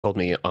Told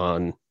me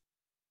on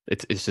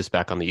it's just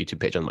back on the YouTube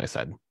page on my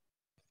side.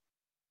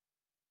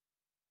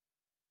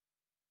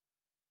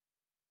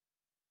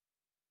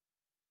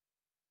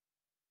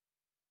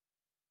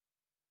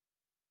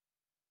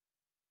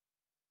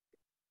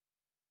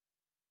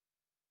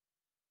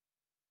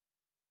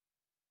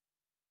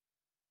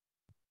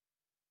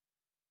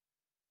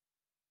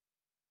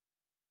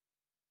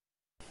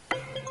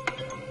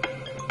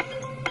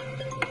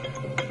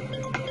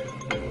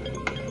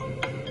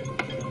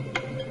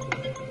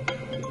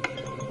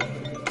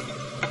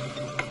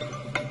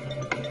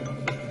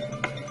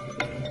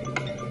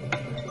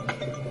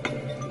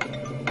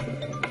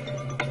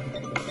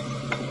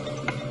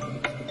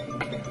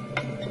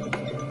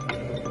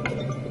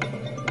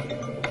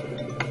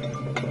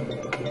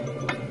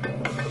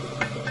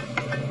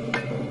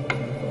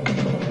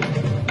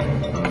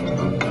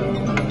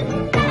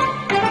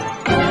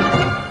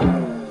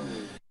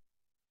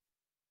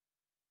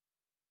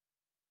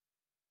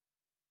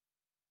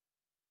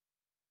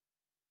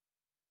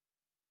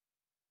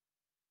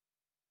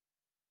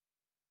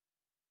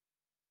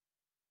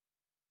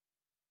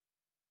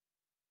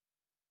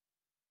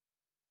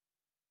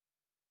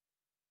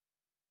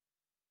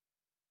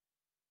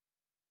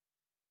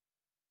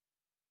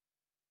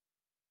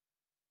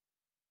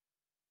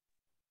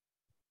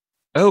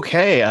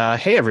 Okay,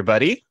 hey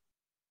everybody.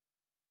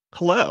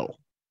 Hello.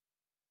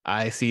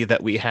 I see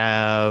that we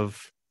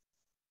have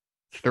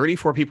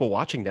 34 people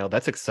watching now.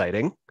 That's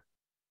exciting.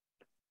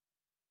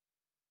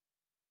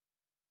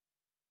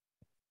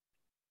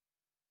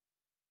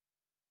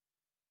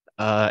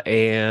 Uh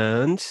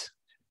and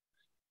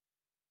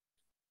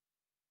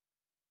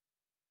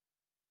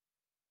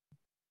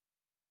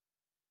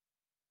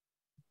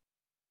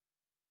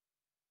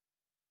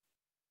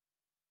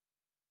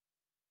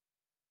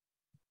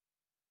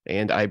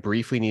and I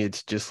briefly needed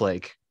to just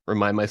like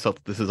remind myself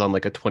that this is on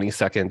like a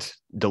 20-second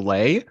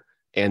delay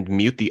and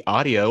mute the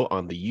audio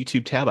on the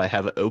YouTube tab I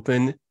have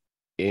open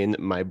in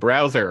my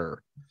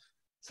browser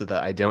so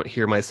that I don't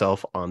hear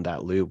myself on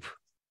that loop.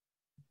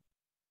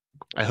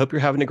 I hope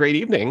you're having a great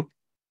evening.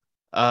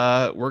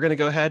 We're going to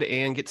go ahead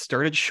and get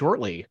started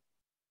shortly.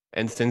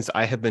 And since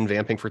I have been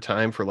vamping for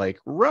time for like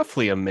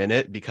roughly a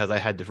minute because I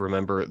had to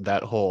remember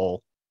that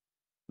whole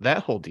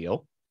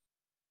deal,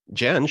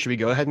 Jen, should we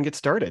go ahead and get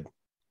started?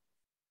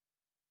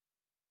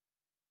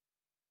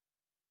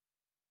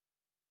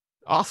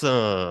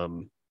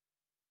 Awesome.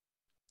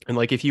 And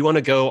like if you want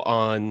to go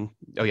on,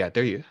 oh yeah,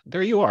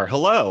 there you are.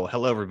 Hello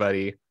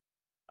everybody.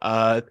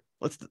 Uh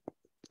let's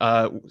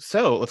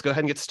so let's go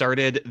ahead and get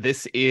started.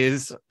 This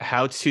is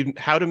how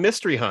to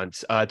mystery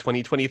hunt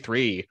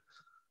 2023.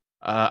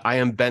 I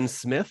am Ben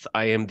Smith.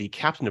 I am the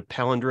captain of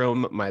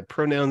Palindrome. My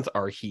pronouns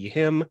are he,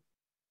 him.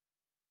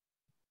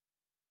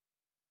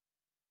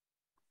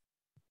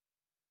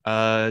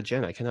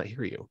 Jen, I cannot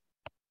hear you.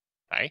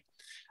 Hi.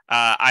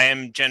 I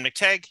am Jen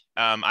McTagg.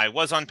 I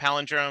was on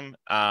Palindrome,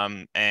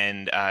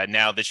 and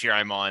now this year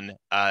I'm on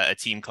a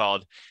team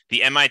called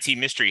the MIT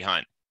Mystery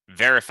Hunt,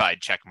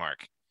 verified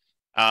checkmark.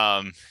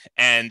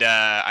 And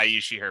I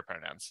use she, her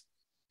pronouns.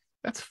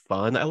 That's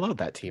fun. I love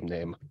that team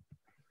name.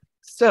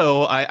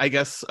 So I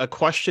guess a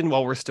question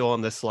while we're still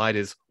on this slide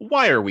is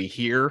why are we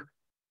here?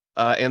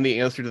 And the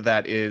answer to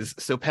that is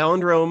so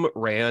Palindrome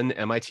ran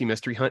MIT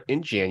Mystery Hunt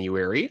in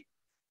January.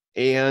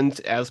 And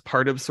as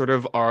part of sort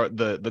of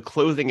the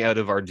closing out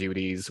of our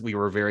duties, we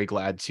were very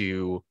glad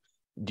to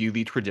do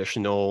the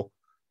traditional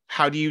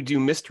how do you do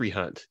mystery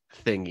hunt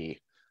thingy.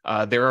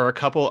 There are a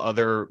couple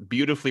other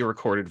beautifully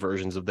recorded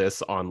versions of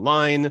this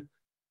online.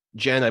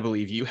 Jen, I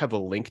believe you have a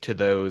link to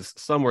those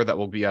somewhere that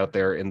will be out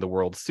there in the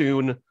world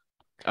soon.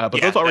 But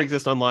Yeah, those already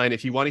exist online.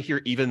 If you want to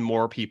hear even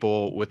more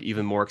people with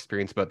even more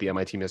experience about the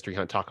MIT Mystery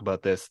Hunt talk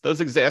about this,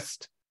 those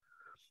exist.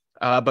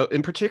 But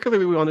in particular,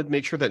 we wanted to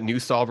make sure that new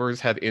solvers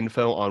have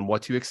info on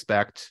what to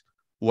expect,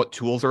 what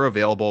tools are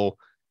available,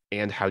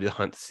 and how to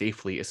hunt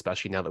safely,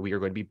 especially now that we are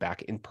going to be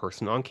back in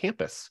person on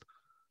campus.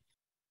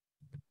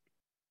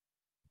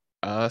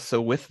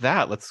 So with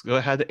that, let's go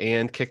ahead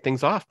and kick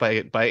things off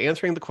by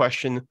answering the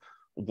question,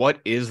 what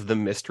is the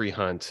mystery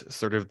hunt?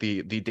 Sort of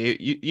the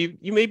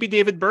you may be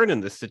David Byrne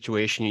in this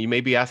situation. You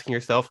may be asking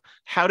yourself,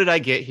 how did I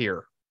get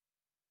here?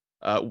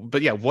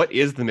 But yeah, what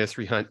is the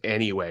mystery hunt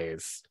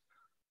anyways?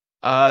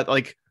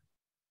 Like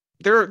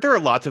there are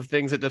lots of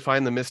things that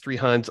define the mystery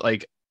hunt.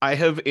 Like I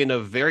have in a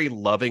very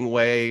loving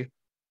way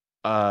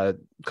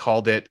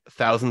called it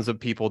thousands of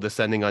people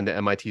descending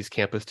onto MIT's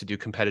campus to do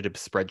competitive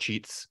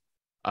spreadsheets.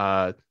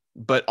 Uh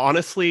but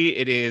honestly,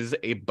 it is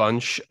a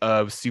bunch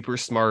of super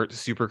smart,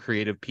 super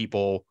creative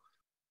people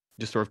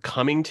just sort of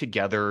coming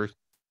together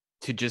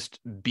to just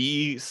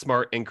be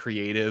smart and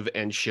creative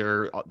and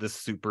share this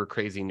super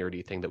crazy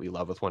nerdy thing that we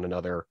love with one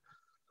another.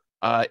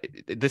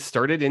 This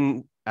started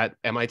in at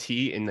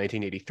MIT in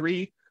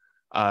 1983.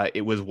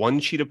 It was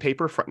one sheet of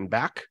paper front and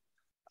back.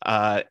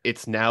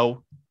 It's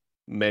now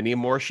many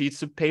more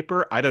sheets of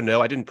paper. I don't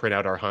know. I didn't print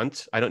out our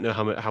hunt. I don't know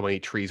how many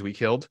trees we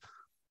killed.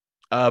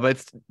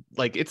 But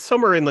it's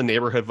somewhere in the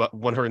neighborhood of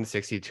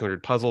 160 to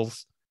 200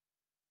 puzzles.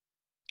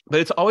 but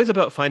it's always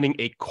about finding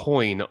a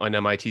coin on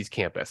MIT's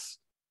campus.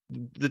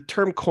 The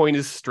term coin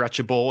is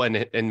stretchable and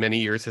in many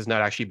years has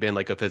not actually been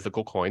like a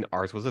physical coin.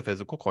 Ours was a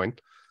physical coin.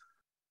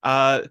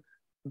 Uh,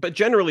 but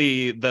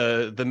generally,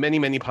 the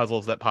many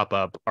puzzles that pop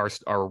up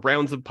are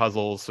rounds of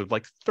puzzles, so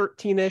like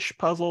 13-ish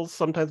puzzles,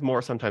 sometimes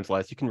more, sometimes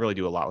less. You can really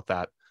do a lot with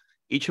that.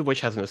 Each of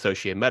which has an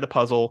associated meta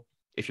puzzle.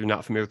 If you're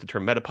not familiar with the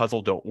term meta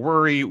puzzle, don't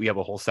worry. We have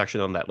a whole section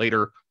on that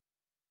later.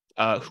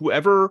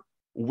 Whoever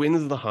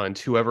wins the hunt,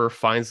 whoever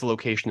finds the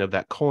location of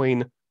that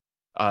coin,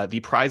 the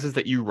prize is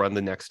that you run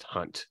the next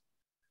hunt.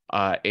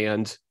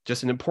 And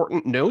just an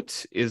important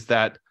note is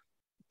that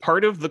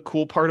part of the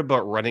cool part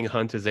about running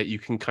hunt is that you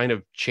can kind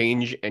of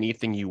change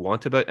anything you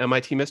want about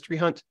MIT Mystery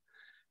Hunt.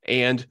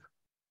 And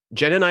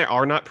Jen and I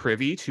are not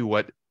privy to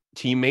what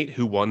teammate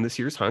who won this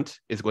year's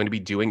hunt is going to be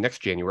doing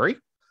next January.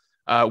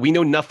 We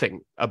know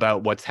nothing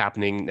about what's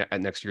happening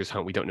at next year's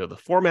hunt. We don't know the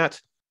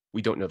format,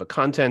 we don't know the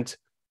content,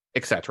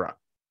 etc.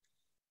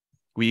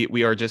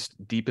 We are just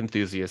deep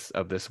enthusiasts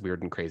of this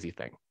weird and crazy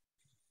thing.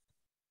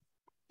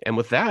 And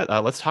with that,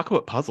 let's talk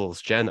about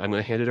puzzles. Jen, I'm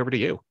going to hand it over to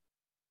you.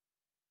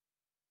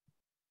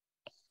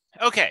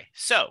 Okay,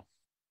 so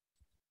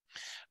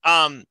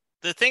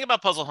the thing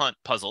about puzzle hunt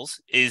puzzles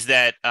is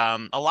that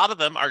a lot of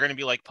them are going to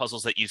be like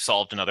puzzles that you've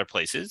solved in other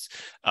places.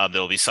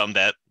 There'll be some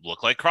that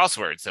look like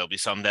crosswords. There'll be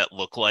some that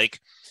look like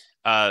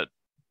word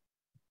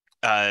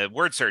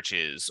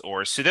searches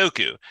or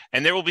Sudoku,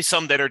 and there will be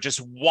some that are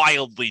just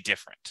wildly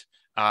different.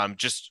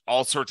 Just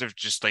all sorts of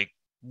just like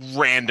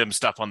random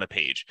stuff on the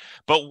page.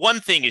 But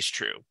one thing is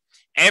true: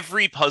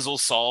 every puzzle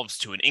solves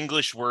to an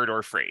English word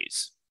or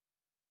phrase.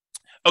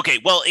 Okay,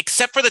 well,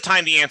 except for the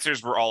time the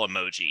answers were all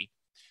emoji,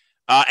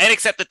 and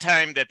except the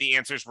time that the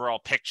answers were all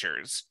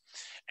pictures,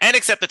 and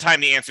except the time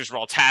the answers were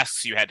all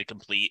tasks you had to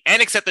complete,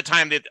 and except the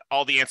time that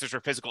all the answers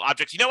were physical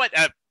objects. You know what?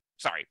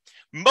 Sorry.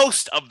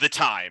 Most of the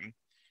time,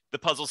 the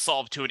puzzle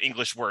solved to an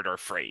English word or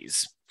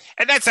phrase.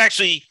 And that's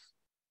actually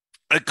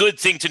a good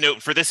thing to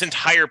note for this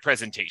entire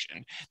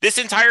presentation. This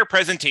entire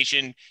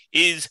presentation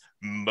is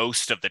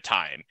most of the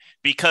time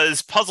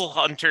because puzzle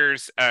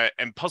hunters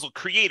and puzzle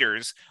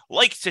creators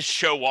like to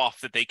show off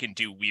that they can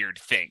do weird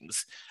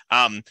things.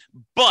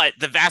 But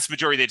the vast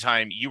majority of the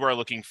time, you are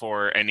looking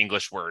for an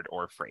English word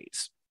or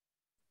phrase.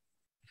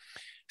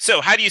 So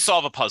how do you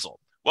solve a puzzle?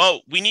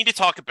 Well, we need to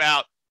talk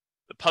about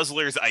the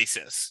puzzler's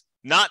ISIS,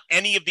 not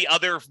any of the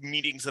other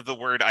meanings of the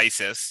word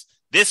ISIS.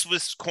 This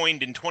was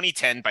coined in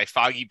 2010 by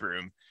Foggy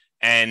Broom,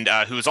 and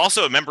who is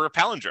also a member of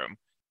Palindrome.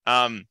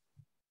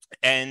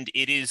 And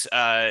it is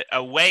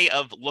a way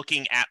of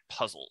looking at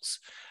puzzles.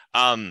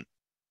 And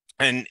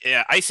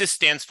ISIS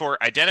stands for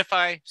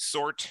Identify,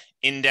 Sort,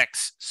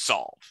 Index,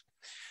 Solve.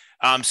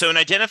 So in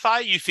Identify,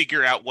 you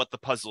figure out what the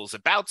puzzle is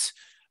about.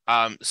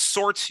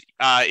 Sort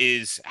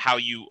is how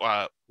you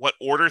what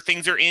order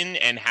things are in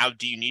and how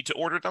do you need to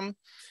order them.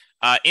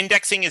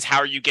 Indexing is how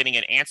are you getting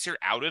an answer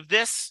out of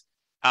this.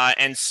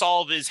 And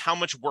solve is how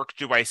much work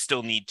do I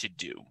still need to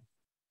do.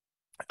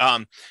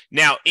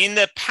 Now, in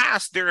the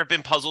past, there have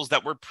been puzzles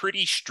that were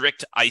pretty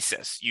strict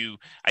ISIS. You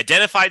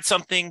identified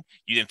something,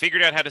 you then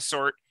figured out how to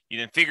sort, you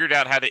then figured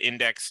out how to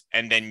index,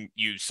 and then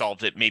you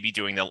solved it, maybe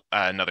doing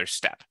another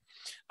step.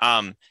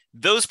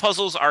 Those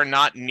puzzles are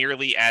not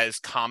nearly as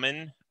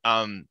common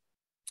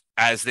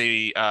as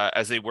they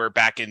were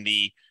back in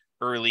the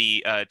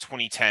early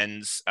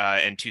 2010s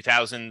and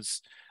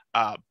 2000s,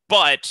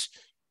 but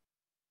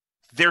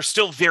they're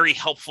still very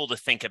helpful to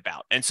think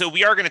about. And so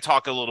we are going to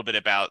talk a little bit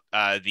about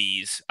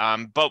these,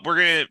 but we're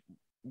going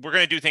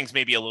to do things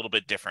maybe a little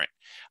bit different.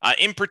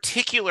 In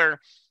particular,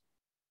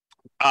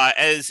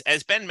 as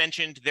Ben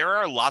mentioned, there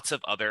are lots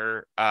of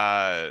other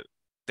well,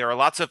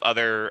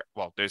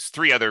 there's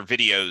 3 other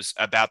videos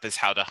about this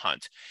how to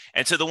hunt.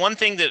 And so the one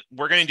thing that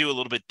we're going to do a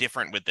little bit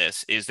different with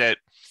this is that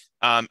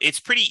it's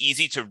pretty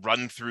easy to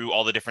run through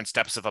all the different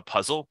steps of a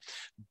puzzle,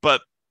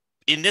 but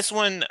in this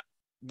one,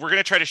 we're going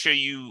to try to show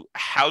you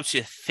how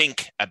to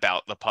think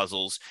about the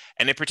puzzles,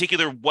 and in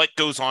particular, what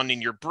goes on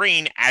in your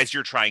brain as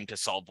you're trying to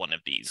solve one of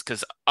these,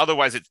 because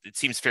otherwise it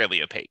seems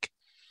fairly opaque.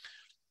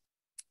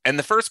 And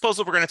the first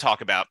puzzle we're going to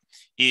talk about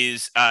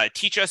is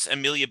Teach Us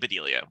Amelia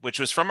Bedelia, which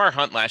was from our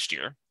hunt last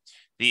year.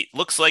 It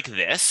looks like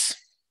this.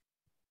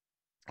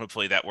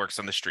 Hopefully that works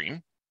on the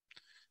stream.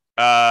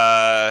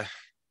 Well,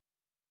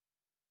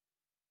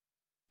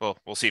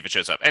 we'll see if it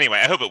shows up. Anyway,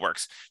 I hope it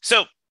works.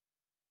 So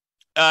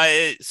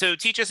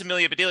Teach Us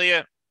Amelia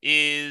Bedelia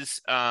is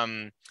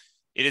it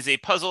is a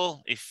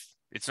puzzle. If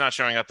it's not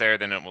showing up there,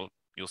 then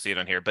you'll see it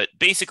on here. But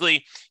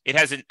basically, it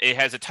has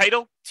a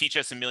title, Teach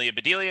Us Amelia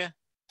Bedelia.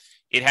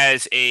 It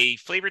has a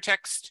flavor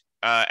text.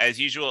 As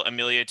usual,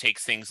 Amelia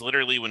takes things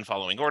literally when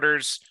following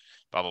orders,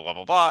 blah, blah, blah,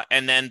 blah, blah,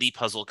 and then the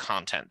puzzle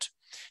content.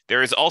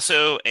 There is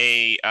also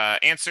a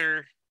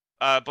answer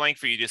blank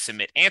for you to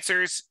submit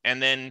answers,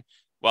 and then,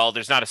 well,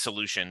 there's not a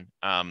solution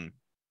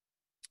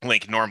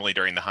link normally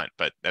during the hunt,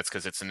 but that's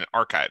because it's in the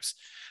archives.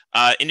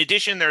 In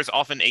addition, there's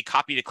often a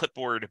copy to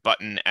clipboard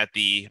button at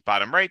the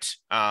bottom right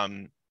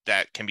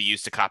that can be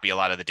used to copy a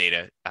lot of the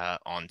data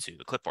onto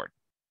the clipboard.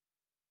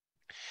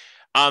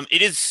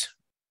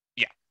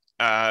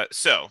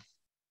 So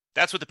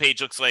that's what the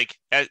page looks like.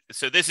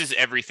 So this is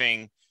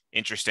everything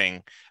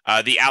interesting.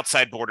 The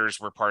outside borders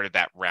were part of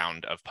that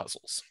round of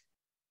puzzles.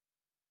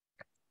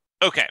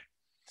 Okay,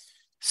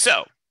 so,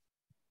 all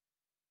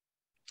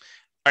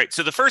right,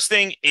 so the first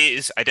thing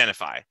is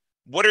identify.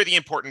 What are the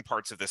important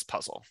parts of this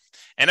puzzle?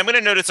 And I'm going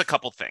to notice a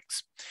couple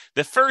things.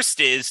 The first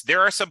is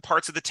there are some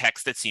parts of the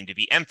text that seem to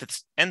be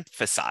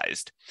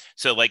emphasized.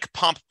 So like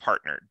pomp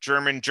partner,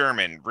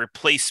 German,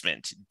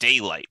 replacement,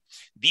 daylight.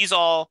 These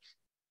all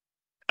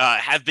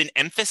have been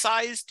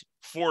emphasized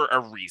for a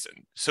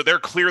reason. So they're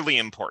clearly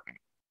important.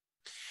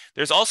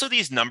 There's also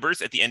these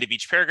numbers at the end of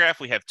each paragraph.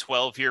 We have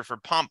 12 here for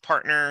pomp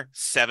partner,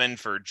 7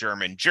 for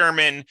German,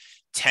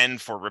 10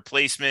 for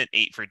replacement,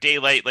 8 for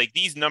daylight. Like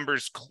these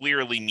numbers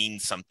clearly mean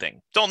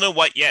something. Don't know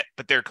what yet,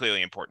 but they're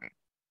clearly important.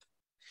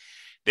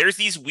 There's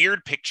these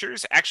weird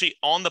pictures. Actually,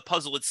 on the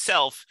puzzle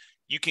itself,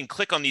 you can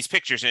click on these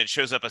pictures and it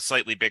shows up a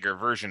slightly bigger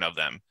version of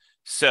them.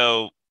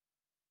 So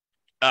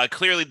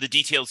clearly the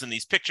details in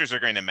these pictures are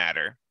going to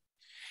matter.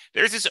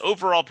 There's this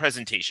overall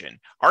presentation.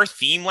 Our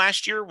theme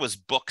last year was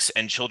books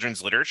and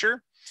children's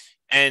literature,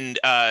 and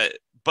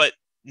but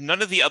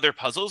none of the other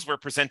puzzles were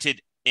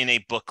presented in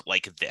a book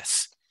like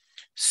this.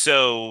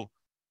 So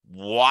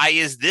why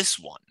is this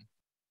one?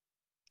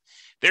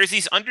 There's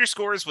these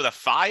underscores with a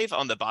 5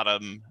 on the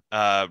bottom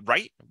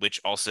right, which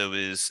also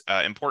is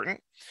important.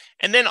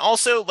 And then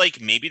also,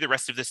 like, maybe the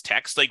rest of this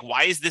text, like,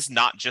 why is this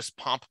not just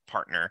pomp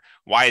partner?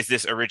 Why is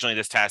this originally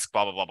this task,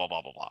 blah, blah, blah, blah,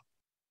 blah, blah, blah.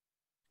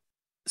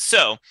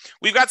 So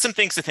we've got some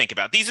things to think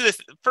about. These are the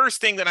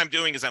first thing that I'm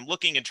doing is I'm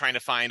looking and trying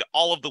to find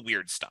all of the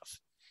weird stuff.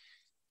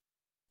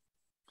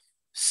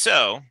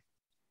 So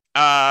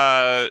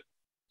then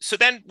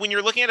when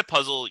you're looking at a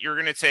puzzle, you're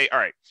going to say, all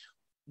right,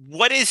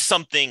 what is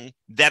something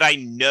that I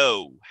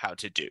know how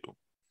to do?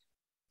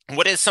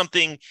 What is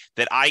something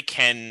that I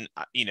can,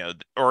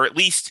 or at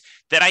least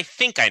that I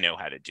think I know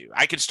how to do?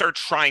 I could start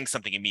trying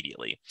something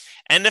immediately.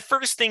 And the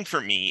first thing for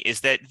me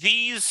is that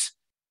these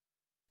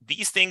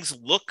things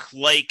look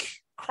like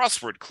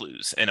crossword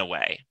clues in a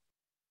way.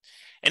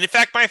 And in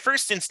fact, my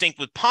first instinct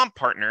with pomp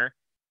partner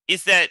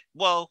is that,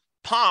 well,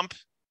 pomp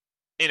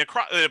in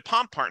a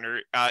pomp partner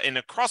in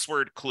a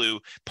crossword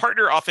clue,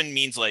 partner often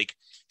means like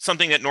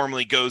something that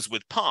normally goes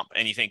with pomp.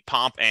 And you think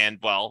pomp, and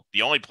well,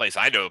 the only place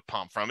I know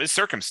pomp from is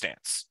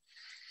circumstance.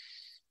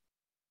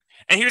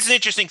 And here's an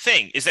interesting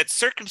thing is that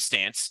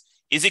circumstance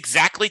is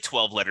exactly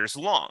 12 letters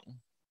long.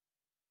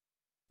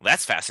 Well,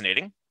 that's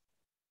fascinating.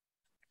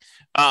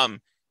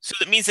 So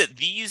that means that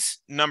these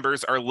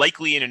numbers are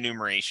likely an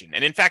enumeration.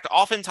 And in fact,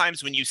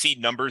 oftentimes when you see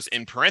numbers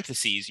in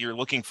parentheses, you're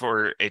looking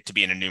for it to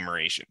be an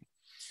enumeration.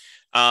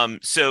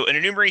 So an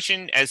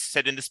enumeration, as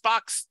said in this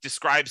box,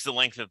 describes the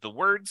length of the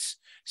words.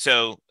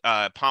 So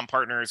pomp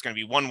partner is going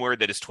to be one word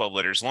that is 12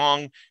 letters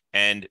long,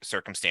 and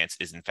circumstance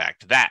is in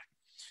fact that.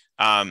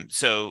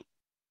 So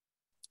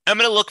I'm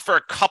going to look for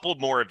a couple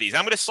more of these.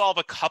 I'm going to solve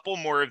a couple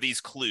more of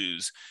these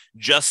clues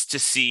just to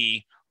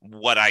see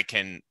what I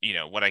can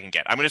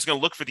get. I'm just going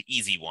to look for the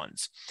easy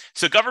ones.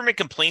 So government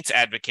complaints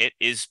advocate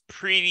is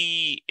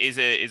a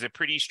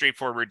pretty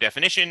straightforward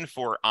definition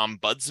for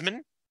ombudsman.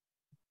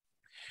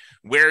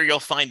 Where you'll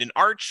find an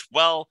arch,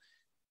 well,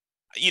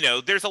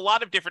 there's a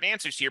lot of different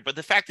answers here, but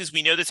the fact is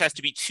we know this has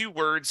to be 2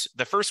 words.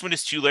 The first one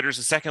is 2 letters,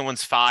 the second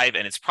one's 5,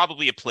 and it's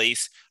probably a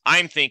place.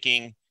 I'm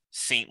thinking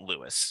St.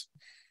 Louis.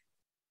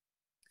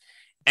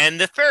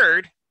 And the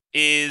third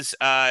is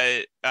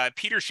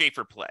Peter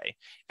Schaefer play.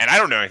 And I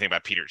don't know anything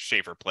about Peter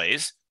Schaefer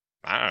plays.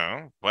 I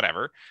don't know,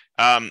 whatever.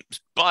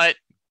 But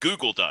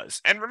Google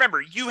does. And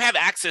remember, you have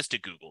access to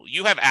Google.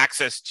 You have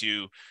access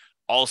to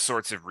all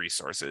sorts of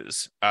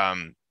resources.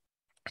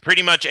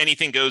 Pretty much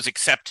anything goes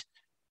except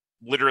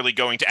literally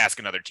going to ask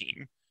another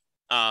team.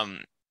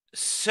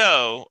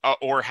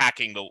 Or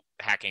hacking the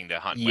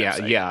Hunt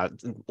website. Yeah.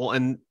 Well,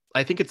 and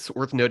I think it's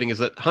worth noting is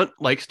that Hunt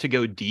likes to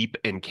go deep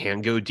and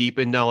can go deep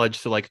in knowledge.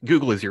 So like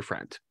Google is your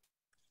friend.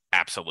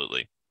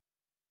 Absolutely.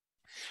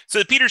 So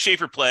the Peter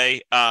Schaefer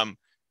play,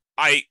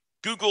 I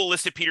Google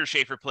listed Peter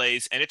Schaefer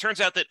plays, and it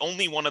turns out that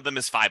only one of them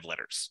is 5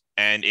 letters,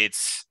 and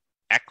it's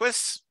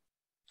Equus.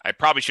 I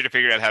probably should have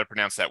figured out how to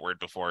pronounce that word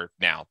before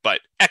now,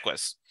 but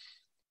Equus.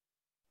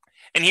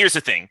 And here's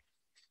the thing.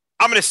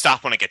 I'm going to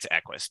stop when I get to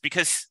Equus,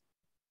 because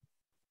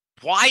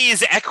why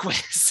is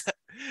Equus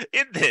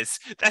in this?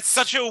 That's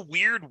such a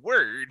weird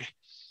word.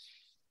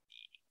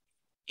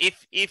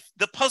 If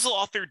the puzzle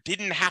author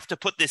didn't have to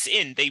put this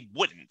in, they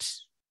wouldn't.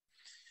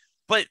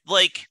 But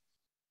like,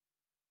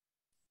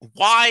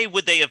 why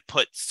would they have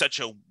put such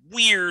a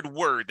weird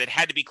word that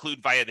had to be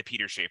clued via the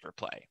Peter Schaefer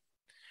play?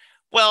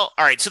 Well,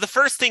 all right. So the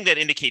first thing that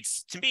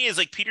indicates to me is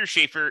like Peter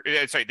Schaefer,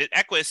 that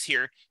Equus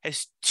here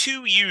has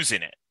 2 U's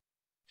in it.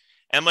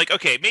 And I'm like,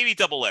 okay, maybe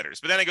double letters.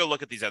 But then I go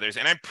look at these others,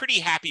 and I'm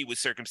pretty happy with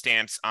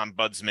circumstance,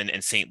 ombudsman,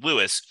 and St.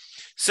 Louis.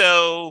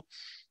 So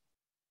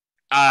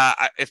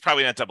it's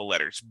probably not double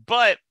letters.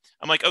 But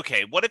I'm like,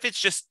 okay, what if it's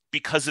just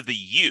because of the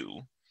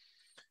U?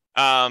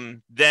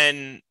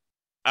 Then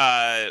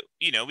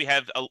we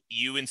have a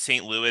U in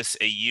St. Louis,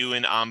 a U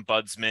in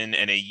ombudsman,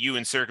 and a U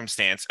in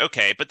circumstance.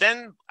 Okay, but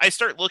then I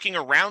start looking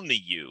around the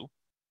U,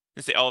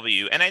 let's say all of a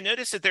U, and I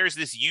notice that there's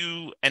this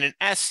U and an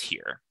S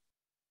here,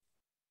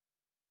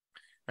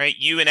 right?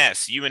 U and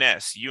S, U and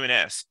S, U and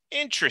S.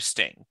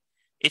 Interesting.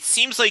 It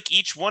seems like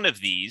each one of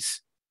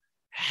these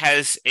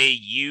has a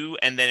U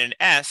and then an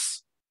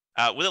S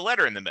with a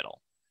letter in the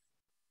middle.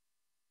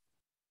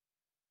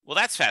 Well,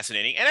 that's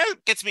fascinating. And that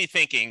gets me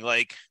thinking,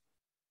 like,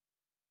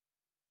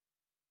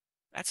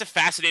 that's a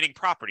fascinating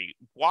property.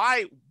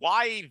 Why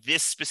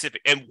this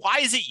specific, and why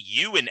is it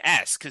U and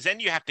S? Because then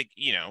you have to,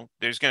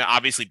 there's going to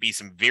obviously be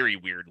some very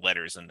weird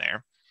letters in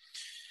there.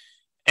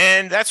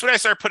 And that's when I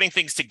start putting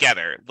things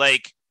together.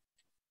 Like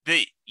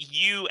the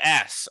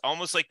US,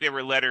 almost like they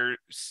were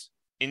letters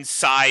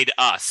inside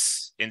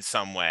us in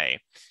some way.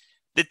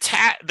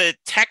 The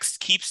text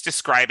keeps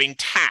describing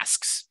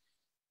tasks,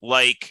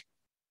 like,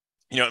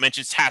 it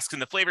mentions tasks in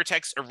the flavor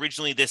text.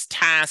 Originally, this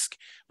task,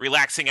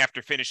 relaxing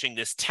after finishing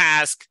this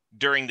task,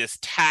 during this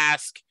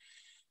task.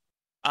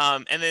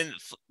 And then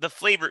the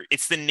flavor,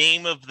 it's the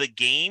name of the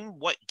game.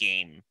 What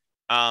game?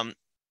 And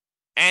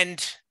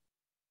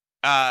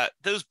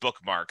those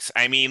bookmarks.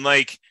 I mean,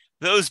 like,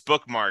 those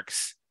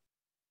bookmarks.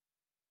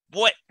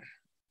 What?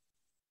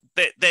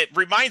 That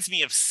reminds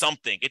me of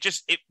something.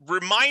 It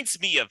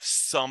reminds me of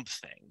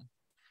something.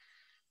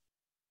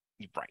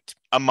 Right.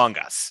 Among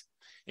Us.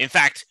 In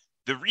fact,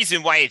 the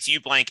reason why it's U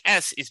blank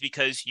S is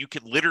because you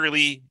could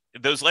literally,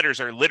 those letters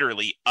are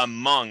literally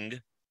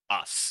among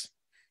us.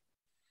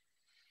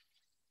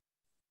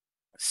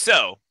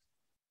 So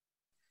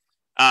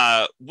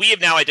we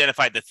have now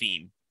identified the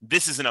theme.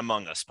 This is an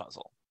Among Us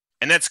puzzle,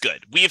 and that's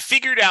good. We have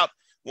figured out,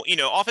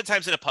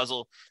 oftentimes in a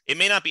puzzle, it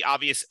may not be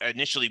obvious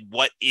initially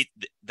what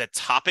the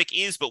topic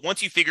is, but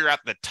once you figure out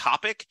the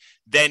topic,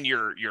 then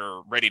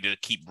you're ready to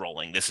keep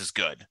rolling. This is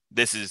good.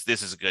 This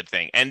is a good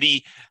thing. And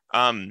the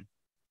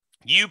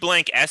U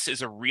blank S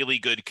is a really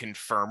good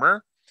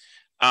confirmer.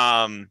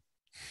 In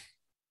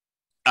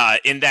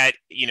that,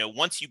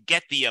 once you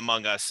get the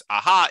Among Us,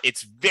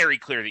 it's very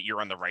clear that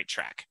you're on the right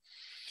track.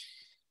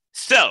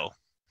 So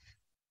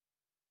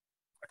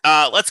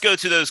let's go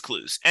to those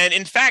clues. And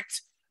in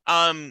fact,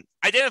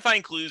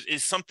 identifying clues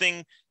is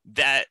something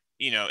that,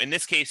 in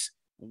this case,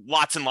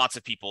 lots and lots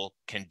of people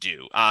can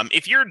do.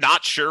 If you're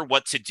not sure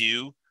what to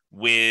do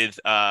with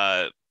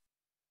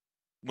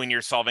when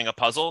you're solving a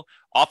puzzle,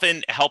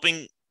 often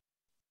helping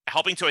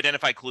to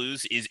identify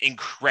clues is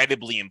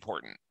incredibly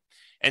important.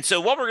 And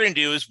so what we're going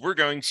to do is we're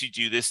going to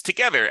do this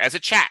together as a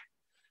chat.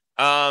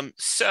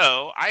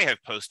 So I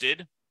have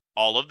posted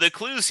all of the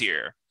clues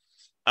here.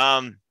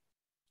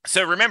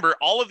 So remember,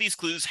 all of these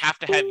clues have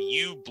to have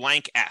U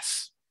blank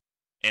S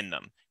in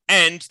them,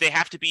 and they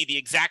have to be the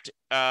exact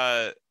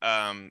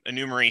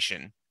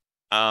enumeration.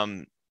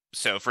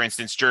 So for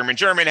instance, German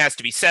has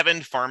to be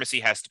 7,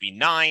 pharmacy has to be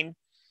 9.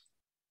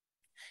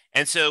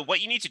 And so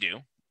what you need to do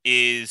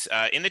is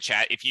in the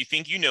chat, if you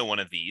think you know one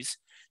of these,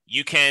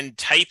 you can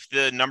type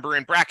the number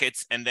in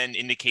brackets and then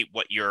indicate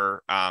what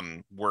your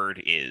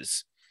word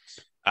is.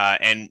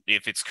 And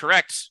if it's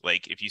correct,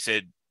 like if you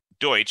said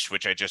Deutsch,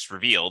 which I just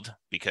revealed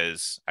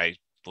because I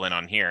went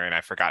on here and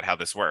I forgot how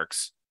this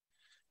works,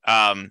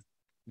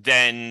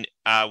 then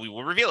we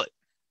will reveal it.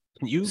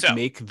 Can you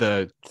make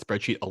the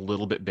spreadsheet a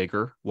little bit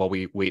bigger while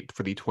we wait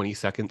for the 20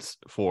 seconds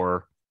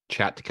for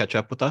chat to catch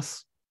up with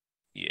us?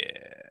 Yeah.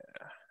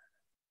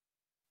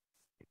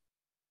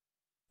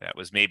 That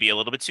was maybe a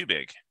little bit too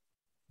big.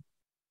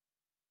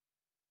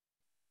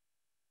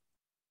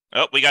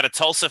 Oh, we got a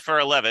Tulsa for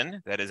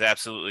 11. That is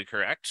absolutely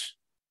correct.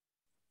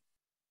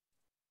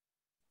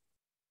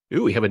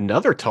 Ooh, we have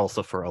another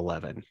Tulsa for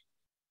 11.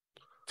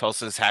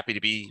 Tulsa's happy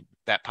to be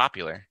that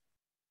popular.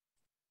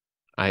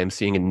 I am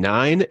seeing a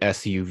 9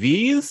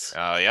 SUVs.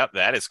 Oh, yep,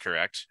 that is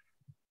correct.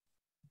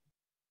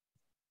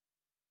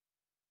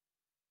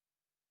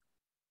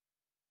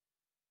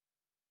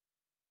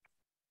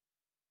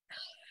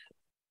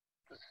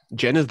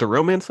 Jen, is the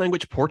Romance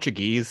language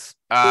Portuguese?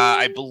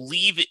 I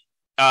believe it.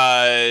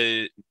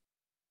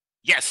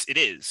 Yes, it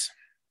is.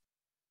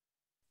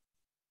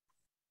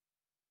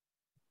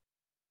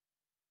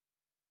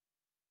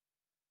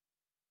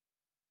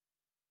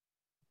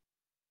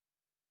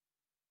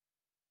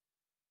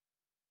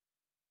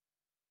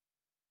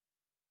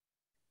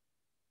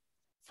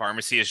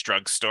 Pharmacy is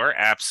drugstore.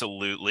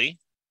 Absolutely.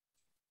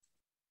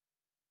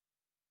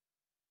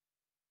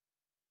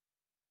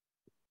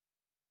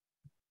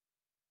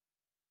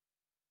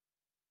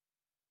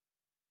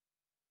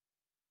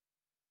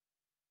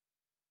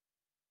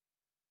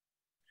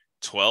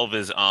 $12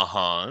 is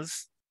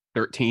uh-huhs.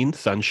 13,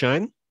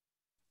 sunshine.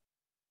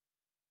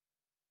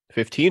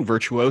 15,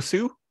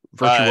 virtuoso.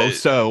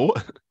 13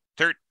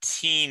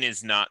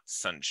 is not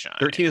sunshine.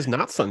 13 is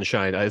not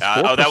sunshine. Is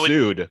 4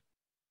 pursued.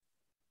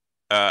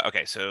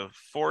 Okay, so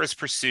 4 is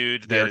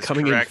pursued. They're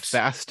coming correct. In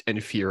fast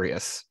and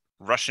furious.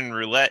 Russian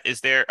roulette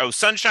is there. Oh,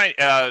 sunshine.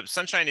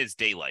 Sunshine is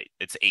daylight.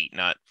 It's 8,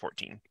 not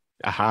 14.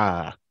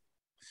 Aha.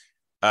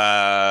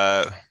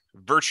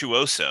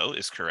 Virtuoso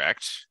is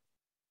correct.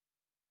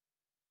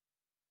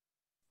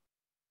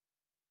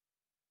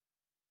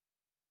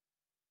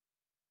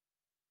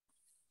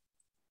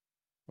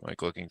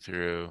 Like looking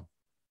through.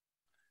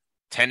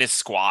 Tennis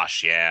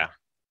squash, yeah.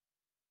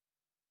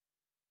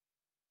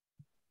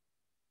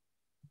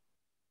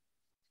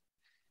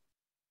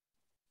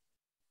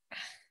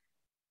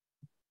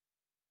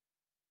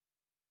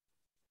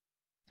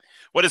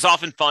 What is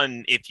often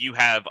fun if you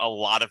have a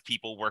lot of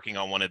people working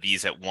on one of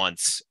these at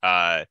once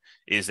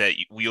is that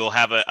we will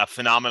have a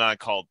phenomenon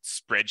called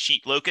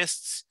spreadsheet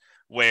locusts,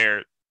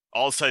 where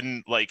all of a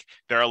sudden, like,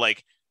 there are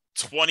like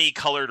 20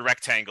 colored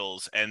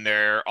rectangles and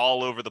they're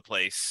all over the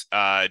place,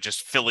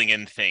 just filling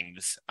in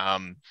things.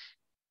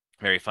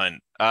 Very fun.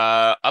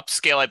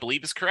 Upscale, I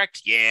believe, is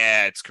correct.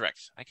 Yeah, it's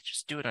correct. I could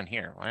just do it on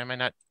here. Why am I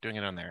not doing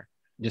it on there?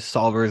 Just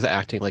solvers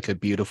acting like a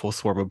beautiful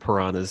swarm of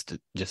piranhas,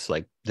 just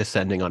like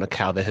descending on a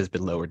cow that has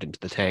been lowered into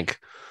the tank.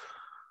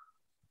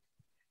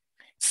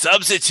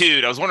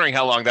 Substitute. I was wondering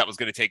how long that was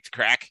going to take to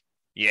crack.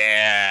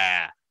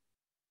 Yeah.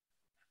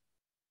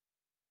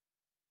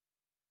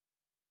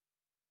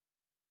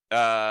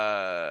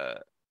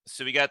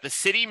 So we got the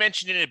city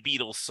mentioned in a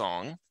Beatles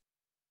song,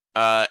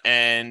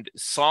 and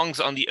songs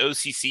on the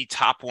OCC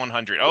Top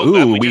 100. Oh,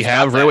 Ooh, we we just got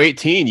have row that.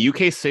 18,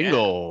 UK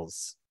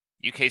singles.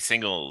 Yeah. UK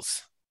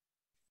singles.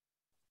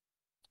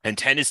 And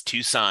 10 is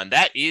Tucson.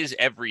 That is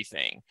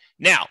everything.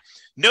 Now,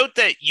 note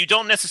that you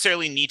don't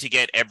necessarily need to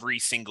get every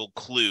single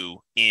clue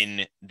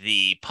in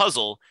the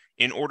puzzle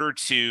in order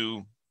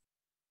to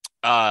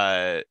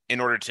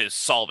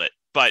solve it,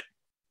 but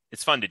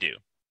it's fun to do.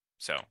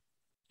 So,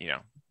 you know.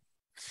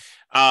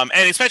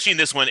 And especially in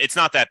this one, it's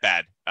not that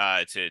bad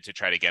to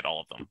try to get all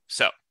of them.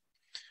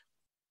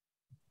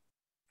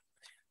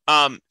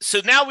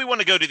 So now we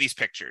want to go to these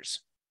pictures.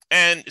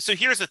 And so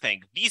here's the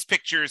thing. These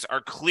pictures are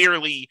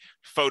clearly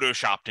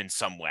photoshopped in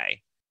some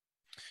way.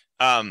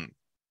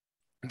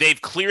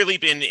 They've clearly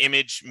been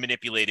image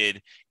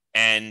manipulated,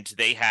 and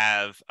they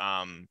have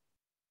and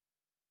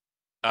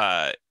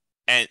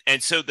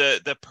so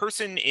the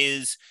person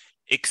is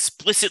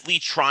explicitly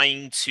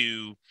trying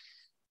to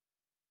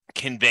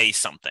convey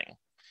something.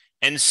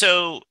 And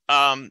so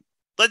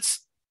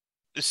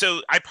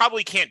so I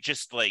probably can't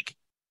just like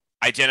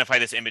identify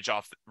this image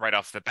right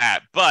off the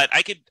bat, but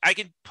I could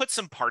put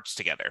some parts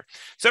together.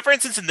 So for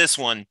instance, in this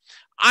one,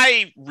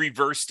 I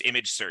reversed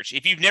image search.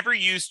 If you've never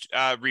used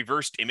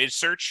reversed image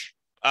search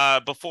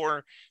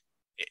before,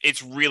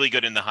 it's really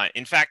good in the hunt.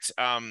 In fact,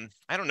 I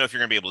don't know if you're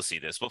gonna be able to see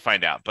this. We'll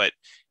find out. But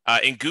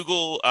in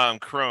Google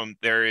Chrome,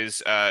 there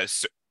is oh,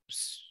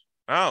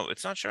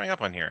 it's not showing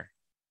up on here.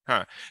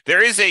 Huh.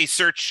 There is a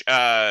search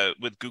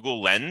with Google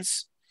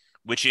Lens,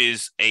 which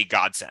is a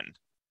godsend.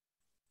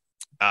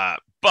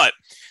 But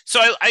so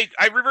I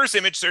reverse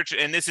image search,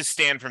 and this is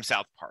Stan from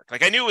South Park.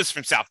 Like, I knew it was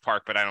from South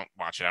Park, but I don't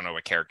watch it. I don't know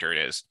what character it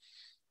is.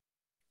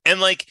 And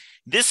like,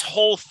 this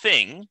whole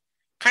thing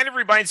kind of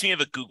reminds me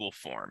of a Google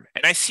form.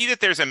 And I see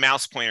that there's a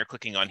mouse pointer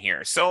clicking on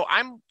here. So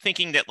I'm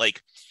thinking that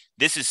like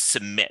this is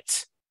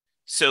submit.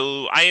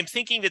 So I am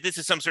thinking that this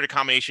is some sort of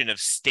combination of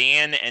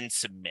Stan and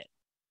submit,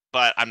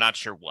 but I'm not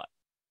sure what.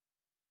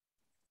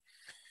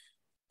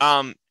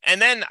 And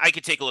then I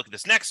could take a look at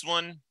this next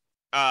one.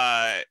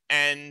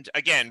 And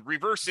again,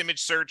 reverse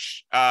image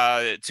search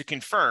to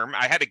confirm.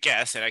 I had a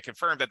guess, and I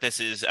confirmed that this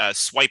is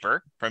Swiper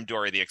from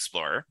Dora the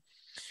Explorer.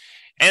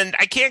 And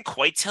I can't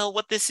quite tell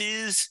what this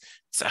is.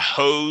 It's a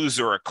hose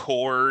or a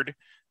cord,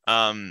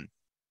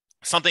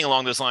 something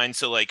along those lines.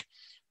 So like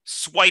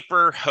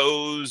swiper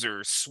hose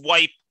or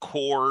swipe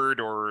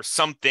cord or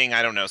something.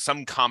 I don't know,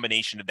 some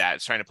combination of that.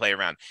 It's trying to play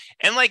around.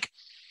 And like,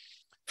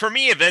 for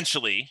me,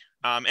 eventually,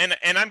 and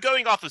I'm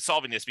going off of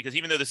solving this because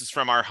even though this is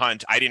from our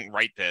hunt, I didn't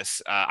write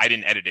this. I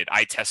didn't edit it.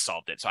 I test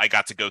solved it. So I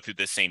got to go through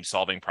the same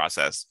solving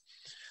process.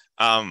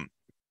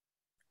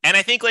 And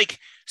I think like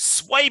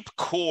swipe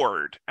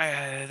cord,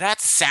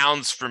 that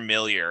sounds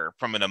familiar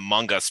from an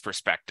Among Us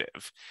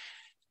perspective.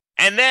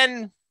 And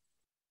then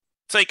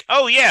it's like,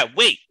 oh yeah,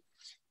 wait,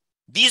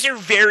 these are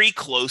very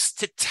close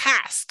to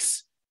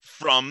tasks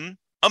from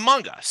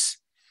Among Us.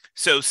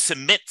 So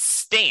submit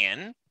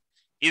Stan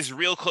is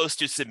real close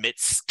to submit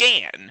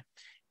scan,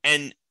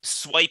 and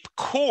swipe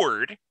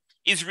cord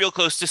is real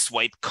close to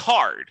swipe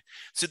card.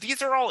 So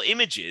these are all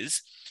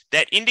images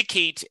that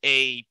indicate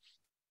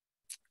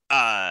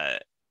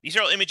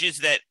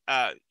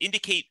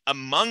indicate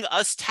Among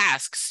Us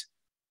tasks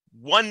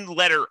one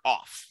letter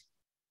off.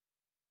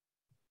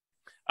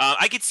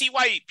 I could see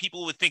why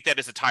people would think that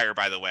is a tire,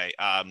 by the way.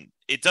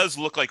 It does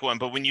look like one,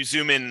 but when you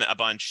zoom in a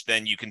bunch,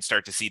 then you can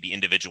start to see the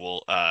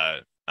individual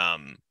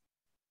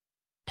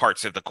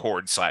parts of the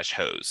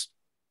cord/hose.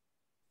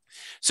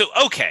 So,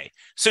 okay.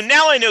 So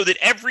now I know that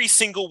every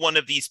single one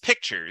of these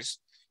pictures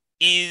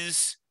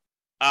is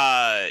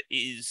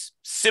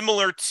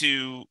similar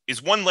to,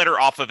 is one letter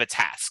off of a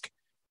task.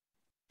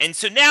 And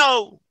so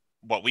now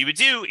what we would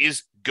do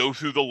is go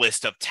through the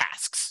list of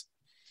tasks.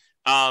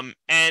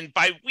 And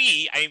by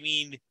we, I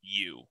mean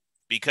you,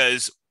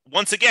 because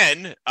once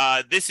again,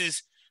 this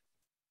is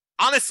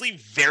honestly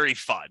very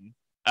fun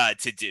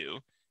to do.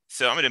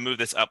 So I'm going to move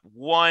this up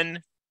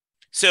one.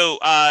 So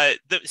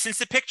since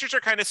the pictures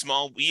are kind of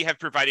small, we have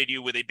provided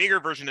you with a bigger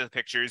version of the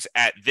pictures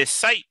at this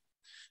site.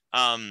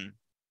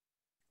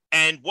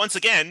 And once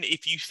again,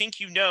 if you think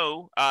you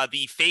know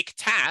the fake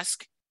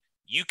task,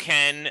 you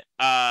can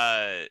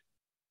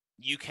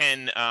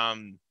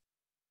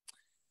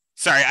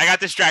sorry, I got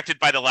distracted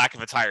by the lack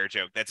of a tire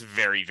joke. That's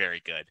very,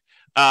 very good.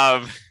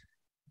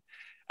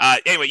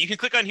 Anyway, you can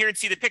click on here and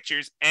see the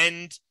pictures.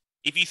 And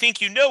if you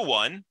think you know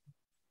one,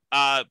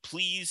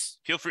 please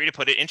feel free to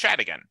put it in chat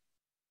again.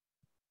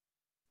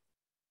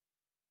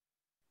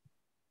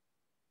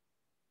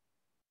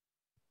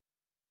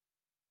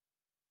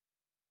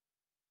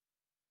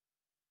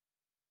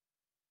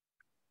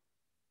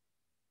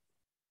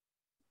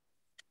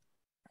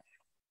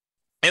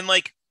 And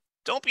like,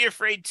 don't be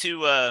afraid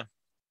to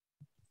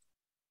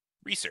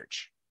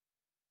research.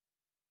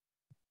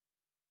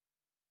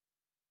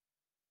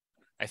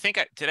 I think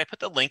did I put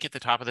the link at the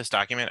top of this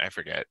document? I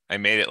forget. I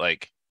made it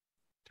like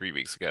 3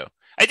 weeks ago.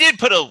 I did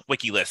put a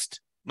wiki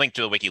list, link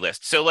to the wiki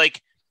list. So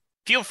like,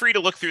 feel free to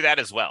look through that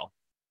as well.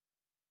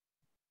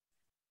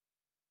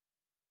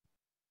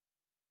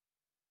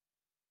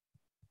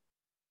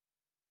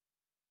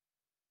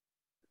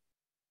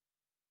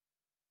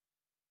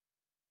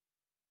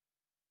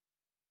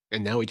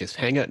 And now we just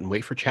hang out and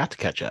wait for chat to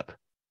catch up.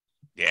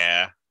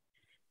 Yeah.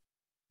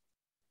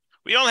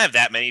 We don't have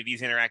that many of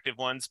these interactive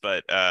ones,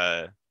 but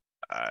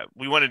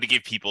we wanted to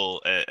give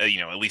people,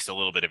 at least a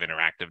little bit of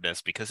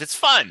interactiveness because it's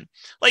fun.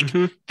 Like,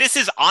 This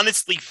is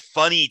honestly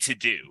funny to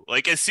do.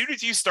 Like, as soon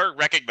as you start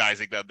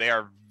recognizing them, they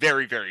are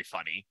very, very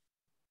funny.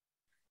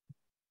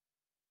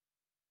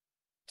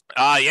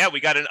 Yeah, we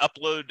got an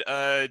upload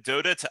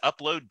Dota to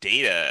upload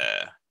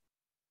data.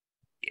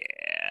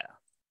 Yeah.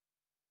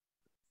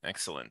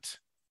 Excellent.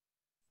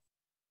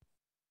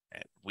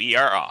 And we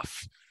are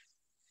off.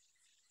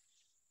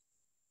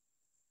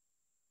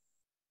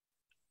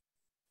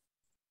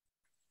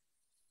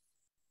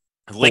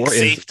 Lick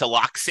safe to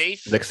lock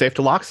safe. Lick safe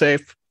to lock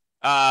safe.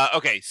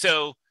 Okay,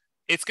 so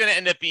it's going to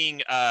end up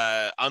being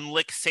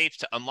unlick safe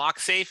to unlock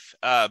safe,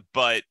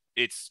 but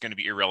it's going to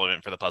be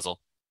irrelevant for the puzzle.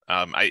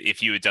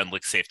 If you had done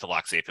lick safe to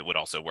lock safe, it would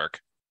also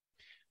work.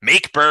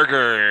 Make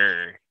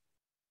burger.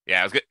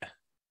 Yeah, it was good.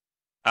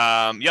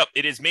 Yep,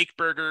 it is make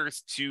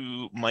burgers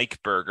to Mike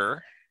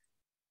Burger.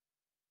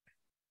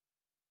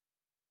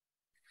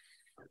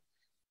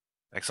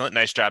 Excellent.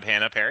 Nice job,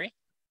 Hannah Perry.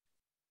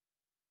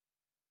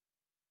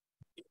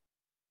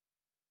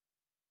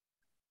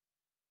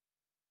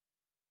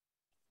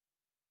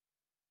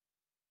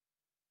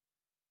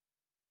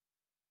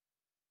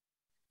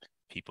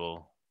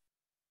 People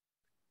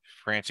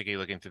frantically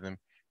looking through them.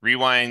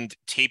 Rewind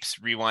tapes,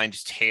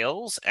 rewind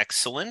tails.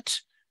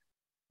 Excellent.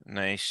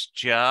 Nice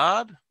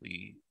job.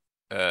 We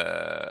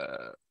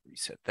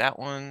reset that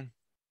one.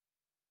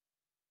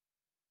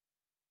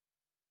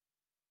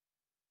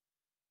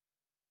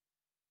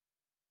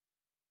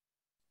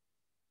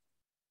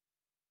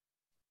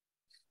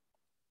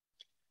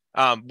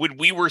 When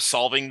we were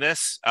solving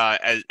this,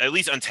 at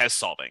least on test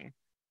solving,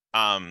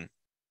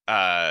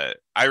 I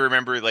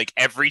remember like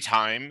every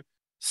time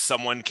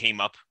someone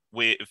came up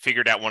with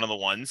figured out one of the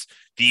ones,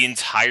 the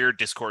entire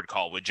Discord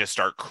call would just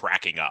start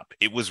cracking up.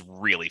 It was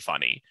really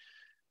funny.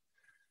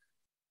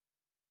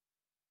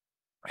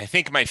 I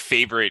think my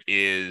favorite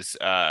is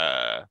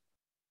 8.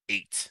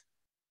 8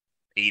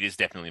 is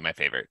definitely my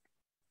favorite.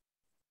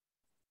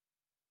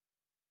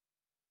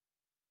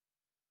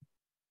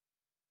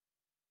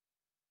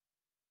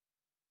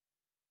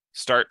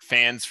 Start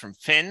fans from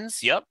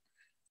fins. Yep.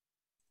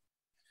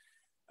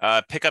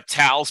 Pick up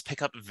towels,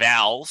 pick up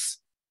vowels.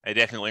 I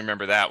definitely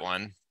remember that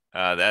one.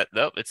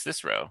 Nope, it's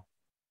this row.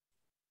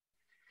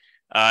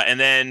 And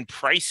then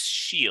price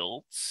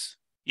shields.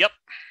 Yep.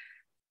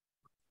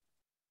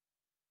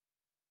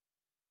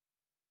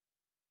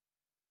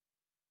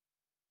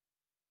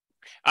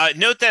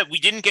 Note that we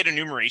didn't get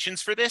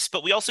enumerations for this,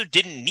 but we also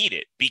didn't need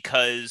it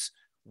because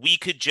we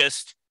could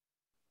just,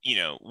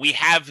 we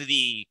have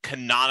the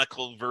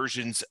canonical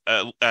versions,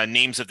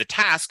 names of the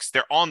tasks.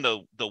 They're on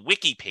the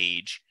wiki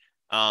page.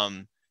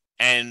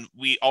 And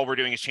all we're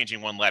doing is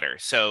changing one letter.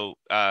 So,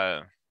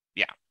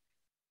 yeah.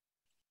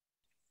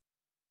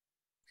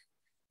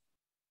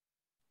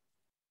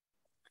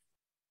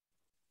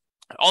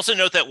 Also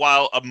note that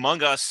while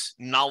Among Us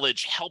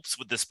knowledge helps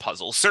with this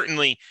puzzle,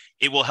 certainly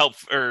it will help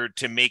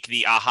to make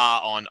the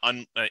aha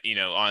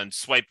on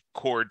swipe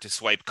chord to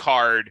swipe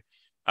card,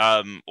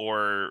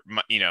 or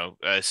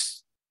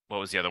what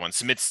was the other one?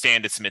 Submit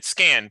stand to submit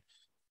scan.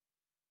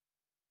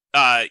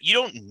 You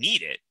don't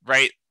need it,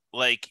 right?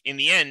 Like in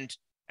the end,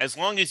 as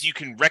long as you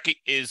can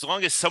as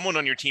long as someone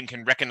on your team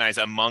can recognize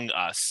Among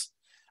Us.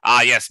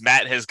 Yes,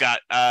 Matt has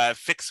got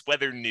fixed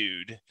weather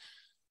nude,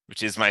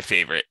 which is my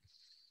favorite.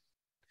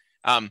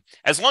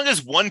 As long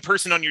as one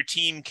person on your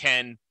team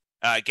can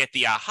get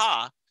the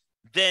aha,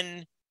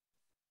 then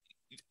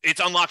it's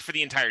unlocked for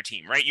the entire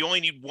team, right? You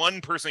only need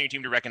one person on your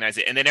team to recognize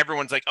it, and then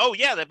everyone's like, "Oh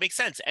yeah, that makes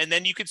sense." And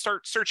then you can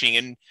start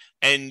searching,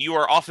 and you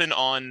are often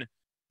on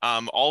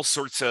all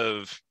sorts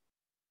of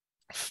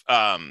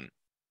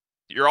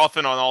you're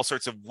often on all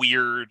sorts of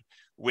weird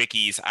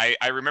wikis.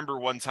 I remember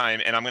one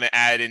time, and I'm going to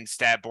add in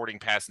stab boarding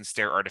pass and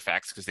stare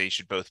artifacts because they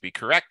should both be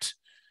correct.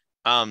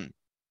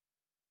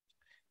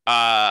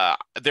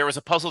 There was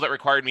a puzzle that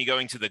required me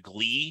going to the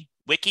Glee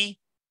wiki.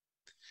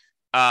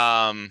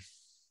 Um,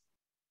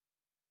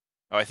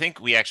 oh, I think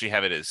we actually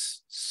have it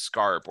as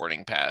Scar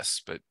boarding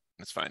pass, but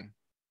that's fine.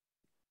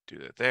 Do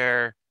that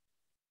there.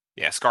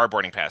 Yeah, Scar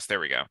boarding pass.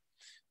 There we go.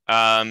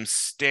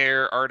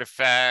 Stair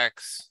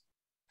artifacts.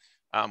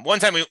 One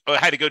time we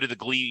had to go to the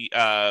Glee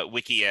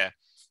wiki,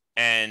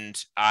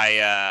 and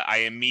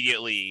I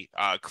immediately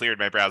cleared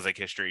my browsing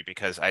history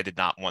because I did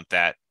not want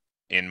that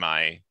in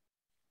my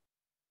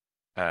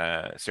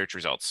search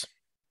results.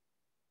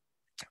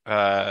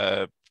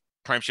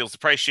 Prime shields to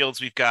price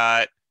shields. We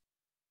got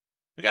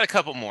a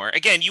couple more.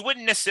 Again, you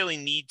wouldn't necessarily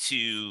need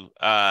to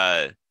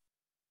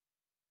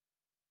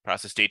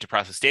process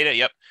data.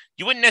 Yep,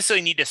 you wouldn't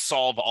necessarily need to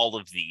solve all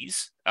of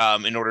these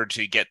in order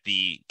to get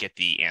the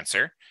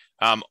answer.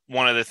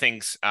 One of the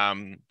things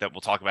that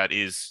we'll talk about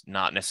is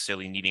not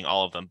necessarily needing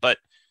all of them, but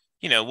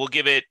we'll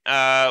give it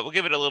a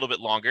little bit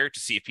longer to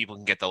see if people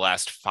can get the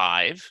last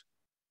 5.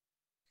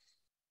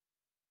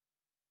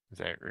 As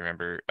I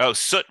remember,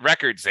 Soot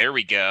Records. There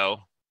we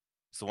go.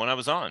 It's the one I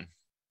was on. In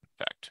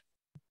fact.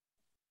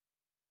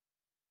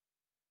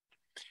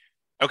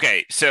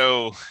 Okay,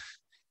 so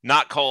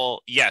not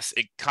Cole. Yes,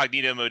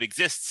 incognito mode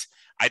exists.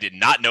 I did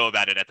not know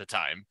about it at the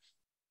time.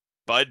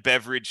 Bud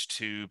beverage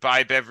to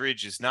buy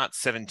beverage is not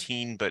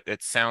 17, but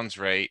it sounds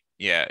right.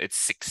 Yeah, it's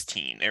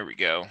 16. There we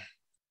go.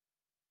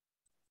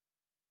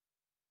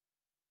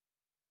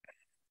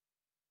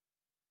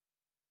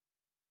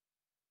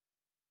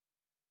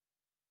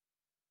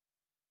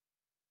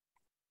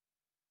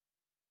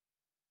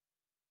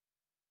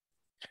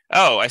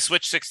 Oh, I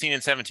switched 16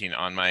 and 17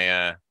 on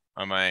my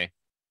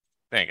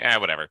thing.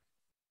 Whatever.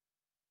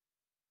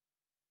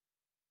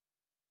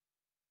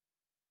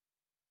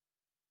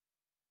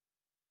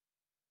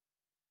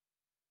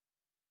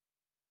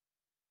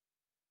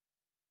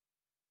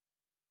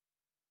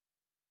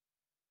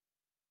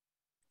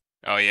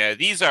 Oh yeah,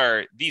 these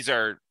are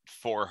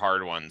 4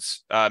 hard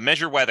ones.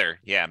 Measure weather.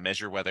 Yeah,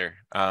 measure weather.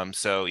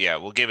 So yeah,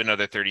 we'll give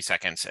another 30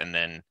 seconds and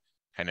then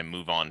kind of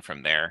move on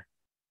from there.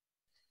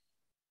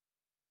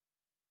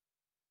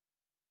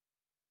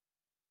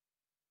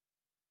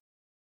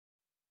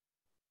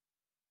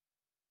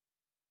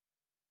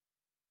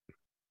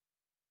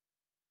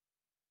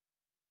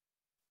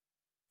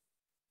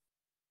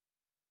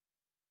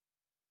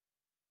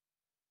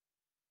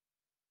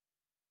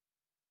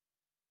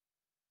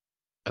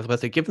 I was about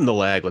to say, given the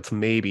lag, let's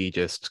maybe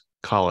just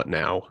call it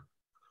now.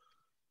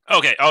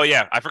 Okay. Oh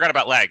yeah, I forgot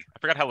about lag. I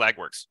forgot how lag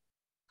works.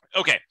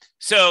 Okay.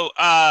 So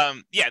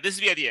yeah, this is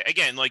the idea.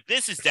 Again, like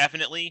this is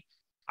definitely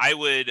I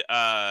would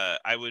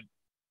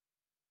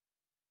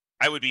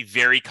be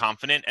very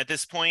confident at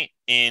this point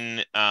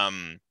in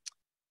my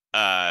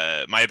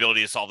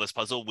ability to solve this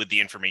puzzle with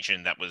the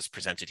information that was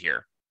presented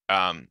here.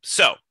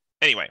 So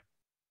anyway.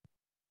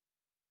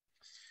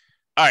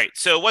 All right,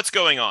 so what's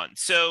going on?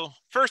 So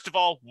first of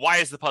all, why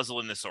is the puzzle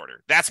in this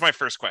order? That's my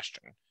first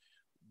question.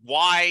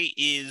 Why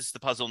is the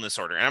puzzle in this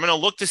order? And I'm going to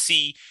look to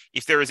see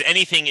if there is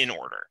anything in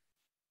order.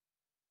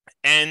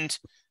 And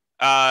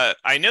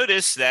I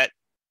notice that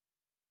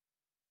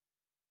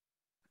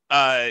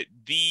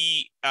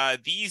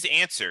these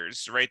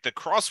answers, right, the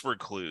crossword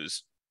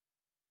clues,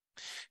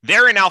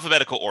 they're in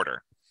alphabetical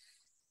order.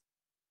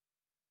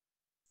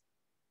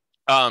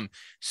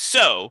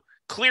 So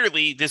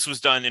clearly this was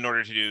done in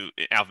order to do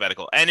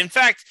alphabetical. And in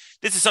fact,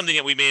 this is something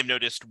that we may have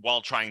noticed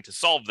while trying to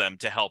solve them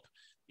to help,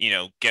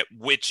 get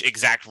which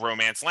exact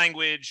Romance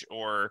language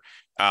or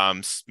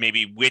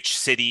maybe which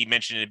city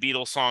mentioned in a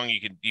Beatles song.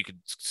 You could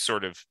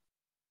sort of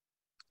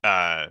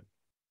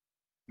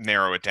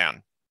narrow it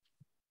down.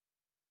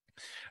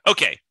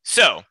 Okay,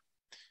 so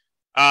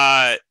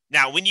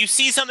now when you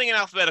see something in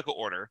alphabetical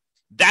order,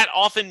 that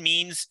often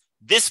means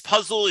this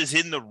puzzle is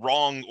in the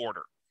wrong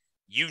order.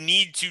 You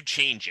need to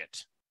change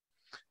it.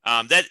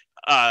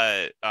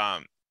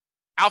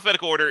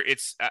 Alphabetical order,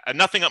 it's a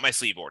nothing up my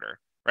sleeve order,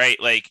 right?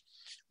 Like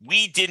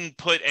we didn't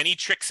put any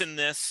tricks in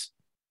this.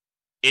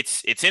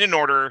 It's in an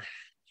order.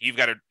 You've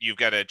got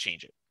to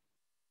change it.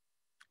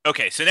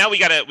 Okay, so now we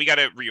gotta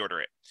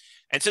reorder it.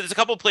 And so there's a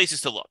couple of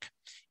places to look.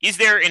 Is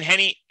there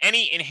any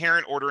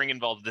inherent ordering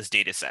involved in this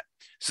data set?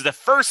 So the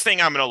first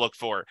thing I'm going to look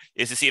for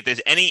is to see if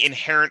there's any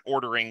inherent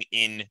ordering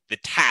in the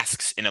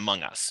tasks in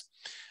Among Us.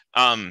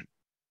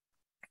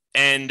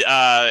 And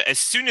as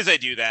soon as I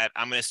do that,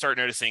 I'm going to start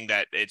noticing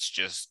that it's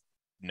just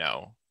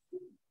no.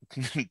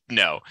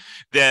 No.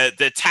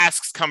 The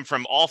tasks come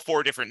from all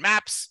 4 different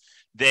maps.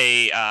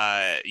 They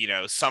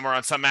some are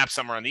on some maps,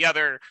 some are on the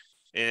other.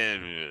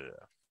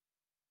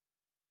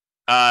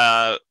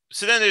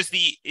 So then there's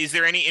is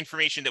there any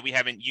information that we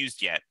haven't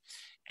used yet?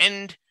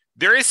 And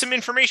there is some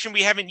information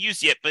we haven't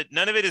used yet, but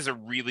none of it is a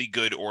really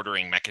good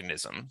ordering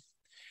mechanism.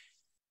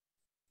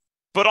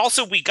 But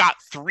also we got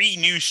 3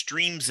 new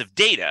streams of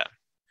data.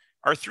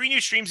 Our 3 new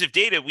streams of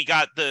data, we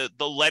got the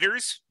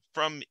letters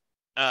from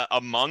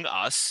Among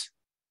Us.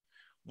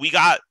 We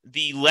got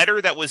the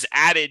letter that was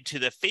added to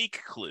the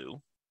fake clue.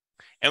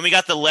 And we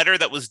got the letter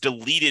that was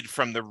deleted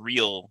from the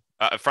real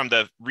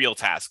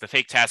task, the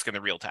fake task and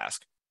the real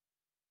task.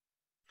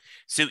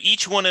 So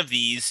each one of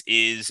these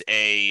is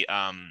a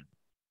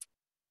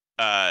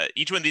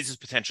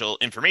potential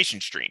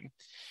information stream.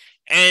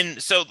 And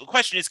so the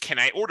question is, can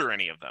I order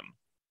any of them?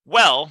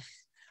 Well,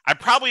 I'm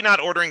probably not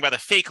ordering by the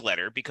fake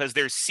letter because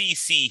there's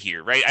CC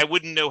here, right? I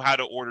wouldn't know how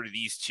to order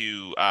these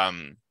two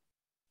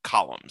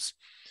columns.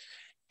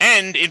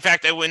 And in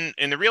fact, I wouldn't,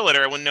 in the real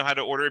letter, I wouldn't know how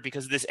to order it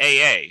because of this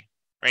AA,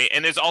 right?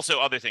 And there's also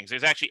other things.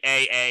 There's actually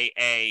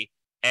A.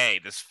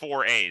 There's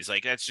 4 A's.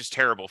 Like, that's just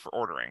terrible for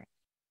ordering.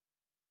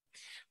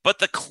 But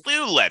the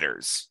clue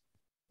letters,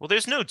 well,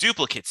 there's no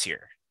duplicates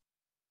here.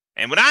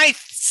 And when I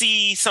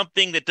see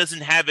something that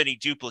doesn't have any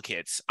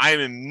duplicates, I'm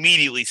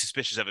immediately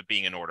suspicious of it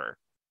being an order.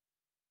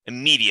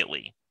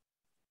 Immediately.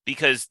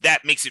 Because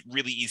that makes it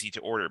really easy to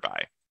order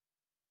by.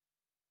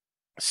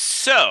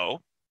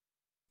 So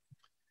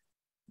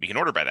we can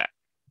order by that.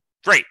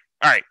 Great.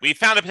 All right. We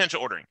found a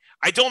potential ordering.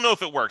 I don't know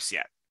if it works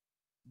yet.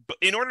 But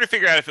in order to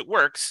figure out if it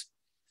works,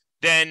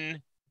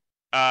 then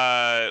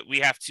we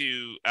have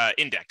to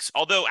index.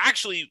 Although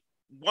actually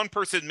one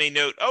person may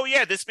note, oh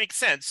yeah, this makes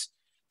sense.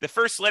 The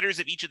first letters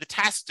of each of the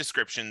task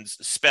descriptions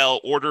spell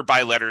order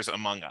by letters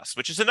Among Us,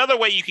 which is another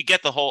way you could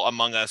get the whole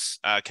Among Us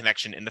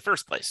connection in the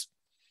first place.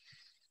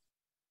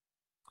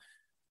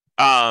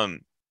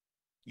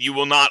 You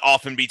will not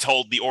often be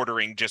told the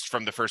ordering just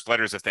from the first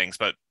letters of things,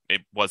 but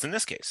it was in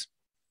this case.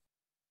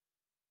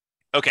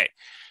 Okay,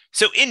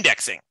 so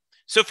indexing.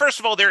 So first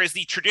of all, there is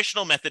the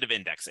traditional method of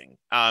indexing.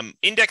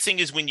 Indexing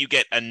is when you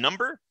get a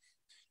number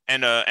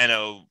and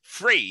a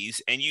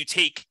phrase, and you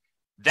take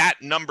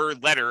that number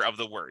letter of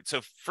the word.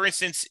 So for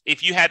instance,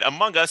 if you had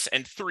Among Us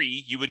and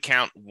 3, you would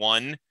count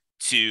 1,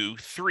 2,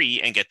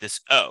 3 and get this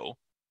O.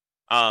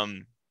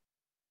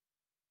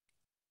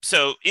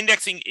 So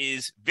indexing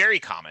is very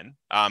common.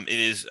 It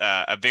is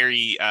a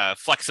very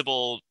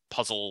flexible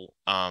puzzle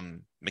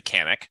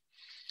mechanic.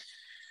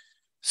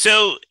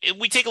 So if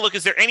we take a look,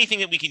 is there anything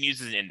that we can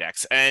use as an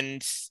index?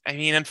 And I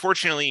mean,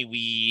 unfortunately,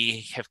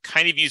 we have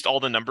kind of used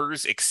all the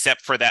numbers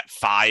except for that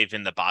 5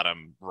 in the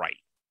bottom right.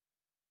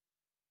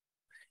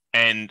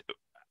 And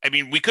I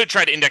mean, we could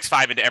try to index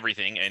 5 into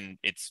everything, and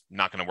it's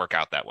not going to work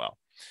out that well.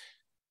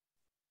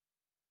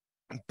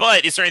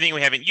 But is there anything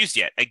we haven't used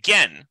yet?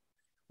 Again,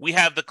 we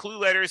have the clue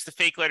letters, the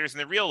fake letters,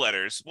 and the real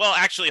letters. Well,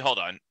 actually, hold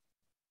on.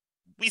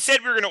 We said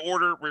we were going to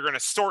order, we're going to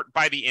sort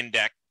by the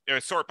index, or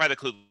sort by the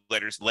clue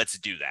letters. Let's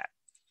do that.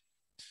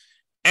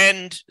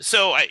 And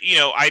so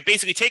I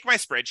basically take my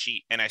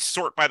spreadsheet and I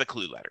sort by the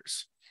clue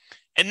letters.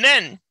 And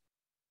then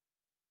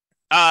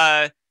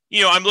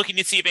I'm looking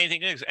to see if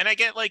anything is, and I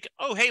get like,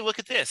 oh, hey, look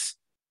at this.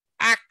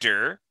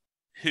 Actor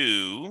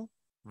who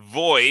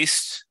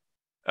voiced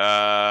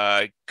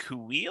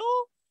Kuil?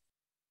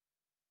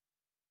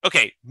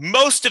 Okay,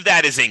 most of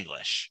that is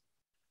English.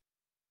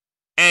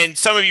 And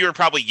some of you are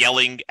probably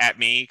yelling at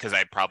me because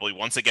I probably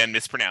once again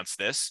mispronounced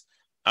this.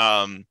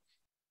 But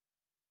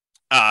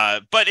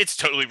it's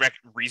totally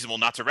reasonable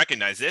not to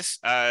recognize this.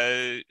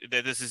 That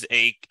this is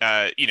a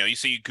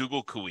so you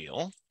Google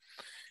Kuil,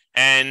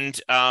 and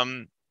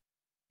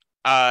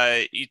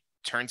it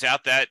turns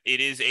out that it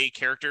is a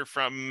character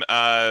from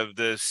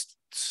the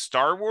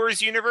Star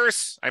Wars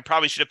universe. I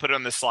probably should have put it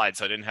on this slide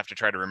so I didn't have to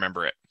try to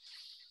remember it.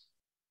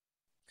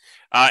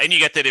 And you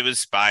get that it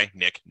was by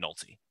Nick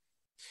Nolte.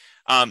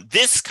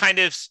 This kind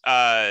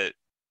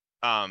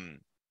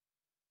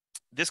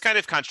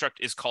of construct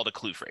is called a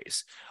clue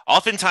phrase.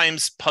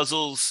 Oftentimes,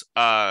 puzzles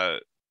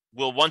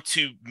will want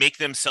to make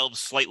themselves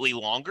slightly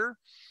longer,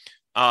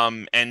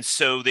 and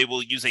so they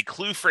will use a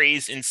clue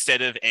phrase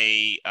instead of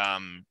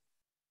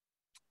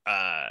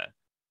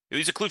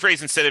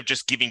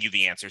just giving you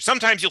the answer.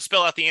 Sometimes you'll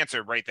spell out the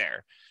answer right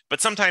there,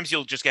 but sometimes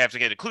you'll just have to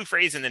get a clue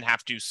phrase and then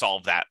have to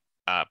solve that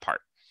part.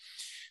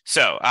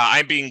 So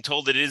I'm being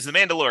told that it is the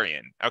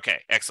Mandalorian.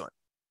 Okay, excellent.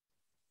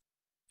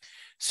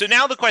 So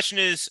now the question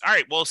is, all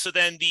right, well, so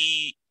then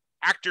the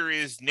actor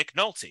is Nick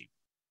Nolte,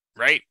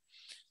 right?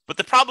 But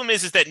the problem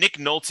is that Nick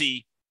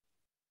Nolte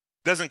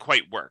doesn't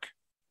quite work.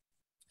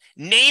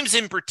 Names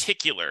in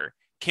particular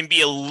can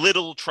be a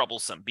little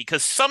troublesome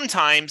because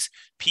sometimes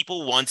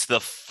people want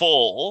the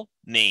full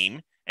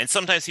name and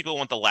sometimes people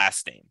want the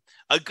last name.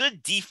 A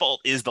good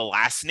default is the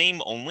last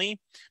name only,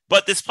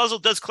 but this puzzle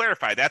does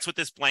clarify. That's what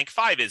this blank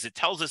 5 is. It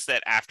tells us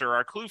that after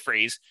our clue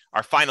phrase,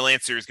 our final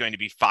answer is going to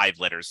be 5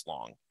 letters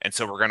long. And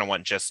so we're going to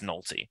want just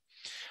Nolte.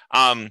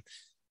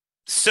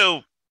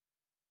 So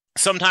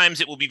sometimes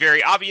it will be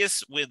very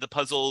obvious when the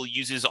puzzle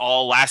uses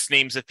all last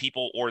names of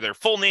people or their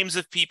full names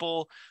of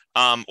people,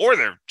 or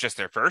they're just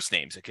their first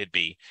names, it could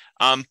be.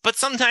 But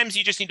sometimes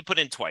you just need to put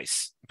it in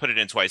twice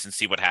and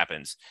see what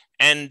happens.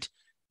 And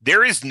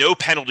there is no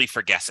penalty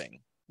for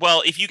guessing.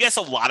 Well, if you guess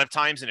a lot of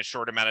times in a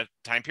short amount of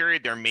time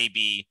period, there may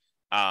be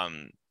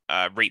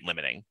rate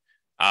limiting.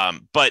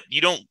 But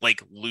you don't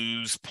like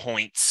lose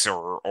points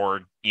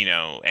or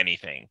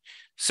anything.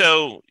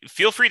 So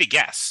feel free to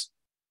guess.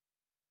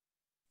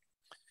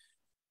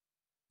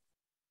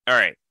 All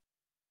right.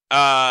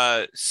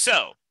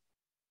 So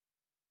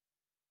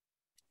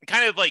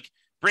kind of like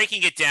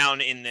breaking it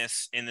down in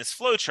this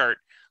flow chart,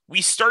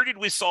 we started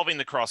with solving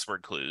the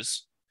crossword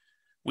clues.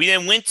 We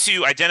then went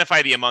to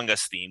identify the Among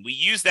Us theme. We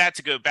used that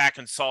to go back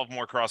and solve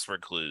more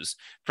crossword clues.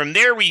 From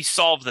there, we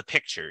solved the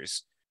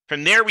pictures.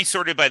 From there, we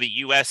sorted by the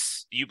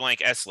US U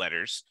blank S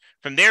letters.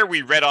 From there,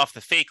 we read off the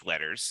fake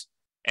letters.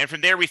 And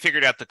from there, we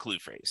figured out the clue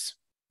phrase.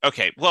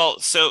 Okay, well,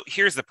 so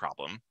here's the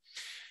problem.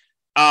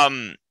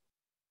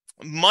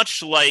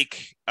 Much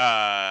like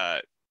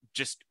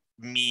just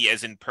me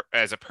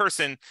as a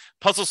person,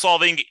 puzzle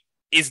solving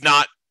is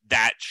not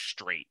that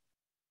straight.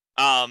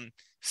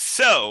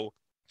 So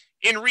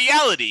in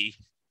reality,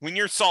 when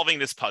you're solving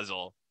this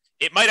puzzle,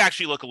 it might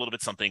actually look a little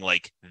bit something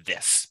like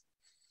this.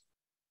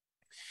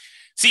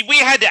 See, we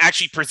had to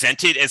actually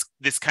present it as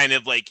this kind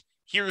of like,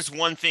 here's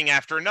one thing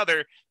after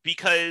another,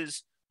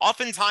 because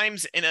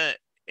oftentimes in a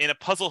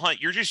puzzle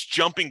hunt, you're just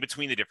jumping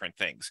between the different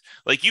things.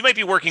 Like you might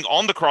be working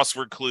on the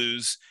crossword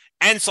clues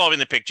and solving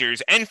the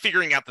pictures and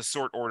figuring out the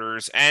sort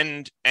orders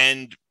and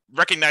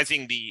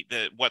recognizing the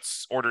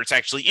what's order it's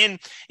actually in.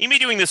 You may be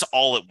doing this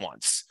all at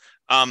once.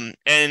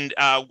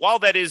 While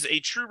that is a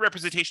true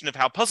representation of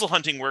how puzzle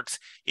hunting works,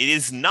 it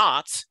is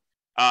not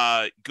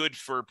good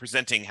for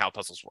presenting how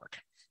puzzles work.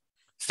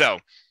 So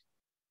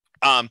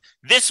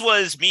this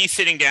was me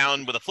sitting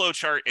down with a flow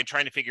chart and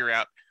trying to figure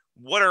out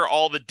what are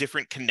all the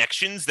different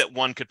connections that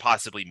one could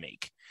possibly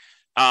make.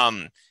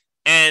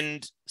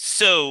 And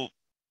so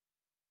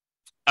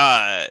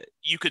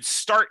you could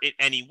start at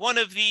any one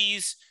of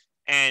these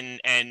and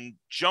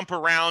jump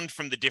around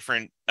from the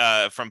different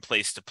from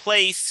place to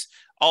place.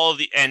 All of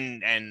the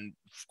and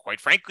quite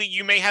frankly,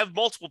 you may have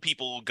multiple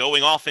people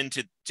going off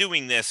into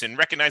doing this and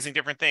recognizing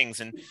different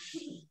things, and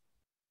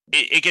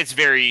it gets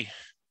very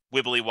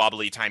wibbly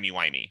wobbly, timey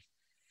wimey.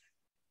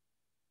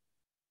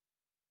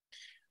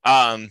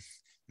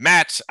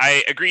 Matt,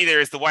 I agree. There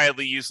is the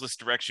wildly useless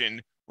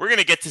direction. We're going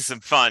to get to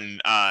some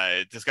fun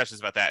discussions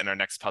about that in our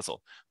next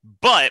puzzle,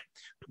 but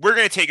we're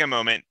going to take a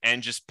moment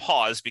and just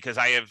pause because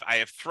I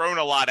have thrown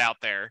a lot out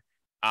there.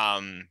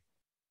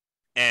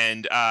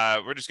 And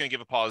we're just going to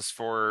give a pause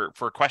for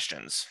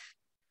questions.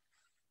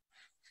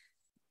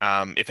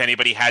 If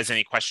anybody has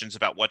any questions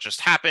about what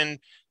just happened,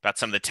 about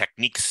some of the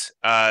techniques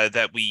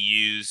that we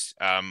use,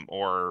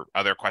 or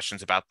other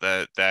questions about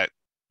that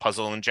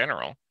puzzle in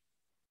general.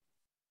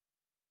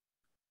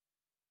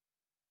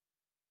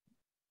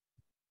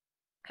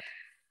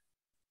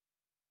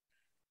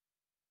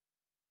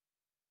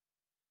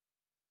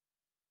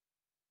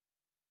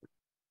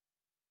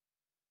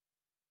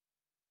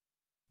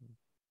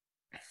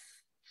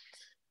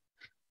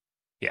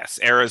 Yes,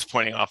 arrows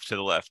pointing off to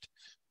the left.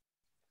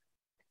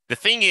 The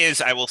thing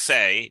is, I will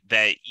say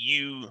that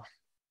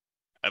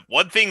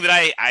one thing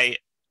that I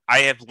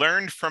have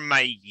learned from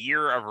my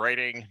year of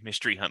writing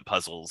mystery hunt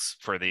puzzles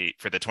for the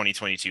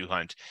 2022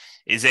 hunt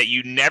is that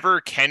you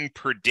never can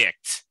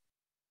predict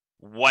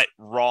what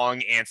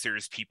wrong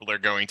answers people are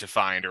going to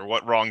find or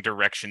what wrong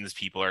directions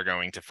people are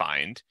going to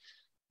find.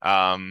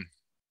 Yeah,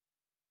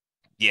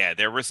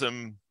 there were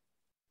some.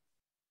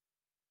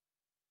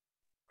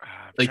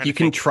 Like you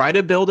can try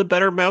to build a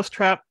better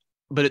mousetrap,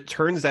 but it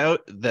turns out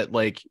that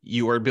like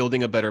you are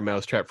building a better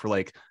mousetrap for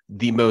like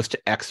the most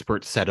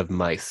expert set of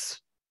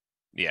mice.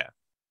 Yeah.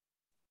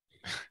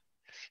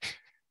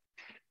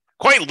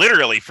 Quite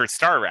literally for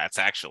star rats,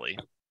 actually.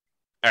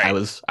 All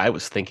right. I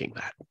was thinking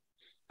that.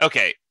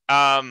 Okay.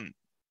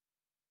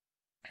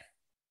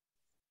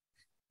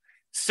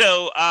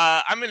 So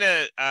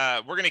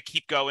we're gonna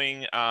keep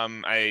going.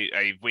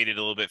 I waited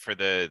a little bit for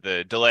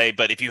the delay,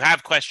 but if you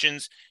have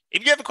questions,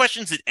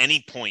 at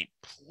any point,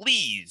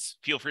 please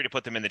feel free to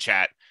put them in the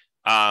chat.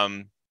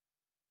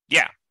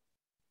 Yeah.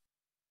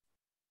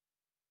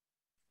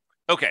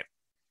 Okay.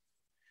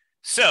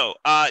 So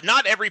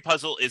not every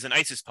puzzle is an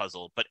ISIS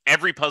puzzle, but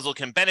every puzzle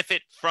can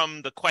benefit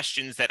from the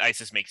questions that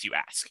ISIS makes you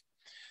ask.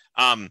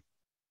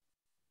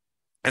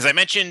 As I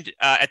mentioned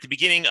at the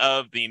beginning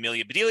of the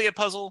Amelia Bedelia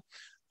puzzle,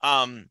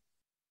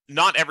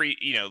 not every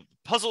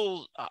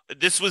puzzle.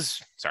 This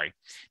was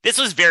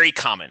very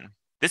common.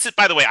 This is,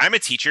 by the way, I'm a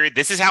teacher.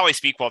 This is how I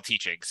speak while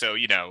teaching. So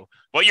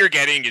what you're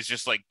getting is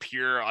just like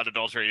pure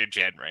unadulterated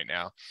Jen right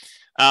now.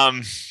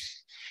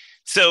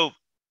 So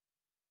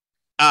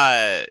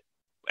at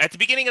the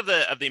beginning of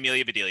the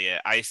Amelia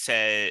Bedelia, I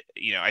said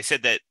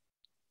that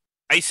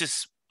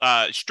ISIS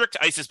strict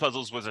ISIS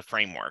puzzles was a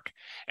framework,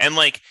 and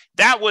like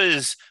that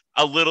was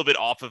a little bit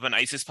off of an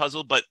ISIS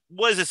puzzle, but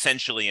was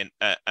essentially an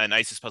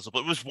ISIS puzzle.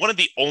 But it was one of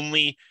the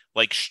only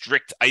like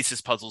strict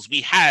ISIS puzzles we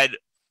had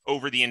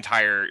over the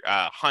entire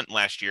hunt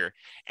last year,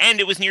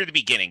 and it was near the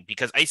beginning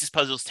because ISIS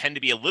puzzles tend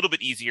to be a little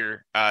bit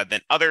easier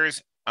than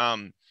others,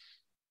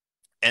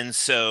 and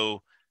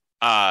so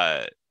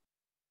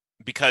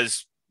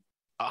because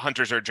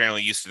hunters are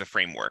generally used to the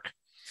framework.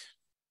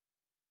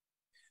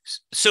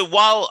 So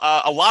while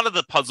a lot of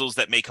the puzzles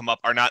that may come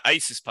up are not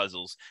ISIS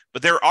puzzles,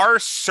 but there are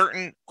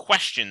certain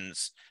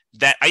questions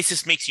that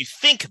ISIS makes you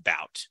think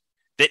about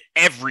that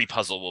every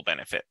puzzle will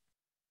benefit.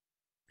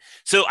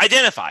 So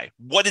identify,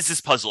 what is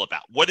this puzzle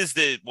about? What is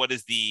the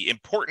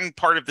important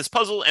part of this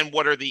puzzle, and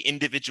what are the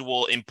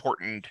individual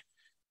important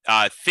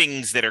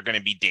things that are going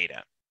to be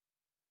data?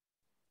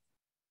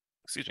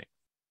 Excuse me.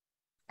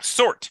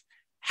 Sort.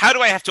 How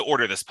do I have to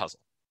order this puzzle?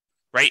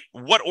 Right?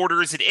 What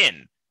order is it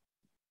in?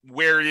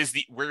 Where is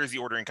the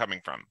ordering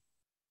coming from?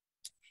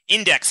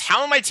 Index.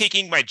 How am I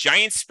taking my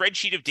giant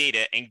spreadsheet of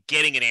data and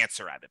getting an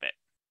answer out of it?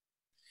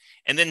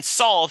 And then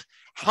solve.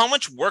 How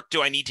much work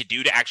do I need to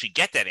do to actually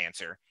get that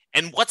answer?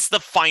 And what's the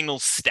final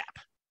step?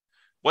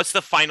 What's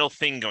the final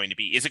thing going to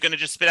be? Is it going to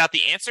just spit out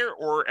the answer,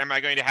 or am I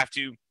going to have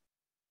to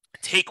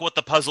take what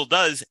the puzzle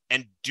does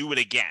and do it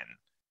again?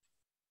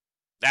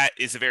 That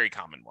is a very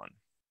common one.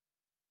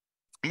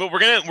 But we're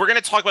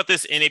gonna talk about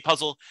this in a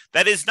puzzle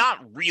that is not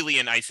really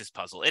an ISIS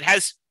puzzle.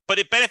 But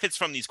it benefits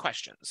from these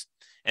questions,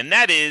 and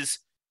that is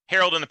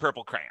Harold and the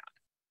Purple Crayon.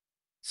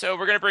 So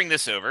we're gonna bring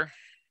this over.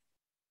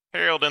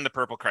 Harold and the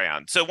Purple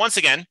Crayon. So once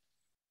again,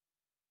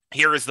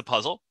 here is the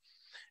puzzle,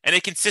 and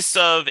it consists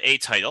of a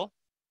title.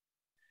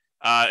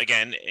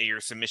 Again,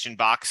 your submission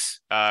box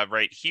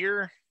right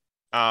here.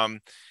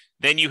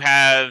 Then you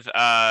have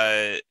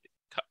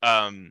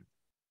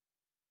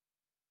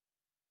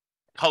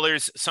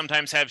colors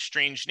sometimes have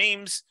strange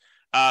names,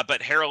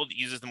 but Harold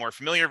uses the more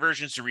familiar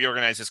versions to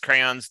reorganize his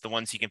crayons, the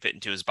ones he can fit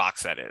into his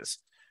box, that is.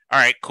 All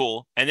right,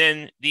 cool. And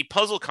then the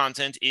puzzle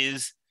content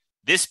is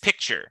this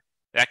picture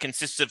that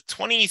consists of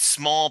 20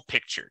 small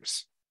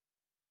pictures.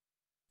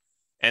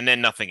 And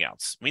then nothing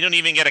else. We don't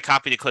even get a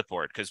copy to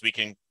clipboard because we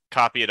can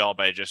copy it all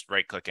by just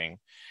right-clicking.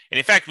 And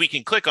in fact, we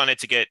can click on it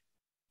to get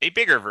a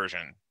bigger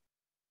version.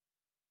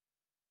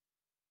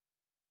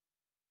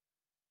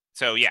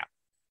 So yeah.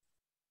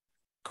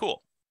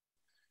 Cool.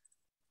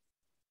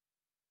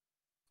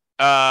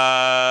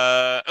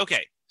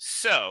 Okay,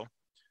 so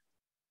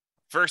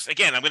first,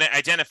 again, I'm going to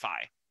identify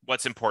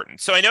what's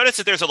important. So I noticed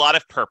that there's a lot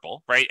of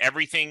purple, right?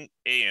 Everything,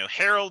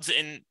 Harold's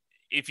in,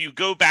 if you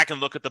go back and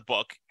look at the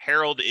book,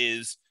 Harold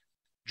is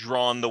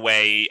drawn the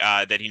way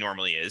that he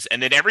normally is.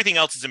 And then everything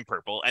else is in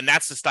purple. And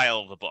that's the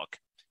style of the book,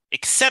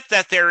 except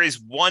that there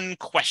is one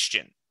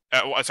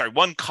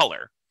one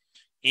color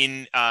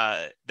in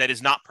that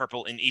is not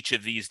purple in each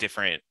of these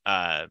different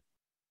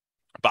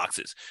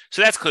boxes.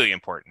 So that's clearly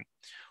important.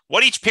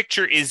 What each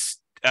picture is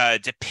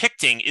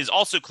depicting is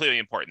also clearly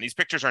important. These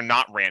pictures are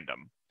not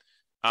random.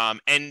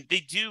 And they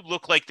do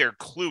look like they're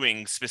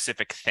cluing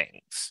specific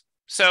things.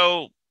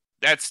 So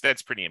that's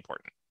pretty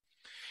important.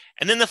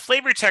 And then the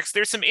flavor text,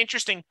 there's some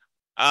interesting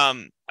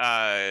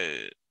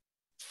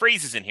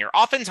phrases in here.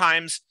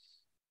 Oftentimes,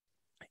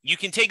 you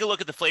can take a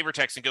look at the flavor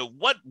text and go,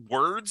 what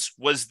words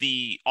was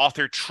the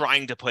author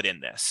trying to put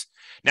in this?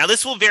 Now,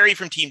 this will vary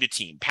from team to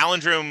team.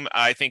 Palindrome,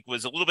 I think,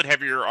 was a little bit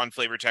heavier on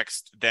flavor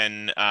text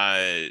than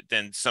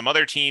some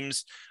other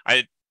teams.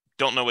 I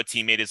don't know what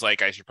teammate is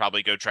like. I should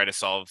probably go try to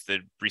solve the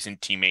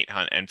recent teammate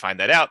hunt and find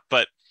that out,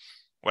 but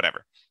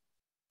whatever.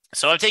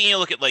 So I'm taking a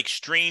look at like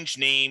strange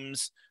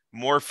names,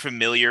 more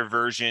familiar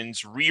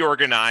versions,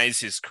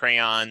 reorganize his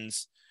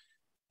crayons,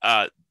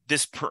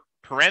 this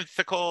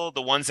parenthetical,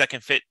 the ones that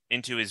can fit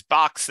into his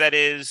box, that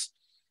is.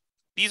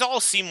 These all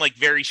seem like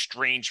very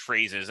strange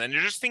phrases, and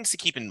they're just things to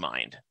keep in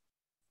mind.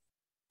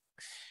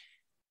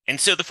 And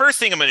so the first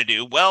thing I'm going to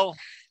do, well,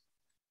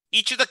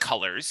 each of the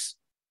colors,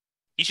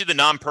 each of the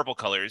non-purple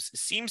colors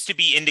seems to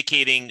be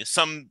indicating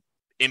some,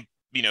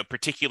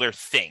 particular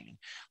thing.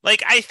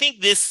 Like, I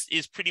think this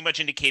is pretty much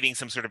indicating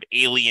some sort of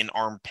alien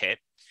armpit.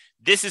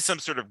 This is some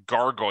sort of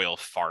gargoyle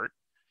fart.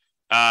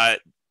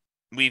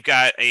 We've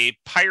got a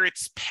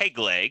pirate's peg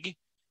leg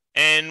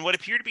and what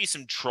appear to be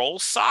some troll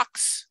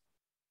socks.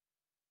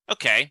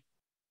 Okay.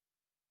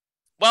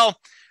 Well,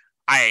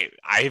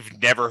 I've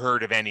never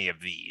heard of any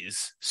of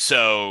these,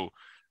 so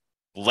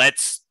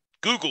let's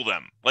Google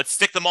them. Let's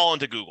stick them all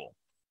into Google.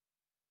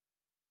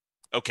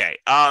 Okay.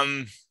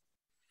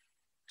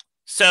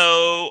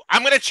 So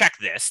I'm going to check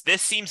this.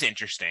 This seems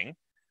interesting.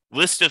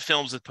 List of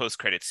films with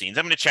post-credit scenes.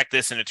 I'm going to check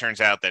this, and it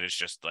turns out that it's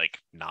just like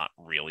not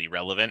really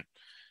relevant.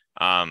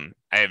 I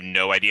have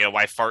no idea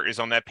why fart is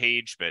on that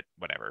page, but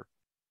whatever.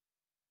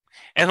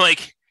 And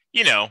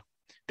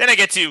then I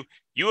get to,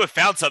 you have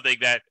found something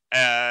that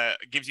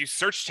gives you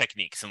search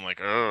techniques. I'm like,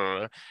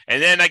 ugh.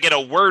 And then I get a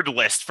word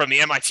list from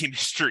the MIT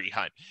Mystery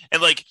Hunt.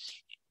 And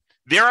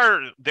there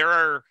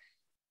are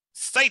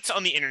sites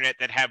on the internet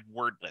that have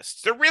word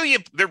lists. They're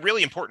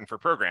really important for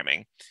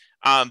programming.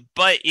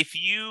 But if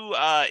you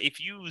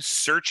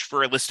search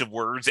for a list of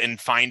words and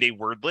find a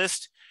word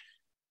list,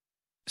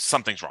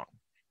 something's wrong.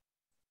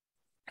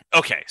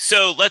 Okay,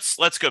 so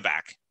let's go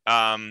back.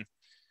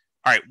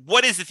 All right,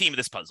 what is the theme of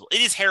this puzzle?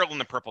 It is Harold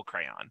and the Purple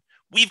Crayon.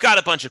 We've got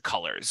a bunch of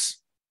colors.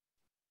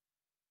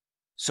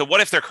 So what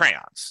if they're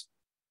crayons?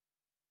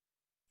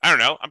 I don't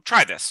know.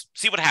 Try this.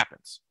 See what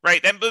happens.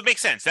 Right? That would make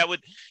sense. That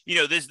would,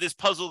 this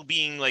puzzle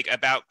being like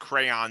about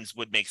crayons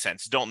would make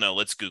sense. Don't know.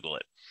 Let's Google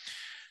it.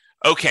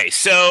 Okay,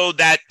 so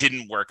that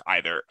didn't work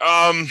either.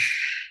 All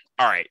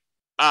right.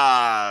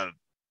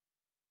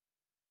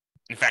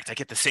 In fact, I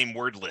get the same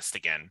word list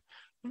again.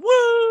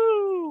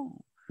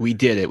 Woo! We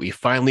did it. We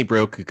finally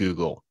broke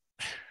Google.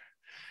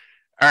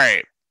 All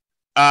right.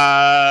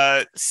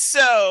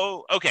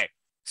 So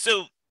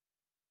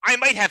I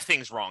might have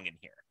things wrong in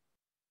here.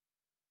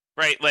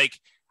 Right? Like,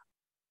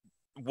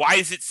 why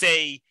does it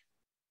say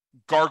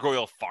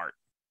gargoyle fart?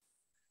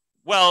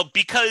 Well,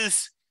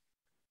 because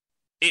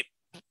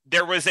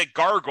there was a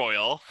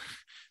gargoyle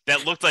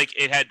that looked like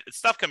it had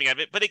stuff coming out of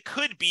it, but it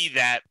could be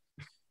that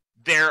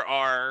there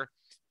are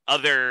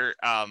other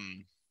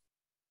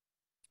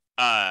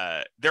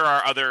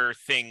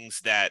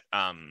things that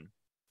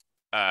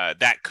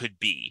that could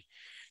be.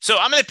 So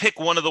I'm gonna pick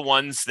one of the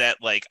ones that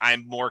like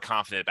I'm more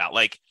confident about.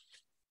 Like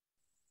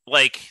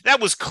that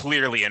was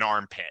clearly an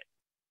armpit.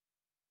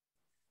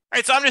 All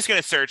right, so I'm just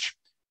gonna search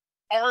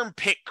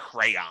armpit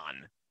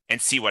crayon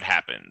and see what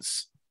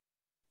happens.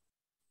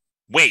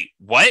 Wait,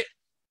 what?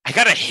 I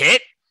got a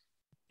hit?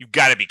 You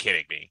gotta be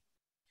kidding me.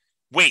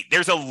 Wait,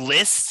 there's a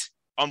list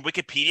on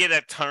Wikipedia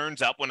that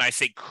turns up when I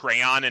say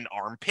crayon and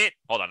armpit?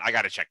 Hold on, I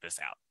gotta check this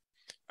out.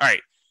 All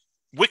right.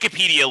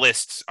 Wikipedia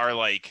lists are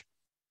like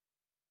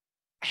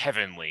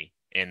heavenly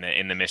in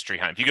the mystery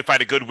hunt. If you can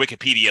find a good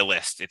Wikipedia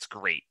list, it's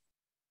great.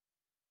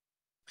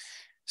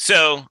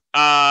 So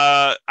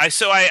I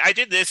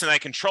did this and I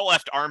control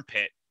F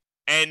armpit,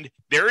 and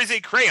there is a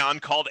crayon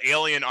called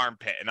Alien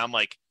Armpit, and I'm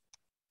like,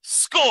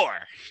 score!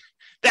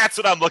 That's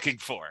what I'm looking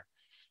for.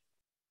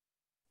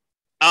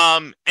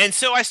 And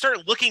so I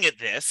start looking at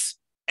this,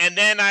 and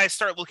then I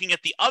start looking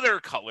at the other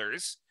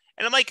colors,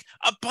 and I'm like,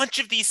 a bunch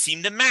of these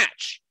seem to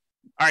match.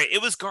 All right,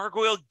 it was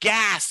gargoyle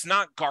gas,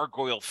 not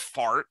gargoyle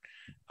fart.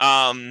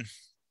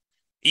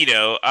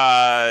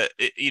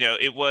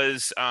 It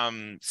was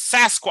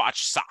Sasquatch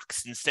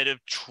socks instead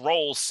of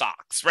troll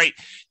socks, right?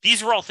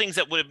 These were all things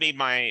that would have made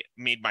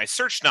my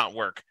search not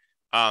work.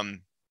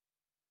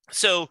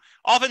 So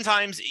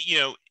oftentimes,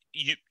 you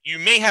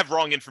may have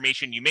wrong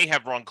information, you may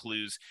have wrong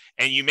clues,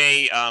 and you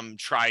may have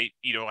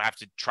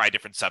to try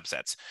different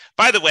subsets.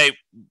 By the way,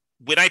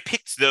 when I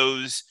picked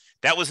those,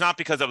 that was not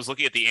because I was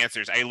looking at the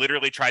answers. I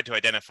literally tried to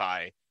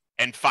identify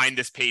and find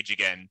this page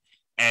again,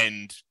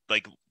 and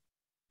like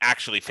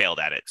actually failed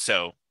at it.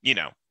 So,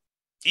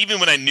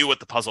 even when I knew what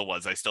the puzzle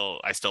was, I still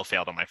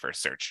failed on my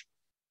first search.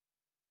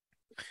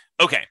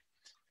 Okay.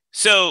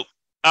 So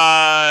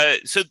I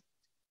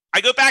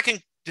go back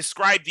and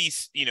describe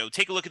these,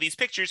 take a look at these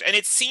pictures, and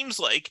it seems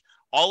like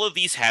all of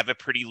these have a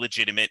pretty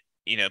legitimate,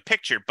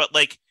 picture. But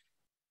like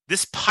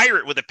this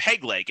pirate with a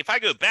peg leg, if I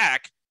go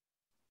back,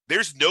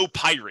 there's no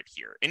pirate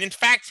here. And in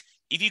fact,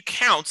 if you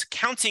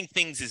counting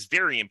things is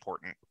very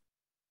important.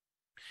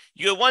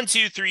 You go 1,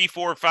 2, 3,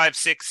 4, 5,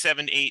 6,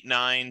 7, 8,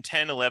 9,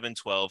 10, 11,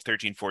 12,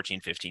 13, 14,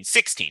 15,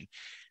 16.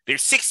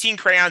 There's 16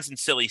 crayons in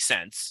silly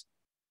sense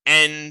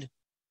and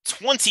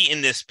 20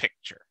 in this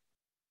picture.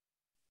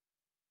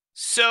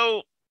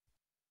 So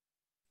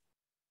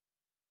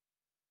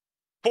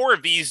 4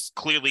 of these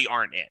clearly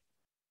aren't it.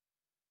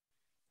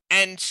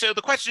 And so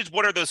the question is,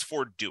 what are those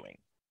 4 doing?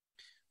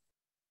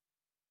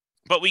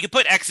 But we could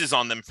put X's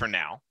on them for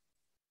now.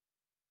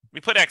 We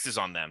put X's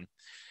on them.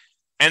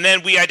 And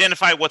then we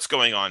identify what's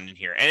going on in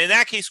here. And in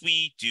that case,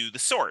 we do the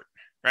sort,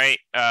 right?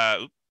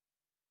 I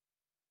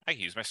can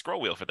use my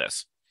scroll wheel for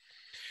this.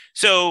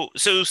 So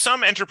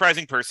some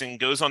enterprising person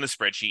goes on the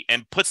spreadsheet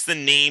and puts the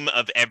name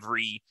of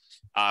every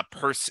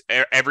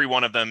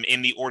one of them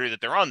in the order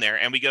that they're on there.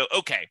 And we go,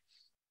 okay,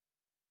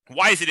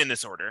 why is it in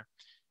this order?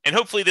 And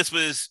hopefully this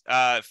was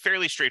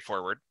fairly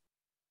straightforward.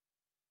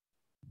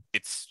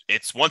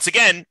 It's once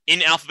again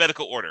in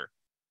alphabetical order.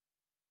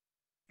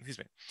 Excuse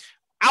me.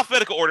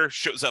 Alphabetical order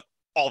shows up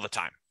all the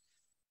time.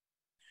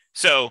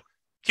 So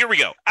here we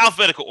go.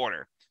 Alphabetical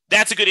order.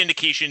 That's a good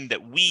indication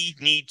that we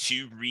need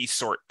to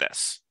resort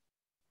this.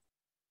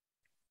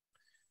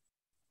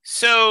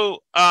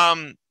 So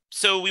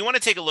we want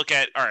to take a look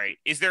at, all right,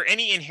 is there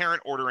any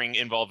inherent ordering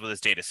involved with this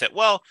data set?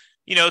 Well,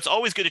 it's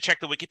always good to check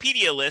the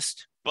Wikipedia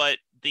list, but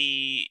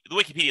the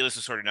Wikipedia list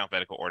is sorted in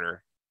alphabetical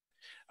order.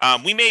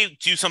 We may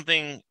do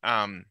something.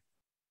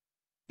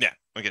 Yeah,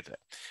 we'll get to that.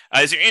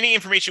 Is there any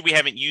information we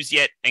haven't used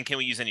yet, and can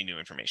we use any new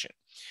information?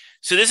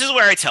 So this is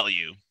where I tell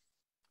you,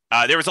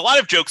 there was a lot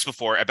of jokes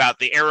before about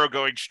the arrow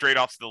going straight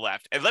off to the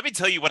left. And let me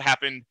tell you what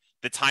happened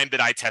the time that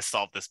I test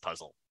solved this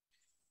puzzle.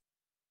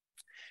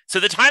 So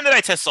the time that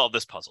I test solved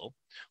this puzzle,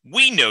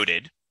 we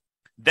noted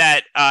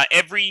that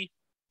every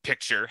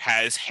picture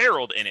has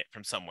Harold in it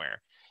from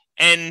somewhere.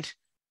 And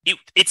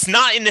it's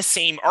not in the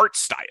same art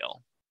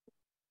style.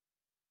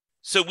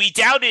 So we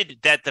doubted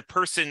that the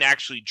person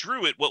actually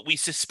drew it. What we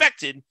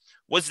suspected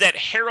was that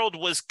Harold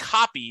was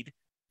copied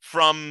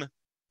from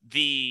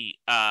the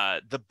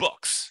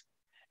books.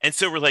 And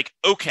so we're like,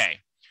 okay,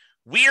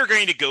 we are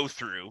going to go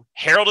through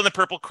Harold and the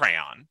Purple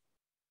Crayon.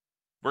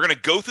 We're going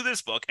to go through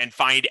this book and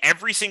find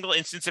every single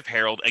instance of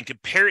Harold and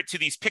compare it to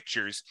these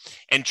pictures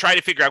and try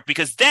to figure out,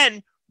 because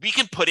then we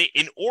can put it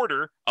in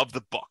order of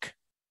the book.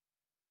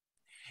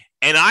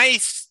 And I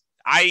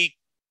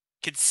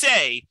could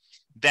say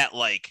that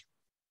like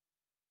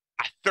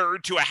a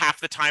third to a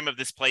half the time of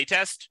this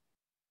playtest,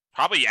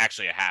 probably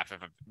actually a half,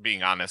 if I'm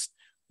being honest,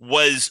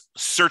 was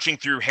searching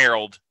through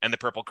Harold and the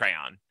Purple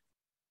Crayon.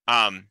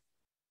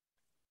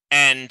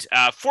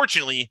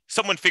 Fortunately,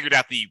 someone figured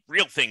out the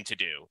real thing to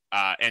do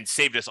and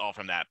saved us all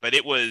from that. But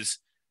it was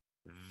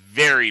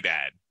very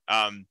bad.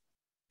 And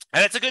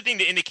that's a good thing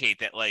to indicate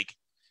that, like,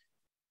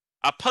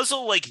 A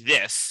puzzle like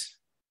this,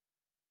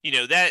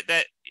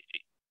 that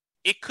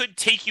it could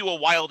take you a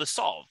while to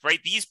solve, right?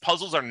 These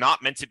puzzles are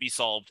not meant to be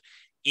solved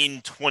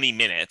in 20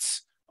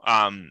 minutes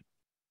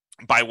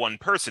by one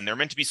person. They're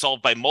meant to be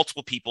solved by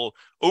multiple people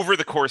over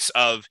the course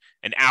of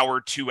an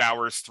hour, 2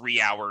 hours, 3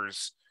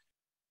 hours,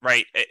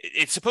 right?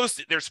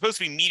 They're supposed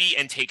to be meaty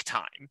and take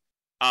time.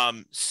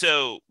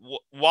 So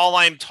while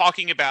I'm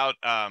talking about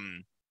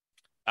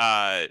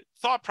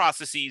thought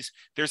processes,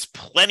 there's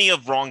plenty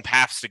of wrong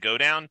paths to go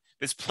down.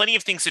 There's plenty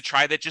of things to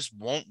try that just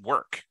won't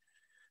work.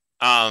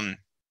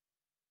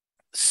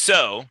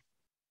 So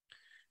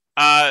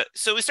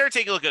we started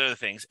taking a look at other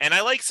things, and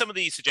I like some of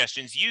these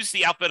suggestions. Use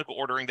the alphabetical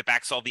ordering to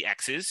backsolve the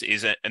X's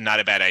is not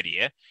a bad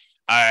idea.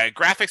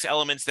 Graphics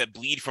elements that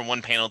bleed from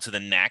one panel to the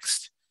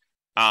next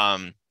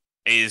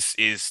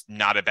is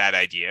not a bad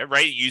idea,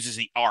 right? It uses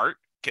the art,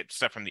 get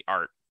stuff from the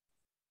art.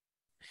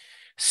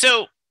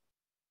 So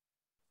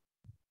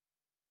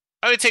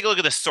I would take a look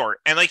at the sort,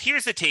 and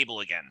here's the table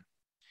again.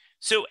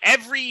 So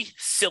every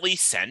silly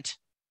scent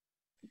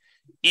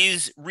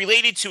is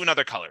related to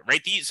another color,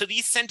 right? So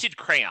these scented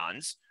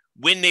crayons,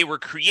 when they were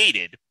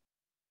created,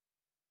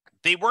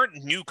 they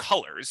weren't new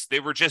colors. They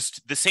were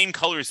just the same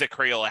colors that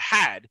Crayola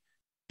had,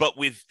 but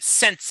with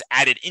scents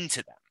added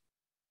into them.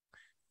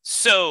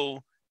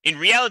 So in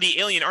reality,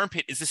 Alien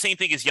Armpit is the same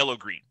thing as yellow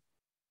green.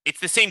 It's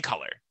the same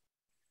color.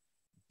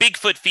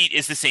 Bigfoot feet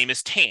is the same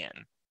as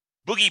tan.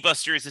 Boogie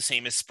Buster is the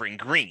same as spring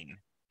green,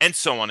 and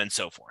so on and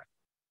so forth.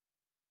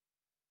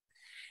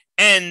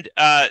 And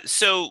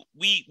so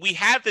we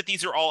have that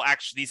these are all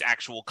these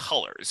actual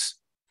colors.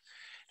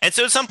 And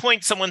so at some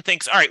point, someone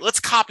thinks, all right, let's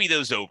copy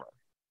those over.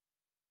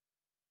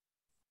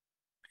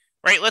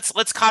 Right?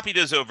 Let's copy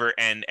those over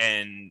and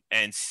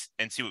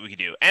see what we can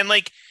do. And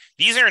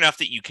these are enough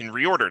that you can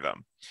reorder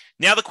them.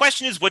 Now the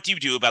question is, what do you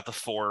do about the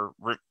four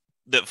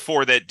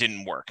that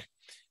didn't work?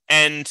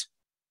 And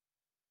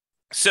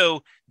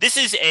so this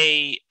was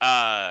a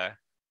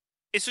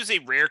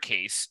rare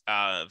case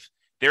of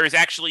there is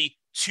actually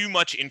too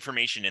much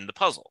information in the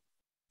puzzle,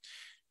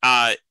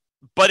 but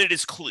it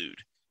is clued.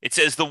 It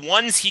says the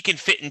ones he can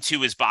fit into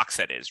his box,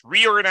 that is,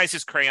 reorganize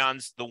his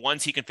crayons, the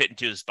ones he can fit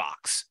into his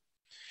box.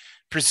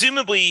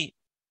 Presumably,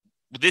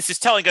 this is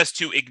telling us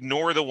to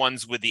ignore the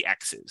ones with the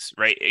X's,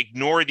 right?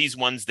 Ignore these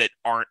ones that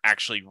aren't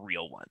actually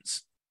real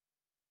ones.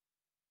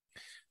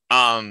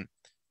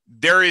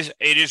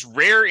 It is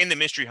rare in the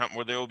mystery hunt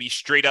where there will be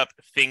straight up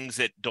things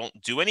that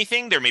don't do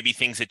anything. There may be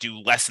things that do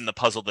less in the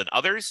puzzle than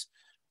others.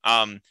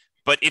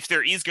 But if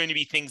there is going to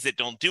be things that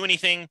don't do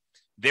anything,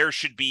 there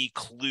should be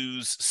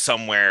clues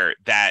somewhere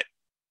that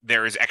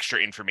there is extra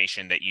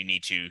information that you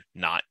need to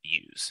not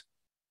use.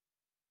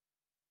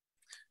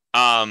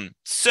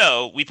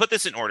 So we put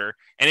this in order,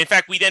 and in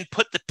fact, we then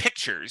put the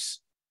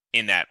pictures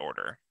in that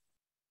order.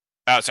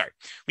 Sorry.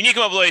 We need to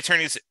come up with a way of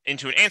turning this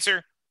into an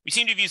answer. We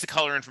seem to have used the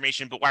color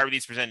information, but why were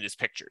these presented as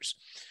pictures?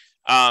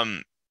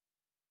 And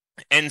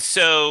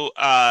so,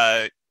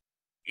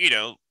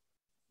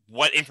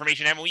 what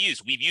information haven't we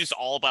used? We've used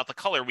all about the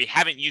color. We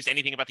haven't used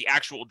anything about the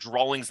actual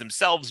drawings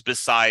themselves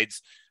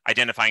besides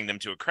identifying them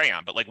to a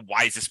crayon. But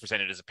why is this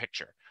presented as a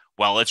picture?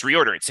 Well, let's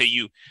reorder it. So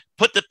you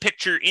put the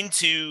picture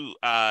into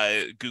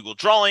Google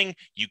Drawing,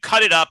 you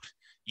cut it up,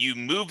 you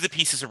move the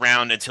pieces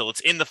around until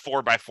it's in the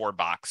 4x4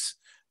 box.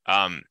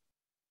 And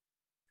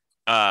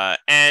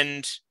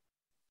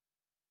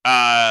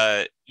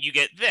you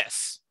get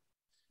this.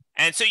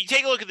 And so you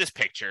take a look at this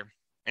picture,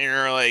 and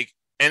you're like,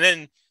 and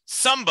then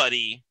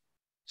somebody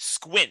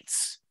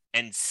squints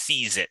and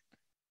sees it.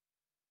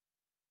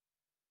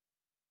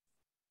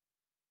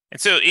 And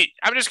so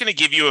I'm just going to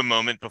give you a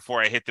moment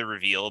before I hit the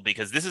reveal,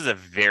 because this is a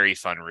very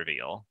fun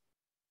reveal.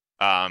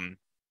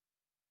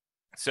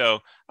 So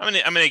I'm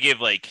gonna give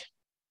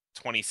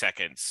 20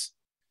 seconds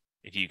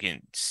if you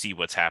can see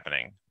what's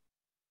happening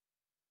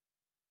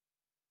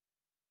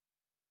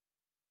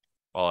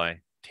while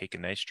I take a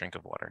nice drink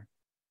of water.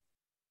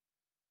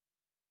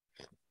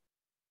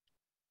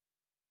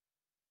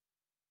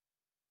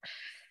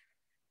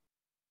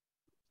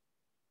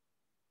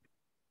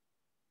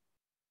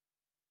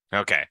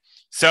 Okay,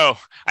 so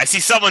I see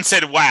someone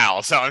said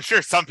wow, so I'm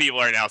sure some people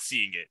are now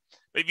seeing it.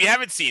 But if you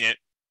haven't seen it,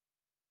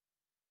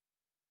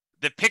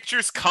 the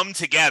pictures come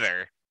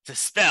together to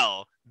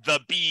spell the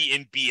B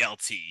in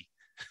BLT.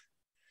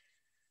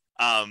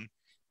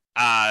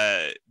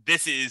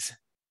 This is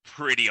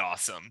pretty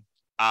awesome.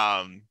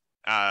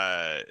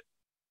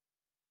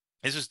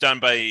 This was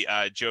done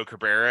by Joe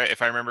Cabrera,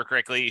 if I remember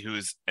correctly,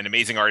 who's an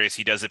amazing artist.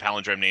 He does the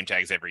palindrome name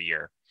tags every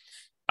year.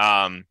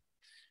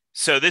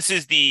 So this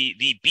is the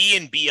B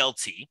in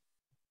BLT.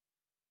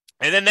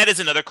 And then that is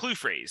another clue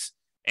phrase.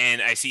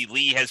 And I see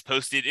Lee has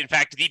posted, in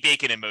fact, the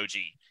bacon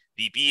emoji.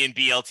 The B in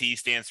BLT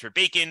stands for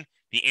bacon.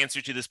 The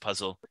answer to this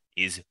puzzle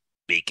is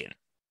bacon.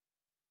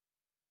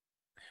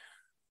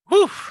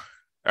 Whew.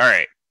 All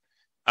right.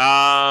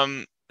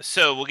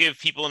 So we'll give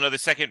people another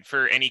second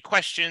for any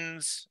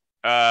questions.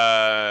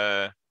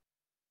 I'm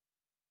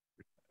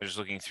just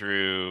looking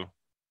through.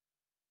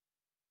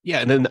 Yeah,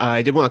 and then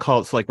I did want to call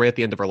it, so like right at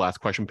the end of our last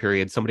question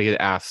period, somebody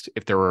had asked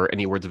if there were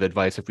any words of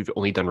advice if we've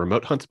only done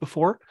remote hunts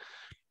before.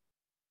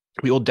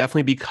 We will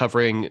definitely be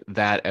covering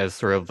that as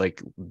sort of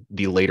like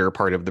the later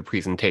part of the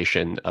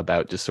presentation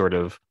about just sort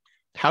of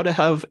how to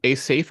have a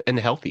safe and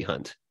healthy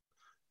hunt.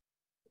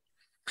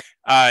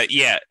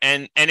 Yeah,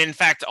 and in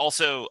fact,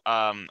 also,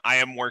 I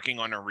am working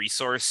on a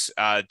resource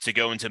to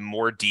go into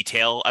more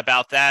detail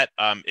about that,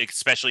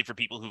 especially for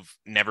people who've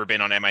never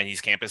been on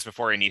MIT's campus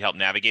before and need help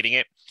navigating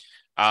it.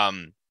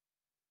 Um,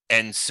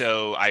 and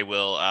so I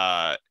will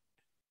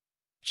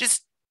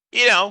just,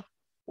 you know,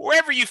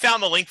 wherever you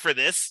found the link for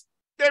this,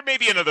 there may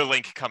be another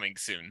link coming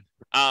soon.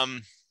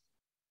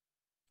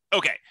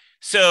 Okay,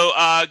 so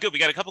good. We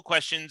got a couple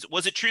questions.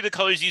 Was it true the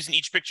colors used in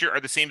each picture are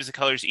the same as the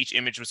colors each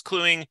image was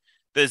cluing?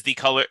 Does the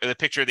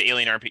picture of the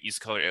alien armpit use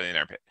the color alien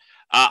armpit?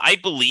 I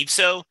believe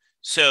so.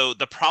 So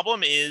the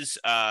problem is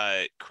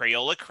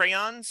Crayola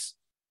crayons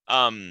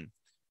um,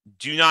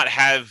 do not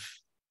have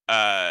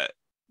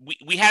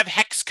we have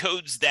hex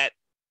codes that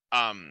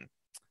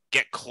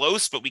get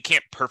close, but we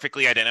can't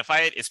perfectly identify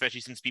it,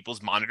 especially since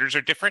people's monitors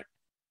are different.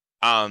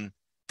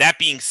 That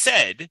being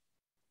said,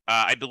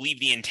 I believe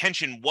the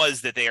intention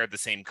was that they are the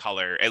same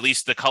color, at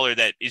least the color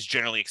that is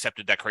generally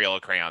accepted that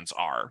Crayola crayons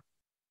are.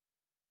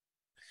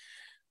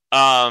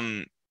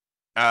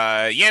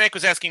 Yannick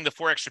was asking the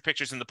 4 extra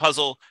pictures in the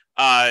puzzle.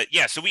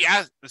 Yeah, so we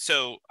asked.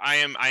 So I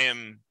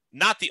am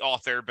not the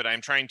author, but I'm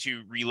trying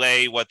to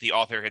relay what the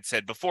author had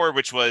said before,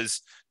 which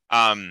was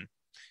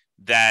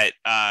that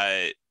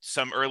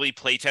some early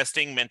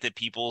playtesting meant that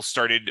people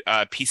started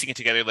piecing it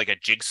together like a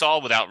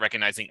jigsaw without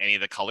recognizing any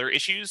of the color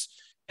issues.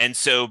 And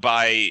so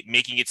by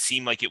making it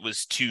seem like it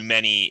was too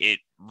many, it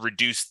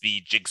reduced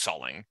the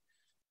jigsawing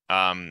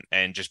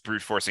and just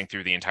brute forcing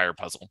through the entire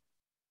puzzle.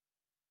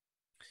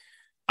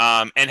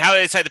 And how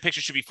I decide the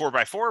picture should be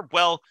 4x4?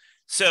 Well,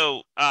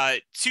 so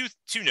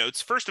two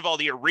notes. First of all,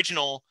 the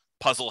original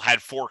puzzle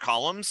had 4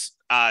 columns.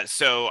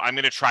 So I'm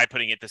going to try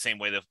putting it the same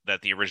way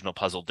that the original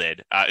puzzle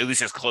did, at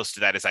least as close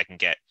to that as I can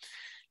get.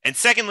 And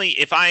secondly,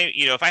 if I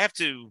have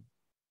to,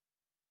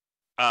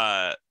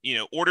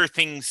 order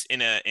things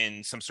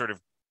in some sort of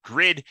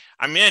grid,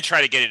 I'm going to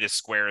try to get it as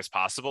square as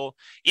possible.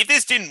 If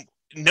this didn't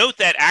note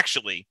that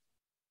actually,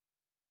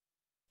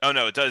 oh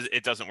no,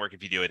 it doesn't work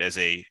if you do it as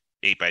a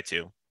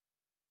 8x2.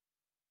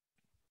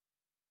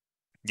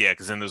 Yeah,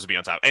 because then those would be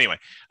on top. Anyway,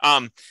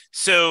 yeah,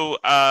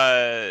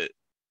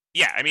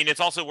 I mean, it's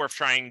also worth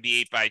trying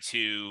the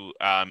 8x2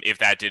 if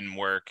that didn't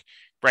work,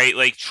 right?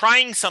 Like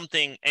trying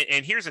something,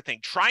 and here's the thing: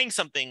 trying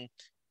something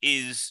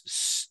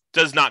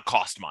does not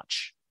cost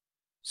much.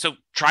 So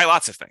try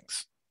lots of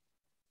things.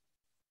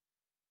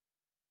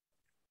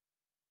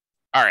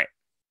 All right.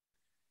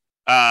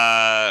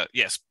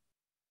 Yes.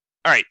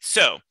 All right.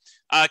 So,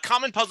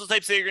 common puzzle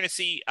types that you're going to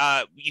see.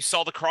 You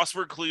saw the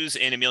crossword clues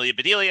in Amelia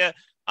Bedelia.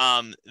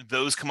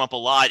 Those come up a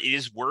lot. It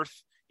is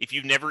worth, if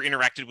you've never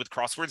interacted with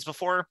crosswords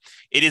before,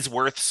 it is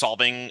worth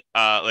solving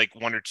like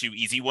 1 or 2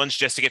 easy ones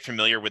just to get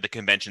familiar with the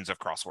conventions of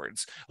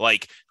crosswords.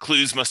 Like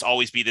clues must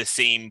always be the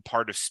same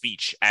part of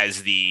speech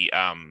as the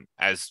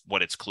as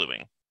what it's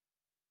cluing.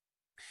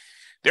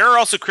 There are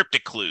also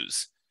cryptic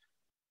clues.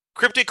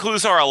 Cryptic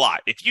clues are a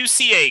lot. If you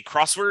see a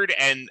crossword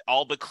and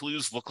all the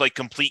clues look like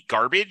complete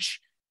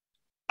garbage,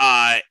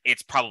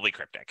 it's probably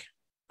cryptic.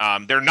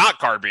 They're not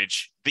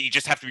garbage, but you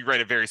just have to be read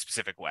a very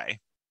specific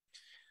way.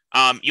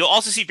 You'll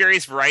also see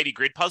various variety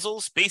grid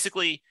puzzles.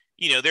 Basically,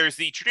 there's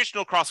the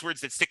traditional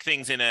crosswords that stick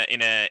things in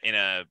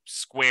a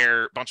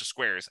square, bunch of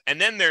squares, and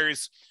then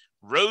there's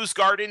rose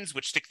gardens,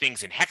 which stick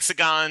things in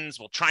hexagons,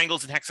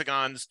 triangles and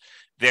hexagons.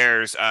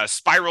 There's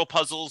spiral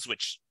puzzles,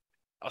 which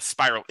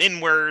spiral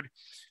inward.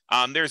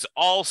 There's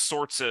all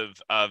sorts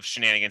of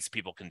shenanigans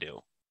people can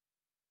do.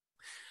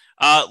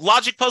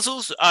 Logic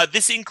puzzles.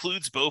 This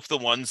includes both the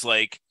ones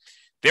like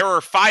there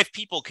are 5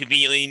 people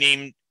conveniently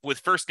named with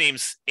first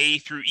names A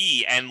through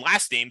E and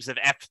last names of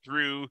F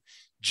through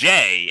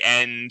J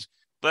and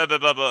blah, blah,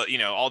 blah, blah,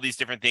 all these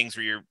different things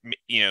where you're,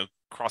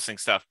 crossing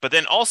stuff. But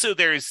then also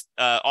there's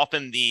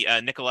often the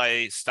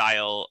Nikolai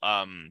style.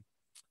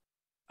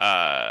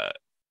 Yeah,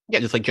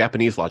 just like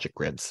Japanese logic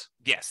grids.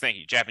 Yes, thank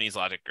you. Japanese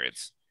logic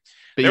grids.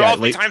 But there yeah, will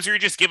often be times where you're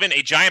just given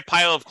a giant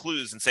pile of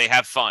clues and say,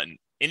 have fun.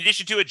 In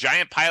addition to a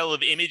giant pile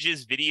of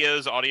images,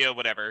 videos, audio,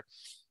 whatever.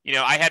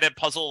 I had a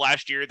puzzle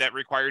last year that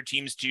required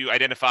teams to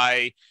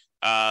identify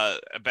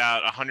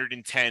about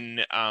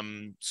 110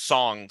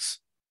 songs.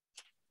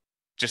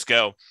 Just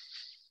go.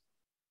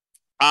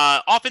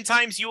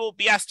 Oftentimes you will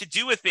be asked to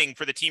do a thing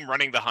for the team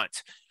running the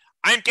hunt.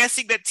 I'm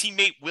guessing that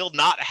teammate will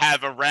not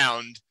have a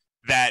round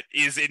that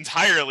is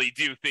entirely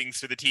do things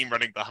for the team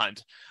running the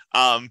hunt.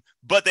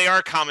 But they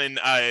are common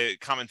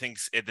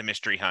things at the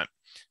mystery hunt.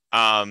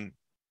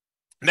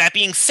 That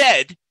being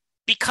said,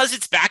 because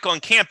it's back on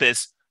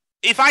campus,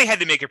 if I had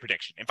to make a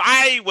prediction, if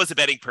I was a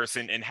betting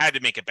person and had to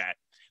make a bet,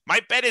 my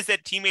bet is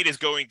that teammate is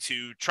going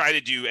to try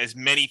to do as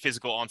many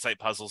physical on-site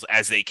puzzles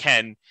as they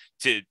can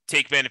to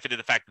take benefit of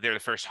the fact that they're the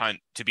first hunt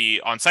to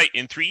be on site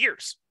in 3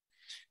 years.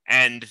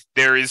 And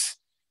there is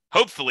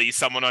hopefully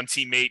someone on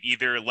teammate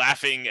either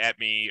laughing at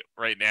me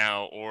right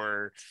now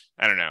or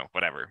I don't know,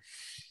 whatever.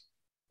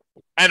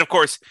 And of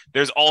course,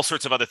 there's all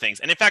sorts of other things.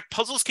 And in fact,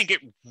 puzzles can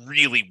get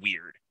really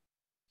weird.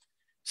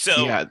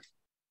 So, Yeah.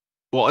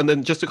 Well, and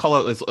then just to call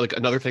out is like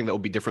another thing that will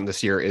be different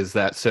this year is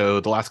that so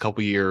the last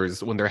couple of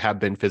years when there have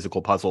been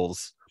physical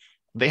puzzles,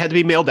 they had to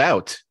be mailed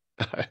out.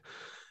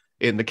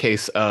 In the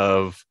case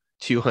of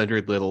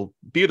 200 little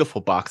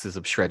beautiful boxes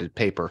of shredded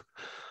paper.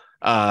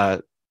 Uh,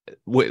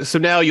 so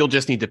now you'll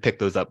just need to pick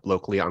those up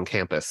locally on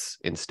campus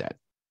instead.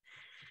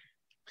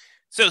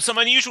 so some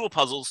unusual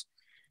puzzles.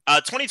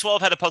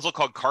 2012 had a puzzle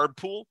called Card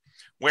Pool,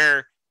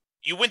 where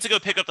you went to go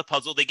pick up the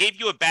puzzle. They gave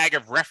you a bag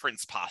of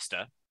reference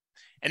pasta,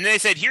 and then they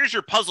said, "Here's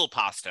your puzzle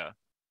pasta,"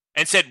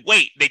 and said,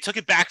 "Wait." They took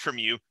it back from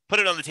you, put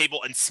it on the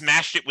table, and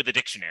smashed it with a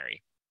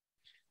dictionary.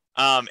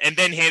 And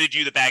then handed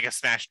you the bag of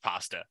smashed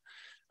pasta.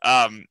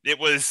 It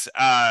was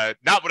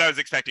not what I was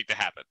expecting to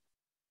happen.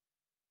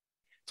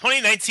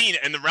 2019,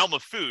 in the realm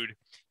of food,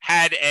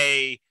 had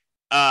a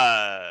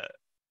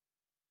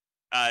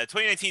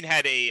 2019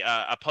 had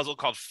a puzzle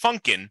called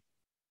Funkin',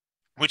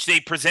 which they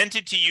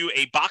presented to you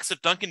a box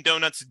of Dunkin'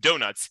 Donuts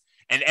donuts,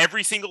 and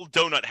every single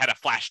donut had a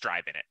flash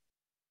drive in it.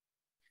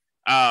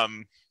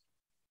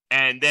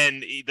 And then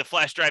the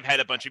flash drive had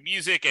a bunch of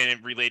music, and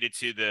it related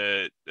to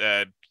the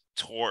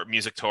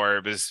music tour.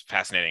 It was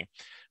fascinating.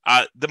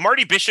 The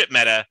Marty Bishop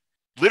meta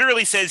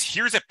literally says,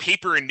 "Here's a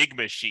paper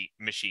enigma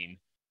machine."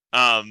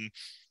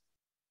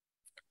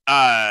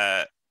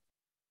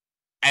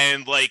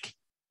 And like,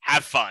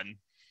 have fun.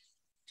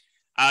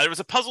 There was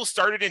a puzzle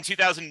started in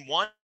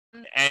 2001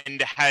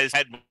 and has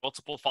had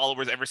multiple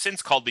followers ever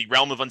since called the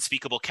Realm of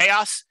Unspeakable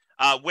Chaos,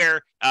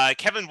 where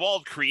Kevin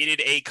Wald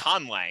created a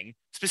conlang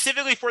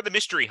specifically for the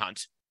mystery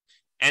hunt.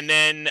 And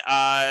then,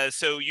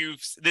 so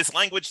you've this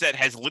language that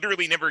has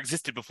literally never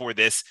existed before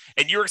this,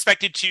 and you're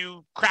expected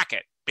to crack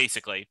it,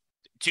 basically,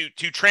 to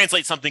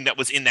translate something that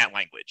was in that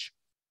language.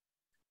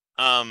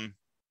 And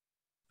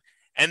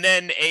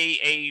then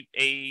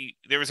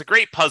there was a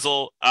great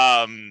puzzle,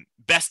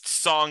 Best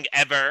Song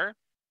Ever,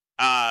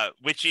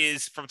 which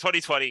is from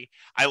 2020.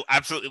 I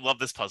absolutely love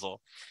this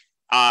puzzle.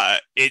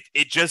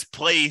 It just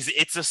plays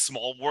 "It's a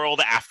Small World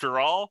After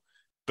All,"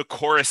 the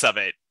chorus of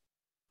it,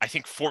 I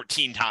think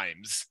 14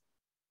 times.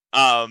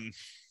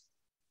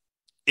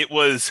 It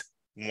was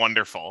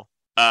wonderful.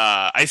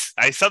 I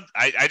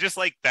just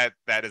like that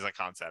as a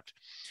concept.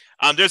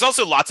 There's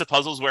also lots of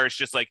puzzles where it's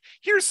just like,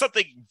 here's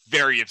something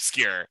very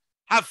obscure.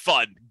 Have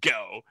fun,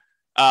 go.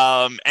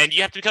 And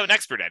you have to become an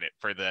expert at it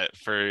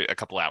for a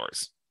couple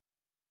hours.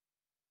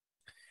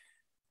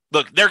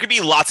 Look, there could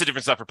be lots of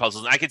different stuff for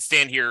puzzles, and I could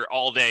stand here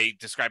all day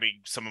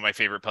describing some of my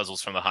favorite puzzles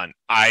from the hunt.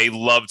 I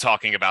love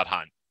talking about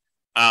hunt.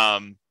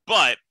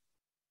 But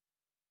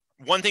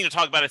one thing to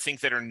talk about is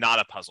things that are not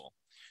a puzzle.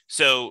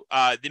 So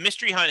the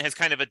mystery hunt has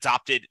kind of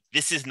adopted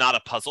 "this is not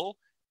a puzzle"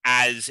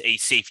 as a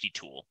safety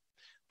tool,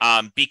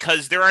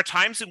 because there are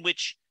times in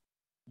which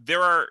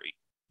there are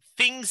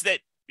things that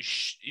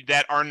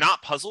are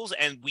not puzzles,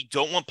 and we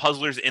don't want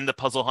puzzlers in the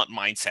puzzle hunt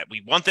mindset.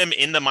 We want them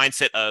in the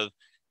mindset of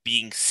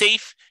being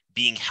safe,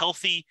 being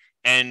healthy,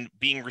 and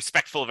being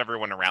respectful of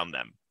everyone around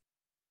them.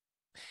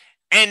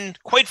 And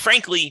quite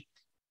frankly,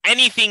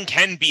 anything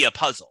can be a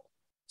puzzle.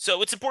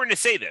 So it's important to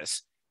say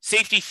this.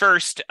 Safety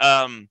First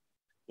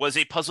was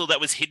a puzzle that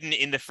was hidden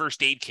in the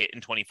first aid kit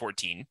in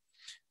 2014.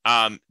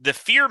 The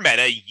Fear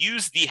meta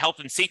used the health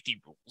and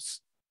safety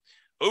rules.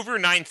 Over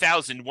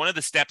 9,000, one of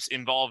the steps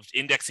involved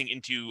indexing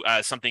into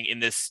something in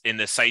the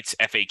site's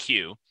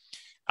FAQ.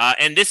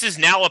 And this is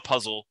now a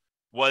puzzle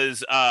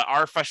was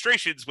our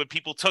frustrations when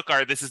people took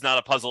our "this is not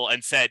a puzzle"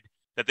 and said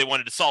that they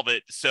wanted to solve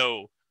it.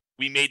 So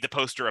we made the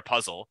poster a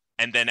puzzle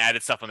and then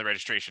added stuff on the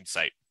registration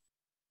site.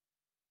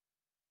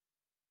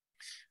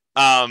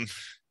 All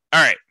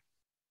right.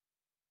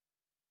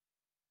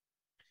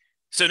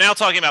 So now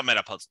talking about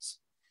meta puzzles.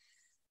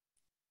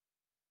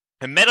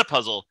 A meta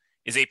puzzle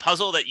is a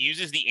puzzle that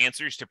uses the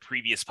answers to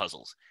previous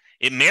puzzles.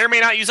 It may or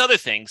may not use other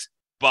things,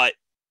 but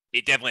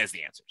it definitely has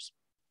the answers.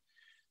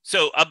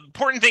 So an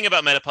important thing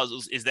about meta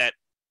puzzles is that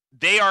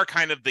they are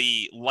kind of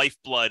the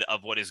lifeblood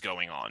of what is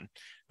going on,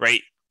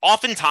 right?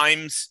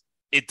 Oftentimes,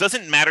 it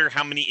doesn't matter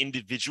how many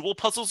individual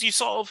puzzles you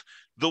solve.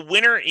 The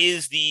winner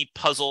is the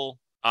puzzle.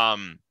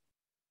 The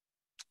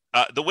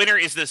winner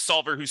is the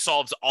solver who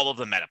solves all of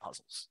the meta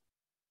puzzles.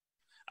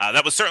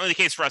 That was certainly the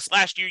case for us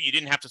last year. You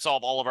didn't have to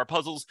solve all of our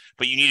puzzles,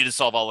 but you needed to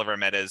solve all of our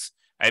metas.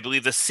 I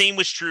believe the same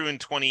was true in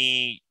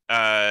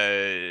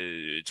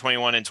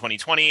 2021 and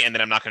 2020, and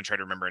then I'm not going to try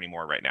to remember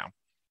anymore right now.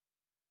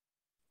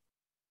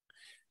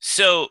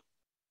 So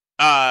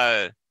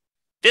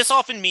this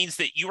often means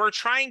that you are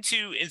trying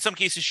to, in some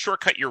cases,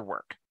 shortcut your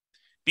work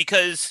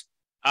because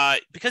you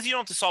don't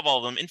have to solve all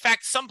of them. In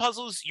fact, some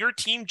puzzles your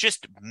team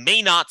just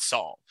may not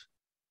solve.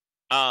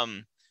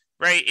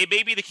 Right? It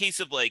may be the case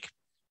of like,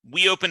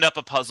 we opened up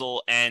a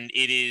puzzle and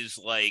it is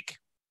like,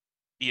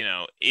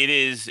 it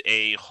is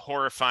a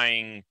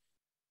horrifying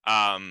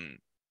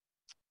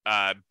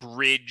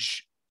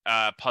bridge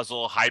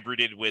puzzle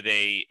hybrided with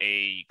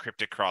a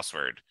cryptic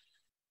crossword.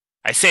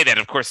 I say that,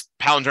 of course,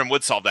 Palindrome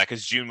would solve that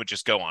because June would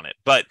just go on it.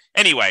 But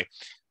anyway,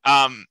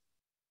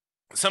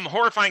 some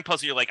horrifying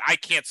puzzle, you're like, I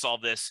can't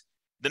solve this.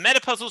 The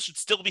meta puzzle should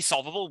still be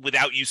solvable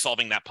without you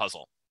solving that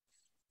puzzle.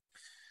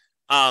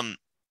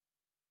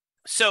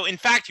 So in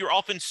fact, you're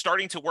often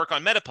starting to work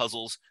on meta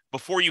puzzles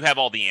before you have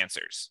all the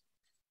answers.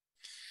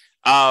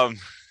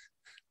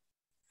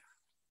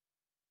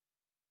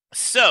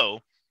 So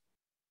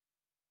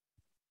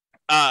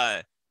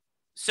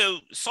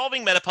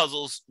solving meta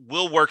puzzles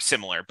will work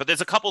similar, but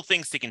there's a couple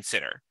things to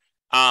consider.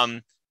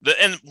 And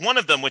one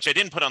of them, which I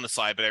didn't put on the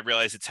slide, but I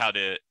realize it's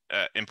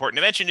important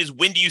to mention, is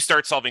when do you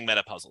start solving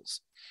meta puzzles?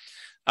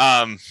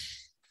 I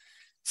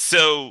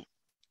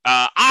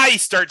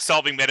start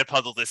solving meta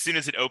puzzles as soon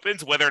as it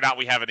opens, whether or not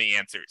we have any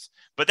answers.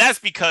 But that's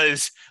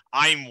because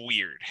I'm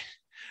weird.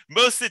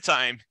 Most of the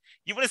time,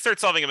 you want to start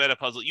solving a meta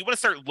puzzle. You want to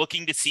start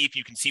looking to see if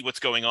you can see what's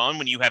going on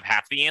when you have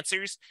half the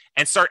answers,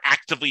 and start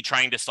actively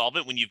trying to solve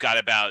it when you've got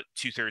about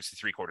 2/3 to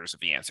 3/4 of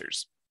the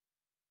answers.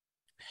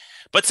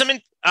 But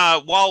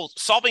while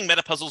solving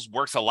meta puzzles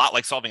works a lot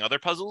like solving other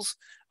puzzles,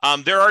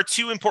 there are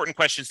two important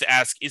questions to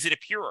ask. Is it a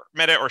pure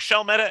meta or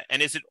shell meta?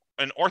 And is it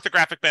an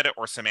orthographic meta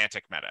or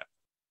semantic meta?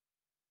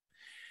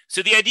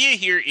 So the idea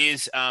here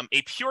is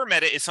a pure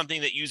meta is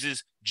something that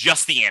uses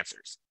just the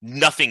answers,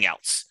 nothing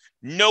else.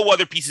 No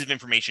other pieces of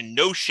information,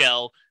 no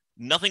shell,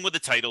 nothing with the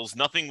titles,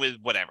 nothing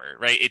with whatever,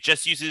 right? It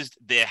just uses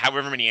the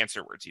however many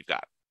answer words you've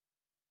got.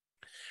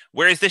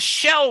 Whereas the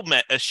shell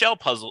metas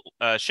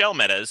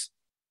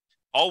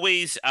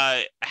always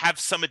have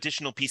some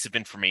additional piece of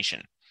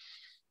information.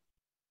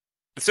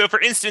 So for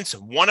instance,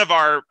 one of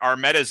our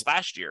metas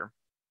last year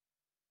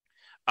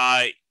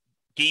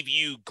gave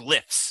you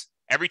glyphs.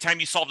 Every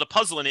time you solved a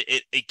puzzle in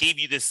it, it gave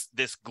you this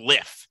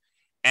glyph.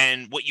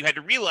 And what you had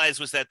to realize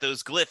was that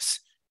those glyphs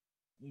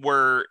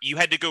you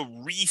had to go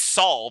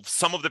resolve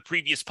some of the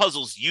previous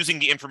puzzles using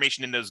the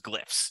information in those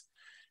glyphs.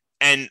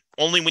 And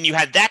only when you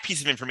had that piece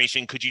of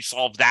information could you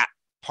solve that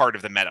part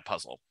of the meta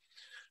puzzle.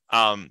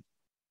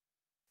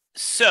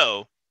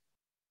 So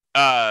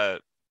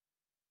that's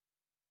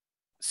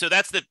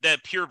the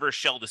pure versus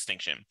shell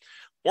distinction.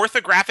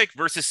 Orthographic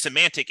versus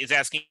semantic is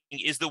asking,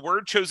 is the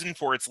word chosen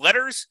for its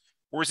letters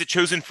or is it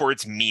chosen for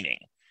its meaning?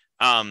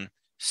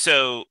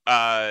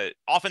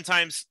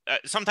 Oftentimes,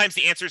 sometimes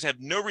the answers have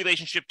no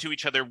relationship to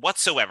each other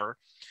whatsoever.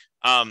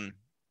 And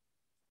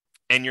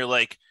you're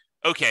like,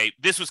 okay,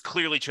 this was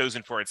clearly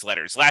chosen for its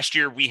letters. Last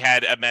year, we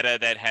had a meta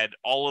that had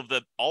all of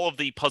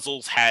the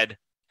puzzles had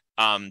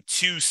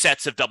 2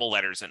 sets of double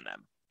letters in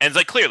them. And it's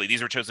like, clearly,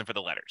 these were chosen for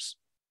the letters.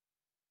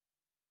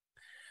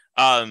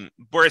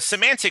 Whereas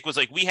semantic was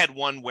like, we had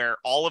one where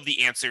all of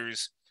the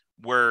answers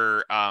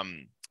were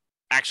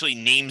actually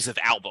names of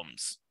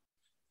albums.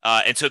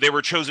 And so they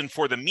were chosen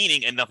for the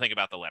meaning and nothing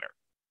about the letter.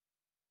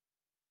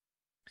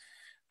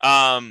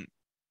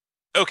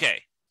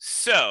 Okay,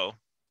 so,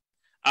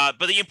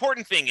 but the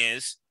important thing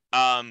is,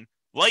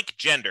 like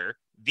gender,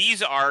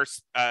 these are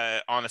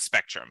on a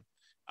spectrum.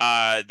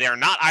 They're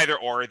not either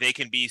or, they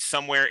can be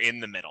somewhere in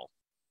the middle.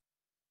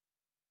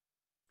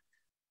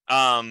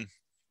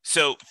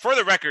 So for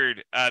the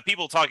record,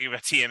 people talking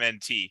about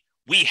TMNT,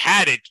 we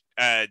had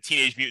a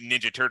Teenage Mutant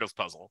Ninja Turtles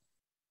puzzle.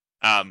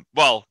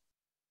 Well,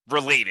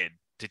 related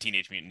to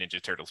Teenage Mutant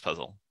Ninja Turtles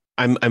puzzle.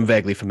 I'm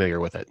vaguely familiar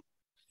with it.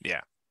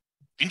 Yeah.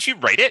 Didn't you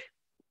write it?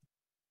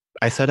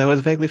 I said I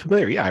was vaguely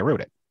familiar. Yeah, I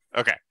wrote it.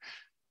 Okay.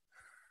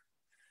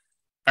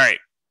 All right.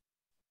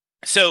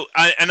 So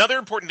another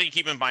important thing to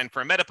keep in mind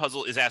for a meta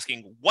puzzle is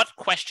asking, what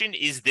question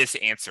is this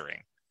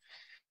answering?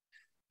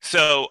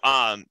 So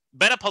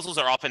meta puzzles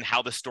are often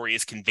how the story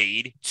is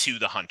conveyed to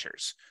the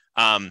hunters.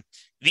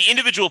 The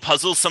individual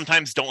puzzles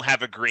sometimes don't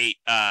have a great,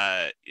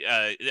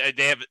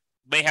 they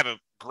may have a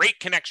great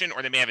connection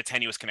or they may have a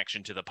tenuous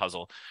connection to the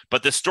puzzle,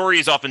 but the story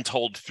is often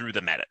told through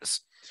the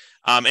metas.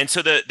 And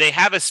so they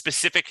have a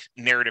specific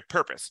narrative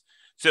purpose.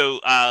 So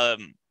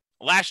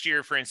last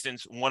year, for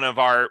instance, one of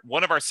our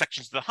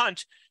sections of the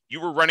hunt, you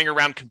were running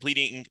around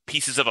completing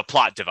pieces of a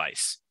plot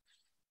device.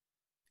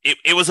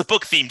 It was a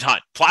book-themed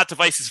hunt. Plot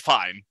device is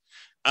fine.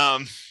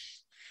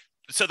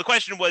 So the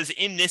question was,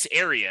 in this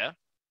area,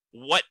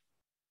 what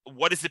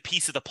is the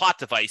piece of the plot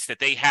device that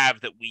they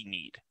have that we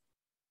need?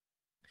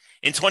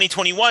 In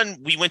 2021,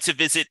 we went to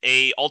visit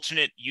a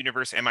alternate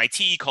universe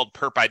MIT called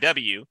Perp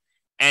IW,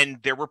 and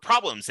there were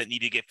problems that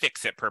needed to get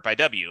fixed at Perp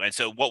IW. And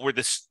so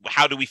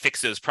how do we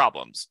fix those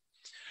problems?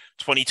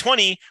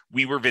 2020,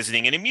 we were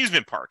visiting an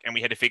amusement park, and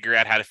we had to figure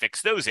out how to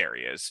fix those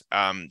areas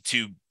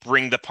to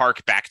bring the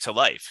park back to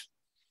life.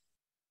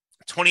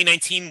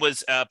 2019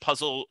 was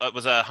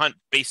a hunt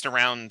based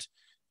around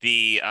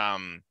the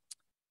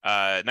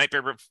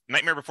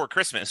Nightmare Before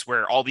Christmas,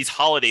 where all these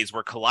holidays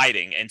were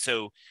colliding. And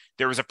so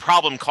there was a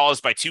problem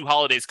caused by 2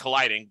 holidays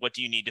colliding. What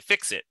do you need to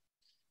fix it?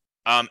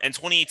 And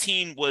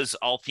 2018 was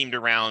all themed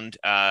around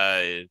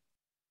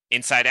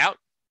Inside Out.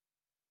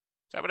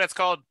 Is that what that's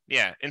called?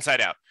 Yeah, Inside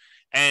Out.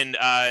 And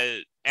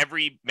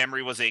every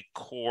memory was a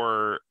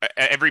core,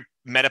 every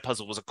meta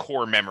puzzle was a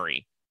core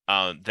memory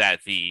that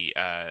we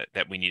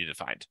needed to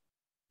find.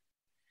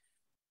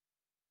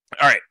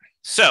 All right.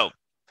 So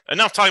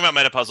enough talking about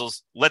meta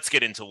puzzles. Let's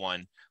get into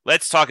one.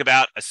 Let's talk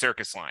about a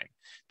circus line.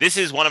 This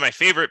is one of my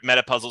favorite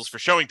meta puzzles for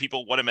showing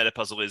people what a meta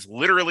puzzle is.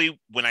 Literally,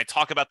 when I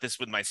talk about this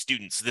with my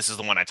students, this is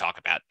the one I talk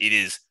about. It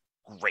is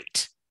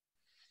great.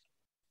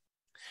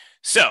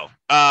 So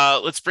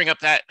let's bring up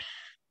that.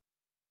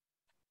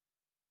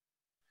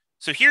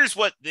 So here's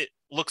what it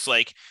looks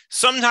like.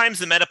 Sometimes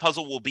the meta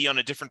puzzle will be on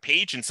a different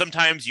page, and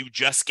sometimes you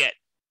just get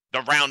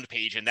the round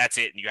page, and that's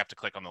it, and you have to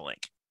click on the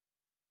link.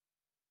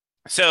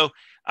 So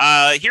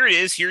here it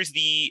is. Here's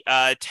the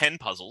 10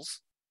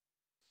 puzzles.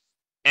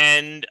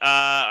 And,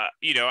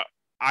 you know,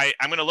 I'm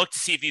going to look to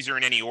see if these are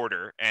in any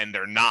order, and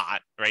they're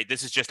not, right?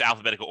 This is just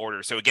alphabetical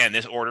order. So again,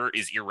 this order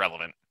is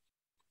irrelevant.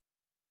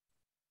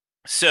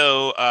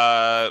 So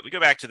we go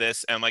back to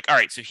this, and I'm like, all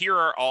right, so here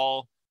are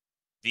all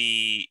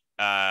the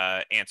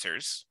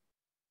answers.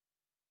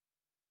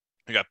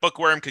 We got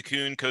Bookworm,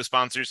 Cocoon,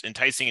 Co-Sponsors,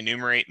 Enticing,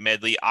 Enumerate,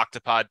 Medley,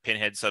 Octopod,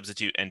 Pinhead,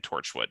 Substitute, and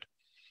Torchwood.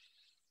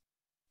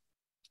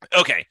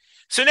 Okay,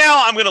 so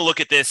now I'm going to look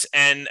at this,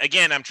 and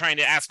again, I'm trying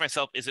to ask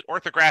myself, is it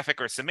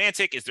orthographic or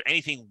semantic? Is there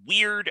anything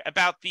weird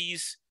about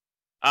these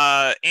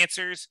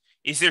answers?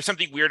 Is there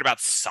something weird about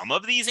some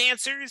of these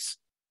answers?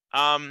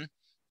 And,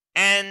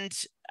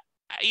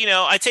 you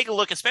know, I take a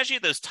look, especially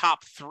at those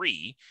top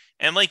three,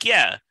 and I'm like,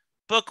 yeah,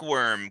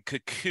 Bookworm,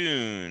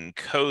 Cocoon,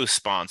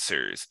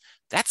 Co-Sponsors.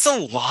 That's a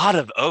lot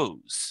of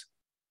O's.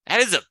 That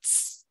is a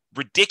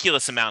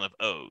ridiculous amount of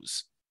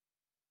O's.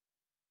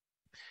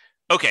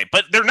 Okay,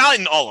 but they're not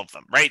in all of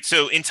them, right?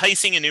 So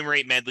Enticing,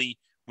 Enumerate, Medley,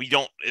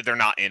 they're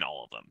not in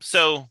all of them.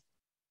 So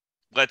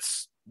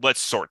let's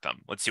sort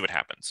them. Let's see what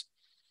happens.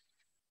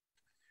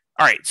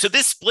 All right, so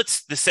this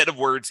splits the set of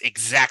words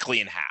exactly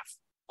in half.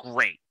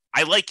 Great.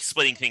 I like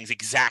splitting things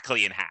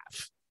exactly in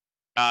half.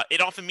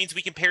 It often means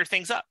we can pair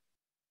things up.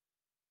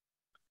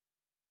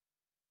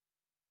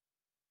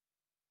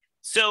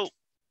 So,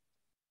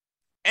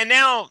 and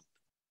now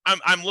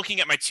I'm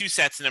looking at my two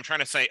sets and I'm trying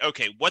to say,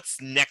 okay, what's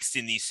next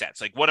in these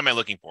sets? Like, what am I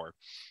looking for?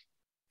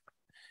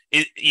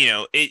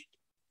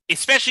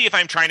 Especially if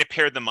I'm trying to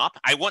pair them up,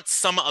 I want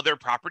some other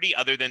property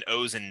other than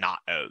O's and not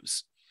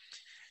O's.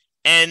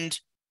 And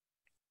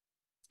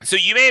so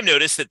you may have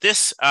noticed that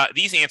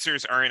these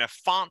answers are in a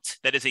font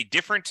that is a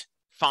different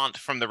font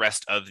from the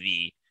rest of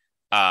the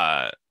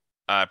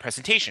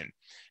presentation.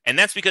 And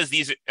that's because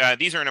these are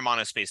in a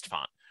monospaced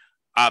font.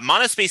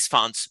 Monospaced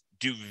fonts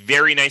do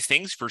very nice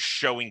things for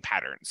showing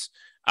patterns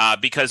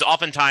because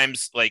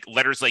oftentimes like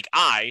letters like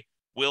I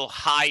will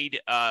hide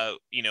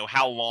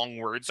how long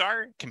words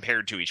are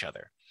compared to each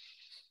other.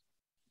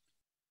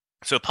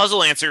 So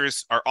puzzle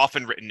answers are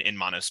often written in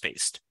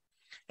monospaced.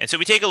 And so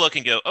we take a look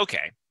and go,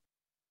 okay,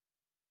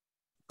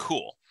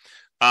 cool.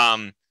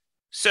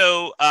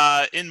 So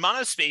in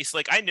monospace,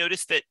 like I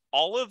noticed that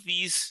all of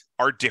these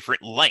are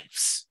different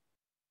lengths.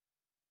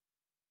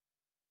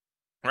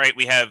 Right,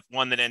 we have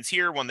one that ends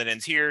here, one that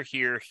ends here,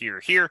 here, here,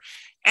 here.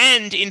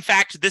 And in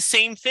fact, the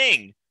same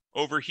thing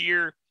over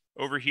here,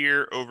 over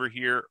here, over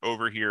here,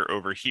 over here,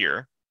 over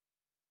here.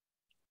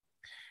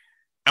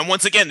 And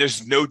once again,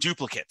 there's no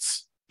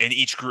duplicates in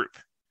each group.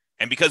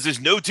 And because there's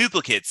no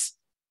duplicates,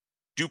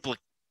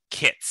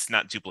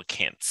 not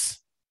duplicants.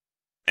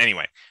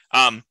 Anyway,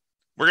 we're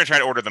going to try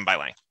to order them by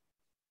length.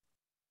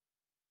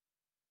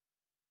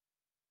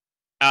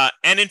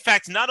 And in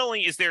fact, not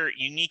only is there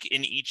unique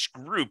in each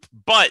group,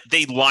 but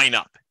they line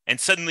up. And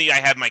suddenly I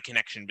have my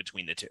connection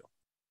between the two.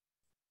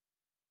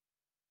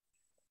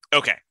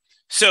 Okay,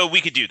 so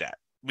we could do that.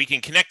 We can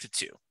connect the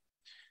two.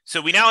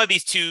 So we now have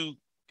these two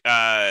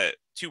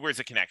words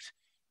that connect.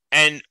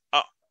 And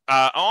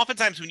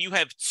oftentimes when you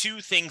have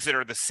two things that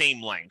are the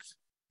same length,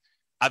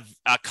 a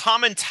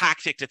common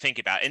tactic to think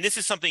about, and this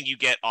is something you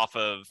get off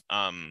of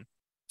from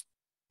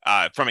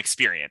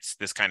experience,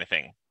 this kind of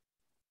thing.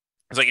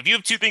 It's like if you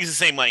have two things the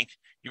same length,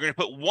 you're going to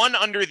put one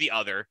under the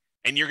other,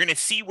 and you're going to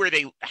see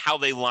how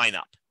they line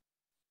up.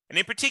 And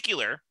in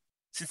particular,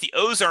 since the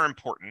O's are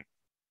important,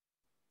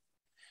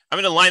 I'm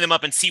going to line them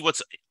up and see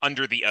what's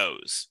under the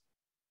O's.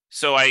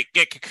 So I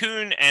get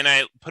Cocoon, and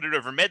I put it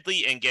over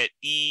Medley and get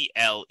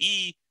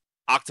E-L-E,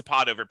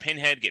 Octopod over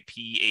Pinhead, get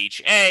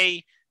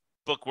P-H-A,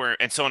 Bookworm,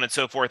 and so on and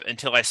so forth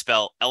until I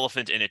spell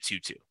elephant in a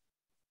tutu.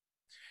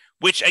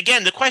 Which,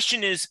 again, the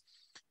question is,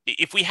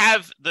 if we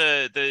have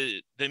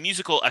the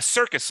musical A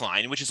Circus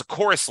line, which is a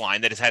chorus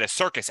line that has had a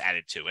circus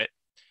added to it,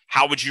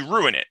 how would you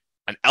ruin it?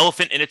 An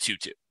elephant in a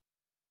tutu.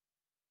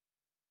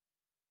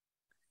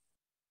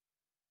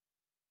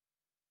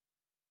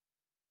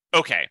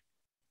 Okay.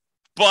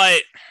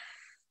 But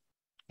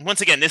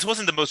once again, this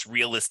wasn't the most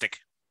realistic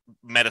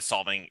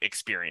meta-solving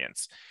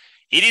experience.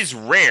 It is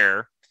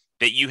rare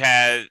that you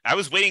have... I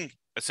was waiting...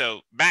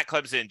 So Matt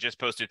Klebson just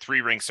posted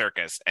 3-ring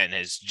circus and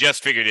has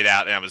just figured it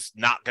out. And I was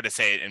not going to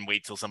say it and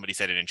wait till somebody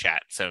said it in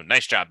chat. So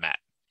nice job, Matt.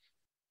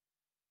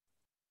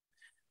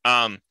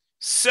 But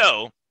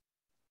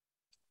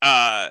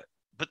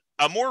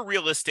a more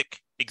realistic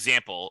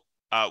example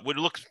would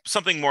look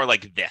something more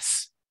like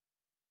this.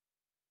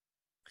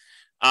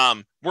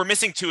 We're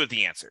missing two of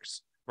the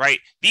answers. right?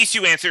 These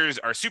two answers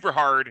are super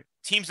hard.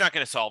 Team's not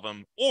going to solve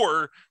them,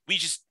 or we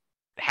just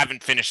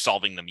haven't finished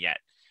solving them yet.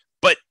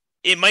 But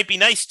it might be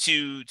nice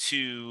to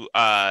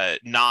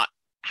not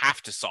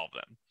have to solve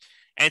them.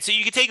 And so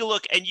you can take a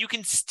look and you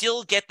can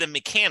still get the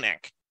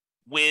mechanic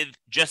with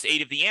just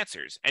 8 of the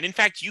answers. And in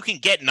fact, you can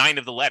get 9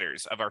 of the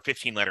letters of our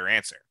 15-letter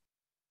answer.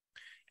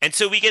 And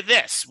so we get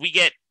this. We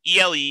get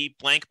ELE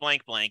blank,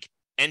 blank, blank,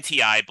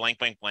 NTI blank,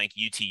 blank, blank,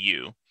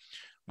 UTU.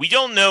 We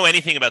don't know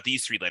anything about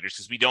these 3 letters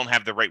because we don't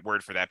have the right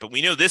word for that. But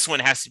we know this one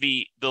has to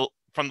be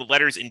from the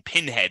letters in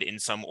Pinhead in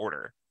some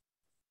order.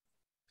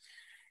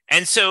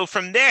 And so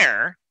from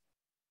there,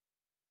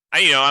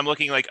 I'm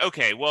looking like,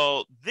 okay,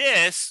 well,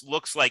 this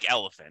looks like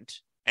elephant,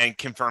 and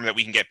confirm that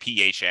we can get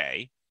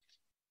PHA.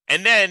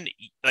 And then,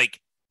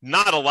 like,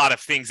 not a lot of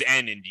things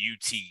end in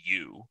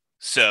UTU.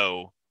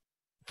 So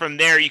from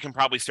there, you can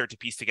probably start to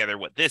piece together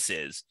what this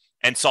is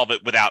and solve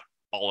it without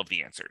all of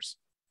the answers.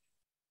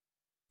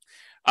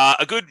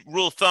 A good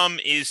rule of thumb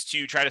is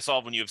to try to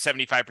solve when you have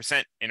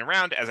 75% in a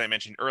round. As I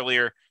mentioned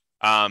earlier,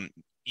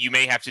 you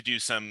may have to do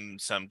some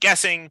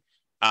guessing,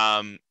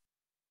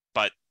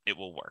 but it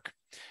will work.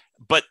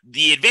 But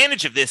the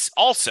advantage of this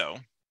also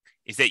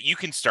is that you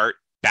can start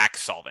back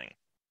solving.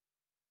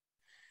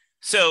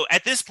 So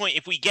at this point,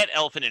 if we get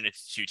elephant in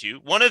its tutu,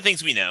 one of the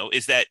things we know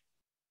is that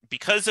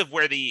because of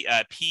where the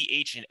P,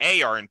 H, and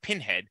A are in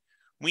Pinhead,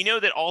 we know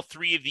that all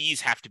 3 of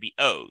these have to be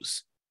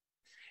O's.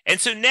 And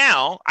so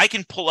now I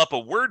can pull up a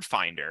word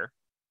finder,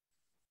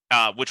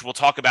 which we'll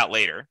talk about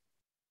later,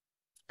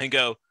 and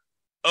go,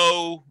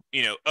 O,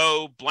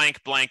 O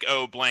blank, blank,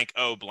 O blank,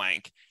 O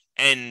blank.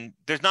 And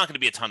there's not going to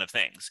be a ton of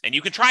things. And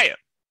you can try it,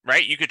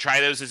 right? You could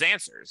try those as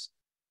answers.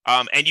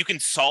 And you can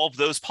solve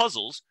those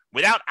puzzles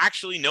without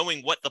actually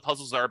knowing what the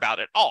puzzles are about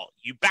at all.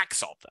 You back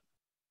solve them.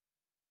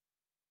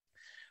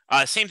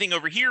 Same thing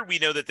over here. We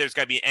know that there's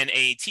got to be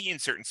NAT in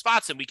certain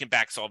spots, and we can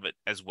back solve it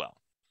as well.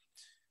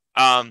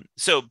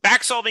 So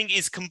back solving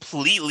is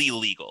completely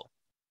legal.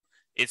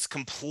 It's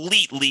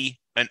completely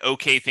an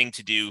okay thing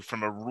to do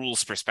from a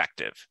rules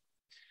perspective.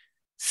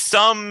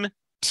 Some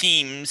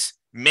teams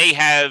may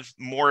have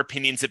more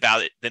opinions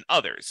about it than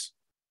others.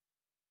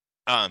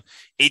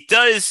 It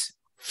does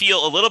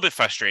feel a little bit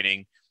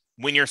frustrating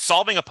when you're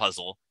solving a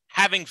puzzle,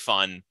 having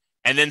fun,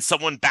 and then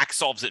someone back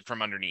solves it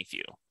from underneath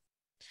you.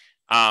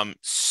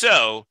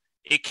 So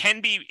it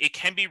can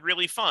be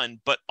really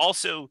fun, but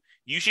also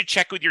you should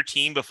check with your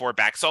team before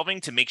back solving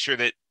to make sure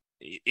that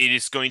it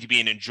is going to be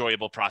an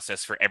enjoyable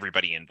process for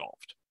everybody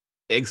involved.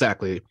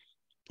 Exactly.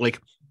 Like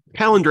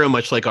Palindrome,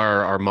 much like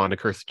our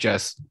moniker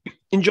suggests,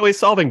 enjoys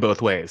solving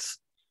both ways,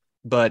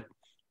 but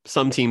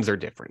some teams are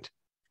different.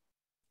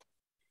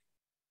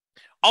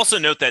 Also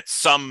note that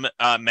some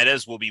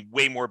metas will be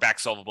way more back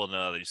solvable than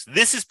others.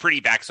 This is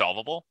pretty back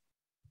solvable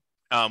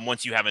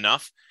once you have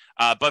enough.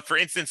 But for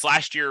instance,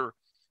 last year,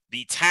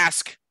 the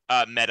task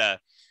meta,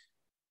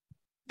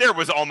 there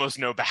was almost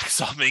no back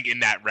solving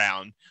in that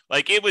round.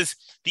 Like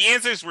the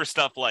answers were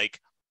stuff like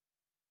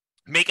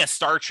make a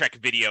Star Trek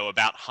video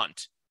about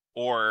Hunt,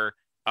 or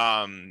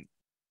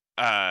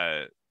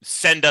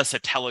send us a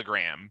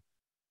telegram,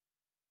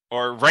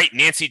 or write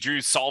Nancy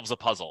Drew solves a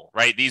puzzle,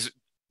 right?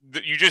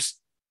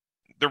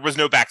 There was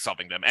no back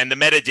solving them, and the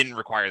meta didn't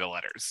require the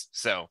letters.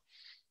 So,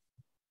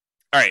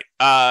 all right.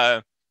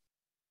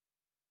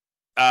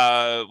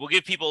 We'll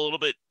give people a little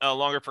bit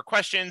longer for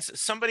questions.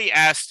 Somebody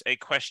asked a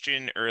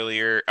question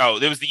earlier. Oh,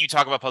 there was you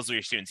talk about puzzles with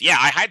your students. Yeah,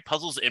 I hide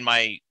puzzles in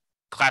my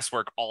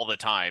classwork all the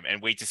time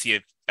and wait to see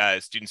if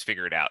students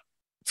figure it out.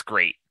 It's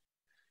great.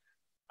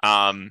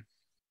 All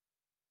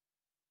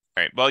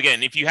right. Well,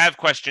 again, if you have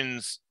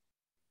questions,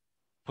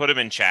 put them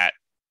in chat,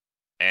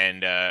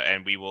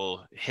 and we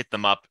will hit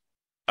them up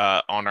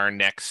on our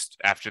next,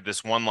 after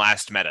this one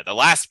last meta, the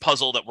last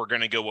puzzle that we're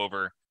going to go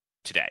over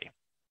tonight.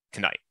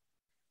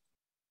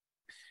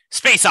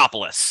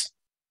 Spaceopolis.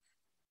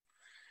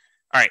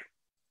 All right.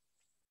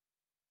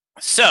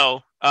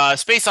 So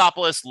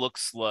Spaceopolis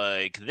looks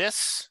like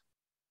this.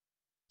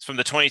 It's from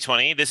the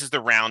 2020. This is the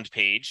round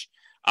page.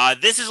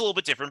 This is a little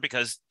bit different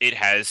because it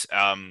has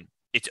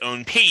its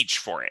own page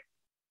for it.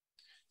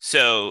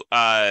 So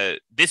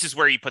this is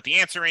where you put the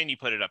answer in. You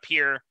put it up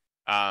here.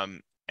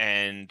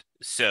 And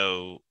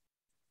so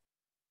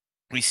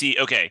we see,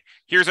 okay,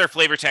 here's our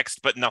flavor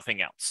text, but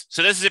nothing else.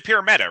 So this is a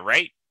pure meta,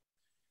 right?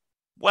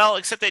 Well,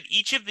 except that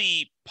each of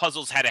the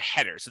puzzles had a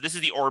header. So this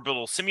is the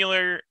orbital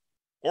simulator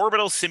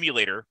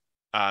header.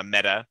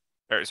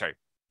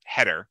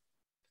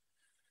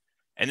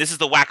 And this is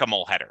the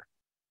whack-a-mole header.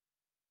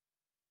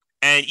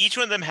 And each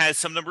one of them has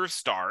some number of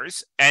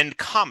stars and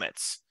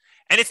comets.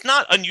 And it's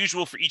not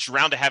unusual for each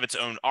round to have its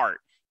own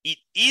art. It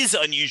is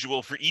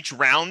unusual for each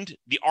round,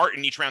 the art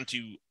in each round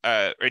in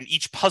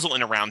each puzzle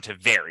in a round to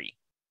vary.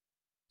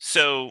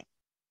 So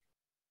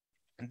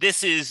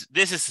this is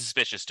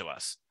suspicious to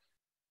us.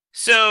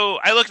 So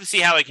I look to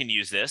see how I can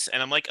use this,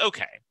 and I'm like,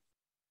 okay,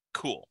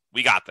 cool,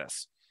 we got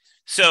this.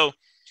 So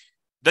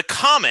the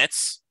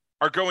comets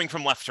are going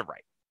from left to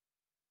right.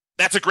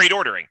 That's a great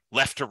ordering,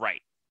 left to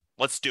right.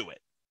 Let's do it.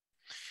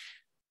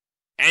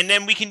 And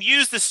then we can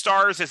use the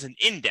stars as an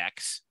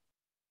index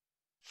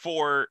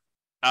for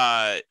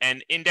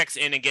an index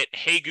in and get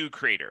Hagu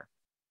Crater.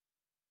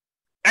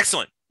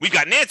 Excellent. We've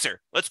got an answer.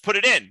 Let's put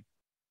it in.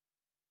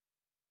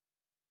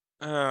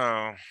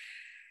 Oh.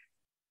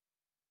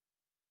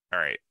 All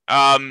right.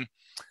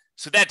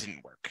 So that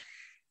didn't work.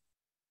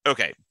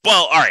 Okay.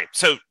 Well, all right.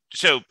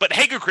 But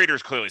Hagu Crater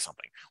is clearly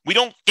something. We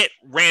don't get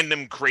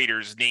random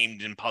craters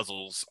named in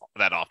puzzles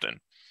that often.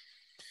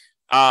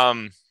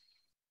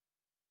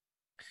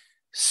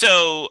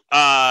 So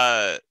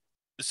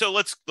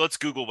let's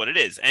Google what it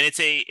is. And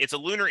it's a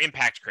lunar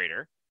impact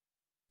crater.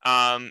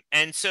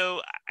 And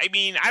so, I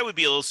mean, I would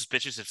be a little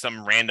suspicious if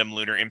some random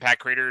lunar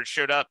impact crater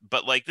showed up,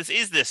 but like this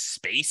is the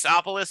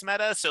Spaceopolis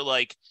meta, so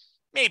like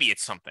maybe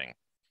it's something.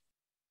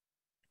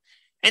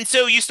 And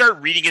so you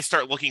start reading it,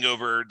 start looking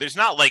over. There's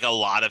not like a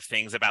lot of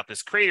things about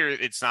this crater.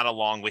 It's not a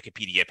long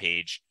Wikipedia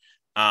page.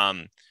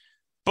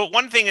 But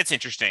one thing that's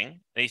interesting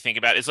that you think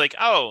about is like,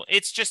 oh,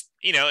 it's just,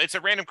 it's a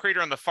random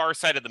crater on the far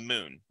side of the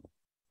moon.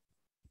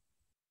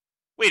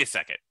 Wait a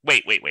second.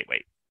 Wait.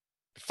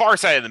 Far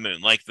side of the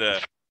moon, like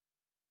the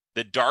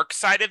dark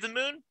side of the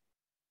moon?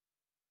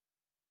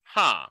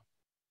 Huh.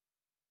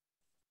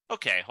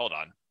 Okay, hold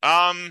on.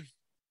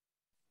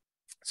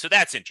 So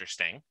that's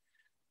interesting.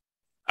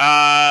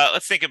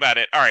 Let's think about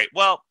it. All right.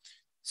 Well,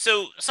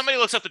 so somebody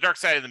looks up the Dark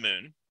Side of the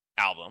Moon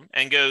album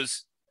and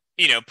goes,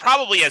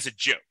 probably as a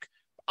joke.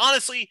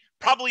 Honestly,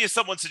 probably as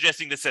someone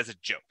suggesting this as a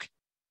joke.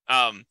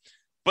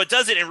 But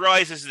does it and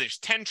realizes there's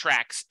 10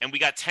 tracks and we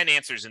got 10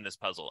 answers in this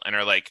puzzle and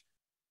are like,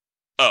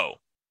 oh.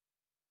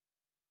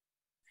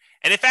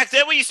 And in fact,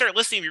 then when you start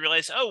listening, you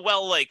realize, oh,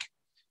 well, like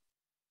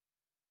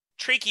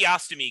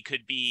tracheostomy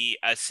could be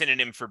a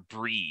synonym for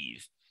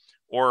breathe,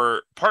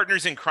 or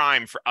partners in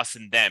crime for us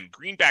and them,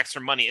 greenbacks for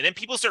money. And then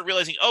people start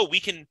realizing, oh, we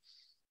can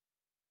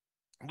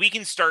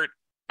start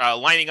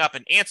lining up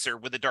an answer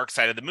with the Dark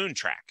Side of the Moon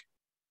track.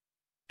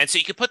 And so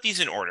you can put these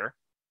in order.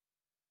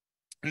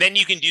 And then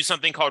you can do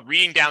something called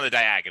reading down the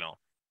diagonal.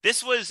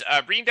 This was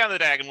reading down the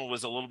diagonal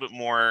was a little bit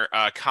more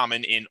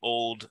common in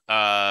older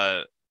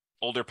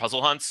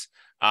puzzle hunts.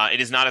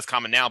 It is not as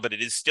common now, but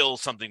it is still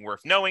something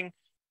worth knowing,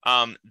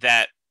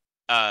 that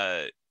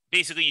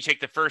basically you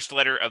take the first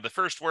letter of the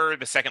first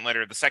word, the second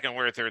letter of the second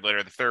word, third letter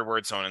of the third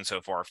word, so on and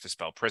so forth to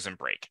spell prison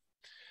break.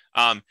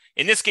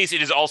 In this case,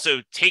 it is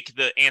also take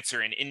the answer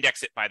and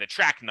index it by the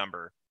track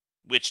number,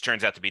 which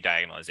turns out to be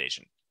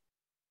diagonalization.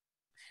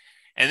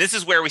 And this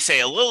is where we say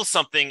a little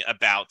something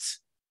about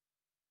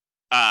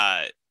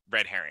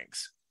red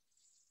herrings.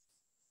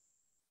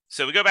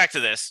 So we go back to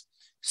this.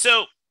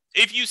 So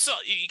if you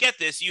get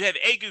this, you have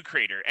Hagu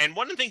Crater. And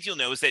one of the things you'll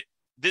know is that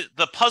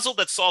the puzzle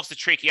that solves the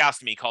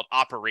tracheostomy called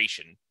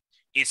Operation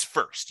is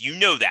first. You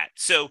know that.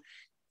 So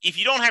if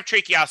you don't have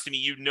tracheostomy,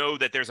 you know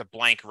that there's a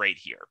blank right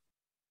here.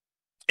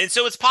 And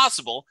so it's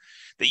possible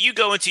that you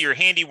go into your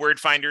handy word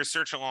finder,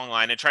 search along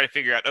line, and try to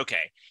figure out,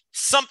 okay,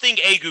 something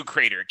Hagu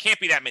Crater. It can't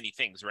be that many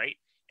things, right?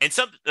 And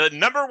the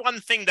number one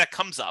thing that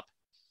comes up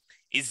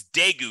is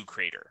Daegu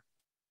Crater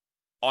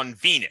on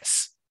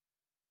Venus.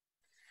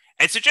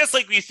 And so just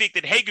like we think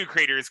that Hagu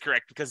Crater is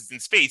correct because it's in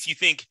space, you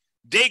think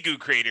Daegu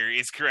Crater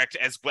is correct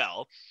as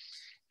well.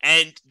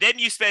 And then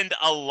you spend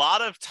a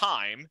lot of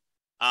time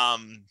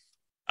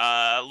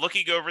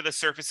looking over the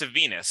surface of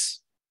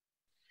Venus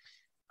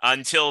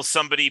until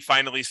somebody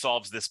finally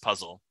solves this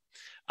puzzle.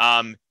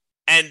 And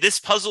this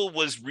puzzle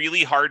was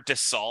really hard to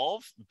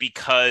solve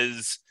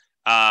because,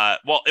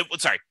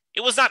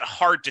 it was not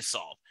hard to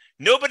solve.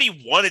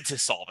 Nobody wanted to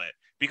solve it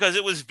because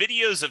it was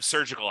videos of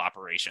surgical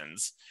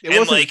operations. It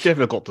wasn't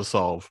difficult to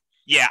solve.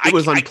 Yeah, it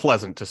was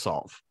unpleasant to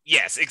solve.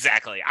 Yes,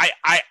 exactly.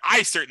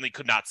 I certainly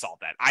could not solve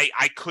that.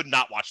 I could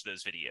not watch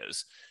those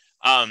videos.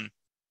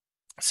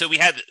 So we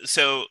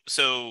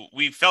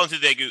fell into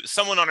the Hagu.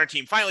 Someone on our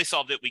team finally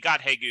solved it. We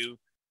got Hagu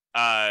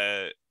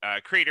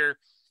Crater,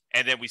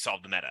 and then we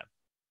solved the meta.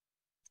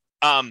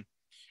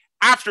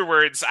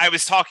 Afterwards, I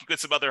was talking with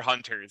some other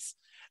hunters,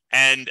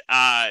 and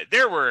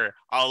there were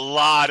a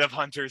lot of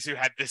hunters who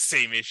had this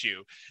same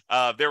issue.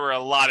 There were a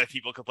lot of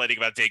people complaining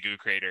about Daegu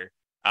Crater.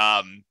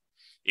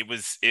 It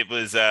was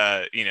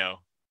and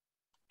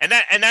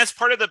that's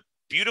part of the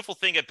beautiful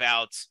thing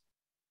about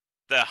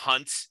the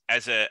hunt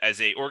as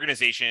a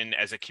organization,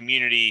 as a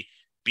community,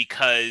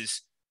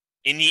 because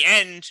in the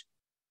end,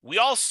 we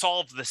all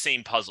solved the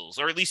same puzzles,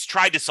 or at least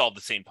tried to solve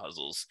the same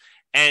puzzles.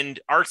 And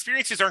our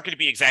experiences aren't going to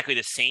be exactly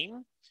the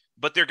same,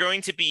 but they're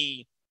going to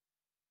be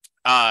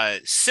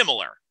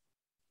similar.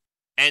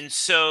 And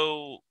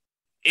so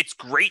it's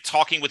great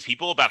talking with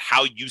people about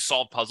how you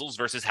solve puzzles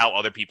versus how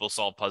other people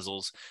solve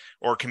puzzles,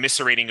 or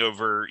commiserating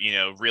over,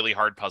 really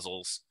hard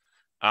puzzles.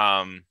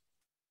 Yeah.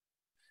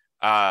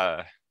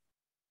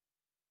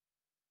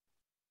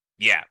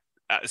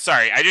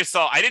 Sorry, I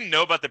didn't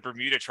know about the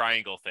Bermuda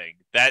Triangle thing.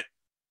 That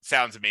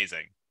sounds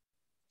amazing.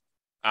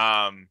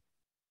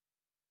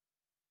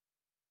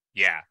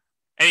 Yeah.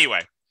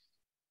 Anyway.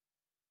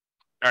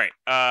 All right.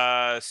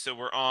 So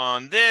we're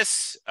on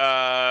this.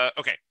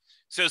 Okay.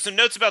 So some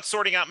notes about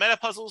sorting out meta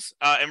puzzles.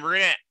 And we're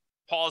going to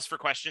pause for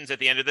questions at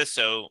the end of this.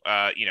 So,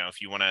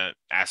 if you want to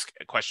ask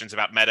questions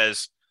about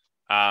metas,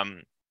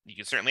 you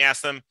can certainly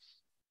ask them.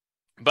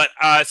 But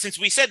since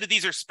we said that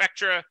these are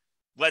spectra,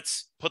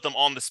 let's put them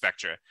on the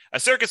spectra. A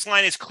circus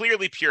line is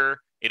clearly pure.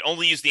 It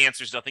only used the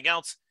answers, nothing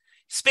else.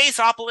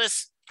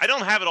 Spaceopolis, I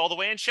don't have it all the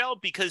way in shell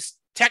because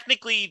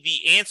technically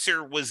the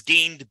answer was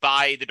gained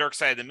by the dark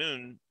side of the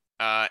moon,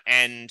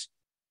 and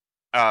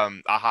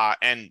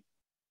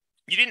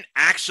you didn't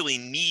actually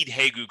need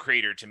Hegu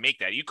Crater to make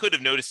that. You could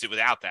have noticed it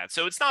without that.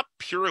 So it's not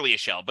purely a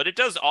shell, but it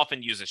does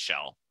often use a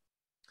shell.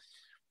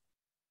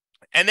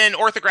 And then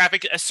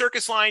orthographic, a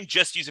circus line,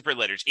 just use it for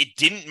letters. It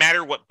didn't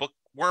matter what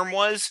bookworm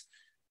was.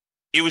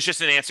 It was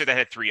just an answer that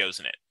had 3 O's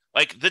in it.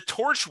 Like the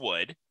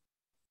Torchwood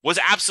was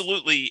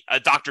absolutely a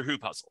Doctor Who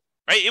puzzle,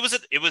 right? It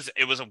was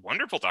a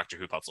wonderful Doctor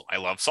Who puzzle. I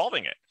love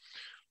solving it.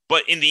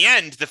 But in the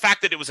end, the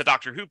fact that it was a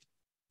Doctor Who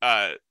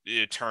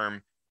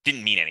term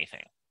didn't mean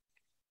anything.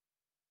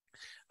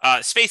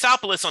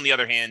 Spaceopolis, on the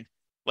other hand,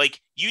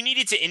 like you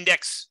needed to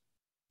index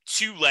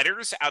 2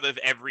 letters out of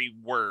every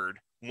word,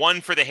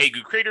 one for the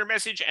Hegu Crater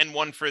message and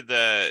one for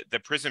the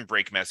Prison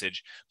Break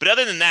message. But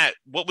other than that,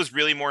 what was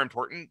really more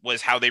important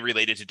was how they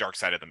related to Dark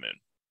Side of the Moon.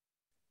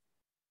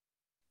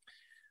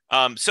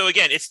 So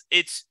again,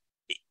 it's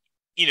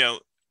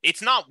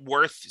not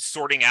worth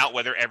sorting out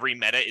whether every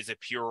meta is a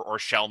pure or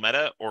shell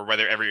meta or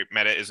whether every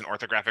meta is an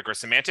orthographic or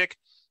semantic.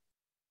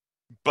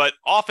 But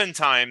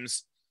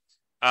oftentimes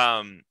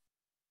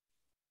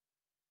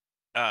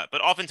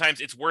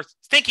it's worth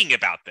thinking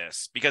about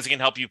this because it can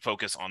help you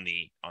focus on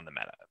the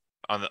meta,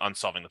 on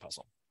solving the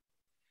puzzle.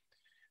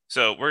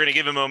 So we're going to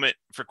give a moment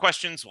for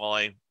questions while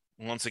I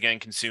once again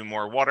consume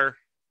more water.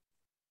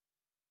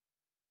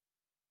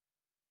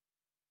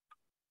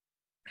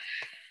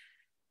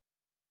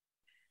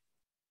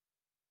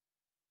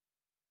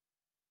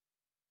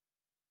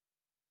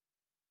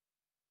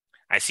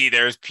 I see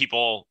there's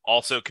people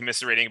also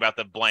commiserating about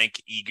the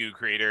blank Egu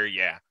Crater.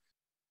 Yeah.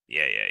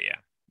 It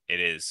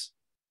is.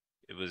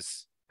 It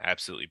was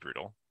absolutely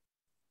brutal.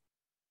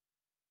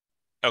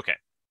 Okay.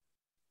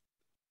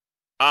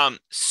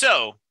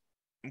 So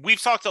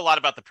we've talked a lot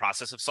about the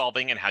process of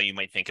solving and how you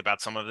might think about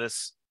some of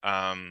this.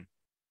 But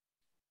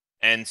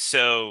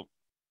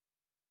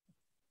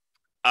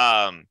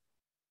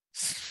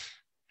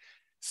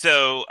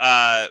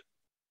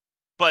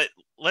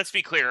let's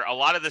be clear, a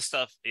lot of this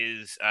stuff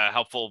is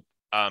helpful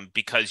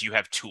because you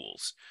have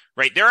tools,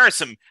 right? There are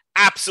some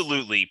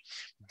absolutely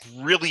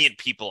brilliant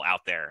people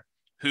out there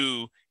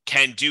who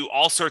can do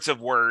all sorts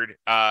of word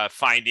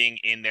finding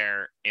in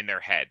their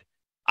head.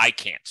 I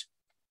can't.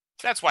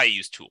 That's why I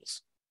use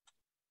tools.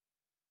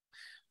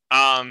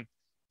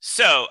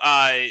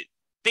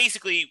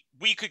 Basically,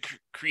 we could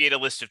create a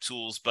list of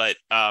tools, but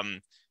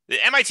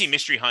the MIT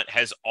Mystery Hunt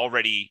has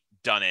already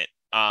done it.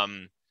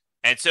 And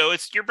so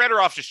you're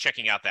better off just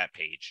checking out that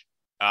page.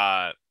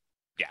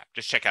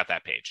 Just check out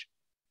that page.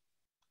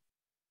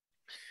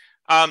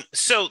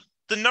 So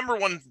the number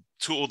one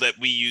tool that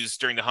we use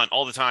during the hunt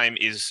all the time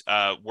is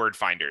word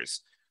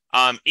finders.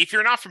 If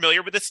you're not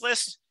familiar with this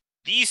list,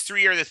 these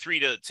 3 are the 3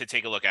 to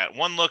take a look at.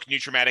 One Look,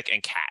 Nutramatic,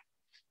 and Cat.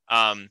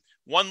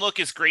 One Look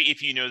is great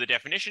if you know the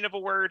definition of a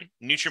word.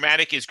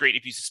 Nutramatic is great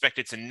if you suspect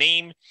it's a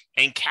name.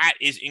 And Cat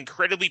is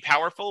incredibly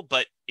powerful,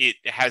 but it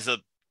has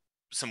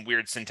some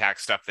weird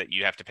syntax stuff that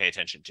you have to pay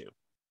attention to.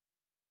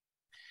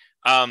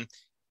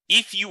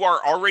 If you are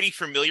already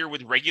familiar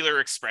with regular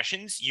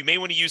expressions, you may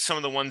want to use some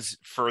of the ones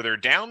further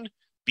down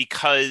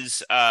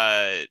because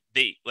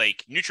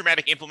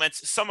Nutramatic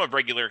implements some of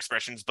regular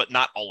expressions, but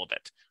not all of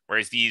it.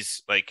 Whereas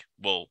these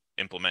will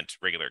implement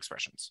regular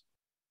expressions.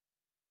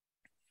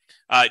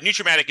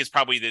 Nutramatic is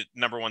probably the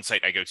number 1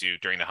 site I go to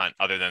during the hunt,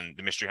 other than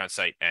the Mystery Hunt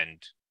site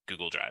and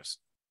Google Drives.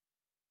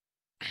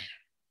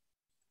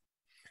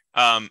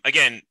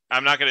 Again,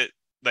 I'm not going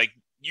to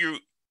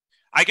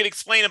I could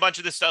explain a bunch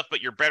of this stuff,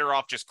 but you're better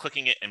off just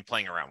clicking it and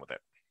playing around with it.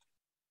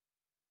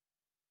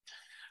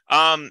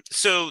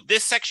 So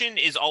this section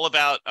is all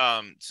about,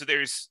 so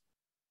there's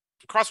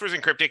crosswords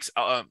and cryptics.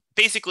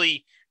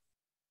 Basically,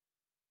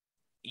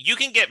 you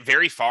can get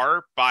very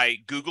far by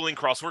Googling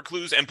crossword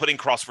clues and putting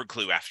crossword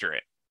clue after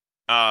it.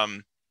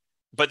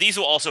 But these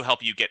will also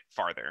help you get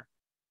farther.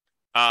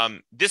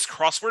 This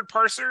crossword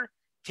parser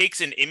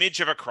takes an image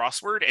of a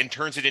crossword and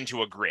turns it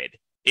into a grid.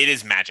 It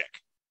is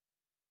magic.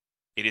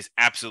 It is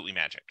absolutely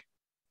magic.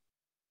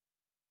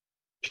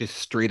 Just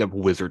straight up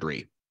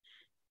wizardry.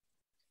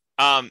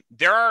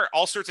 There are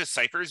all sorts of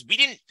ciphers. We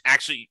didn't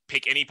actually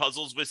pick any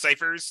puzzles with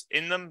ciphers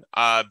in them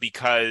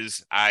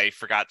because I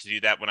forgot to do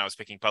that when I was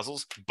picking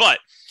puzzles. But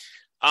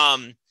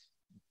a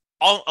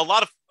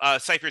lot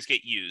of ciphers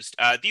get used.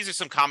 These are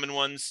some common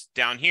ones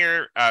down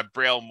here.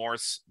 Braille,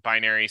 Morse,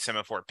 binary,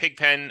 semaphore,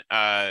 pigpen,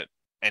 and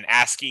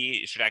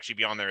ASCII should actually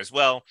be on there as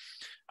well.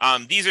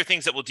 These are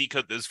things that will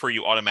decode those for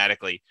you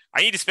automatically.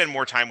 I need to spend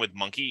more time with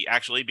Monkey,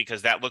 actually,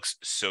 because that looks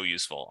so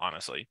useful,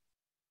 honestly.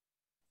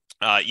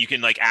 You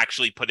can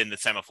actually put in the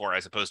semaphore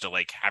as opposed to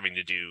having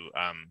to do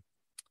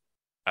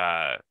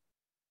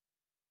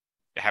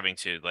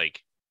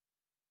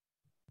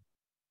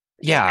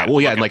Yeah, and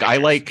well, yeah, look and up like I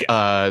pictures. like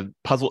Yeah.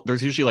 puzzle.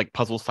 There's usually like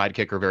Puzzle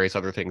Sidekick or various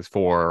other things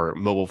for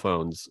mobile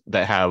phones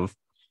that have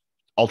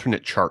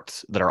alternate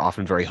charts that are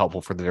often very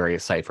helpful for the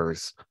various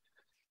ciphers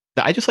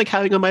that I just like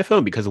having on my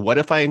phone because what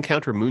if I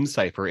encounter Moon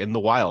Cipher in the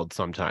wild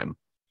sometime?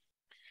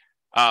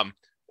 Um,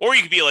 or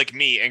you could be like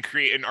me and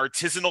create an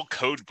artisanal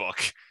code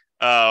book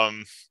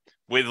um,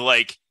 with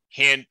like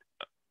hand.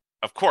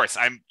 Of course,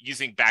 I'm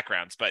using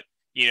backgrounds, but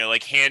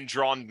like hand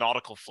drawn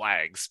nautical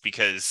flags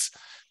because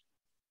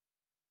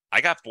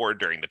I got bored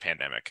during the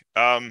pandemic.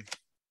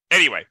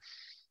 Anyway,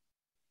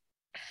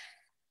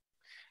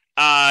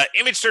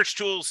 image search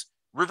tools.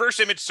 Reverse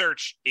image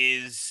search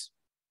is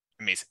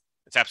amazing.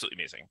 It's absolutely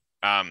amazing.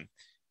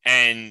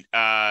 And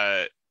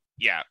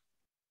yeah,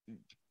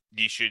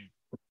 you should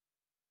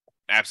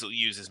absolutely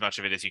use as much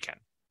of it as you can.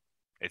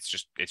 It's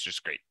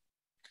just great.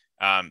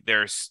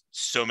 There's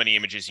so many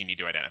images you need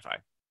to identify.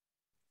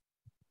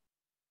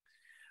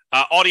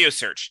 Audio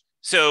search.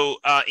 So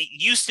it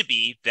used to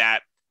be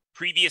that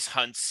previous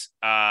hunts,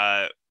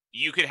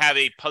 you could have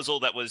a puzzle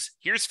that was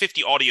here's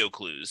 50 audio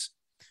clues,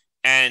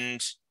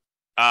 and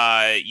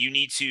you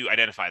need to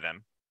identify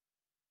them.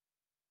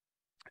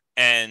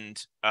 And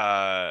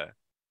that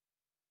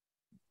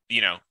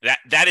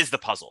is the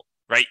puzzle,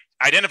 right?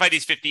 Identify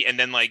these 50, and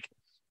then like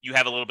you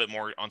have a little bit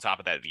more on top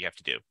of that you have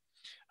to do.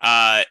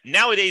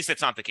 Nowadays,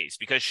 that's not the case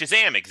because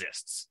Shazam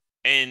exists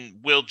and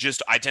will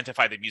just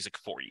identify the music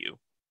for you.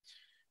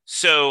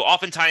 So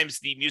oftentimes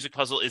the music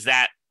puzzle is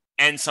that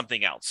and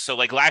something else. So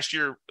like last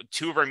year,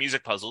 2 of our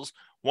music puzzles,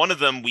 one of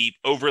them we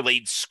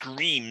overlaid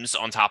screams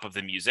on top of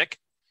the music,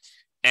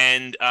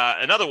 and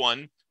another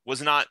one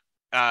was not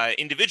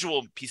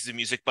individual pieces of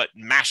music but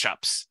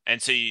mashups,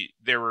 and so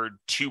there were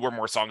 2 or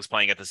more songs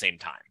playing at the same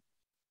time.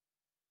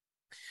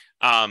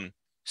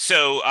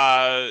 So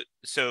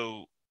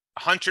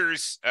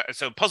hunters,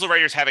 so puzzle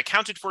writers have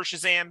accounted for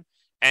Shazam,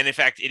 and in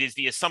fact, it is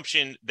the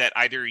assumption that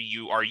either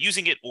you are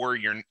using it or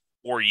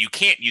you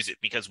can't use it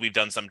because we've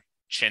done some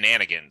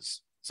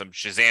shenanigans, some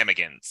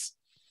Shazamigans.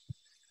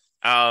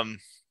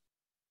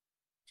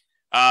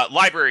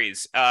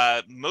 Libraries.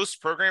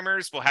 Most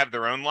programmers will have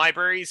their own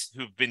libraries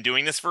who've been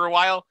doing this for a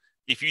while.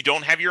 If you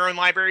don't have your own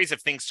libraries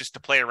of things just to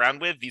play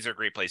around with, these are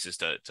great places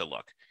to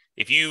look.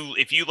 If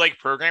you like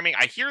programming,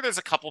 I hear there's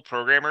a couple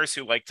programmers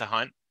who like to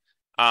hunt.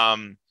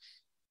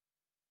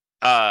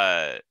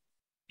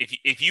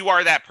 If you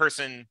are that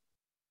person,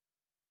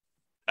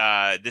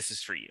 this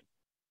is for you.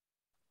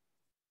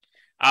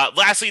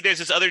 Lastly, there's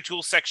this other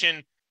tools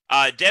section.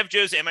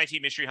 DevJoe's MIT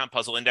Mystery Hunt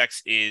Puzzle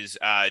Index is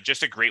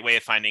just a great way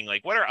of finding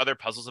like what are other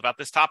puzzles about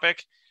this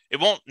topic.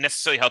 It won't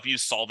necessarily help you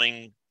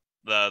solving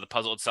the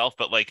puzzle itself,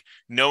 but like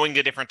knowing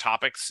the different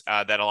topics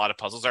that a lot of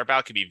puzzles are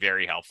about can be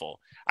very helpful.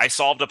 I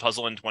solved a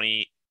puzzle in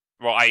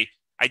I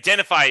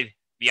identified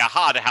the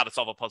aha to how to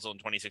solve a puzzle in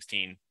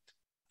 2016.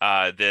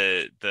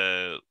 The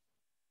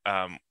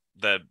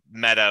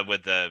meta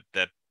with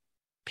the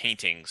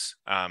paintings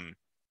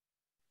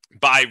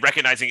by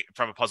recognizing it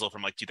from a puzzle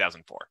from like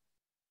 2004.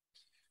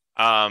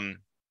 And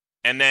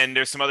then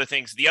there's some other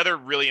things. The other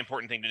really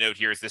important thing to note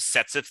here is this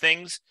sets of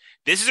things.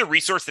 This is a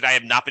resource that I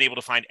have not been able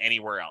to find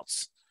anywhere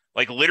else.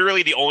 Like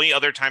literally the only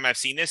other time I've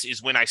seen this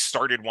is when I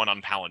started one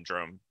on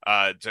Palindrome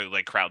to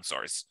like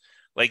crowdsource.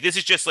 Like this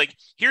is just like,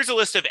 here's a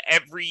list of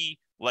every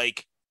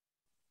like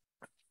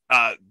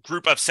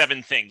group of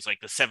 7 things,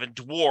 like the 7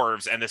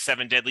 dwarves and the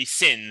 7 deadly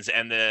sins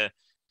and the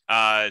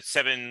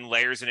 7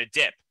 layers in a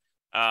dip.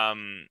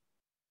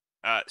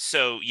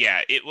 So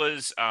yeah, it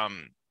was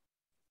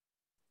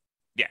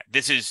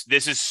this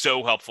is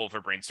so helpful for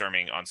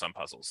brainstorming on some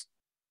puzzles.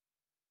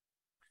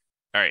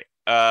 All right.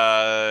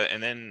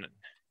 And then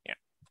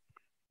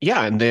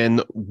Yeah, and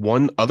then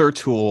one other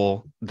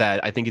tool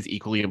that I think is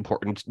equally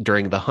important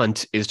during the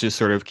hunt is just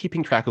sort of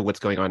keeping track of what's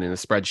going on in a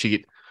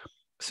spreadsheet.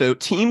 So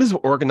teams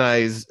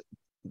organize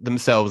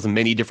themselves in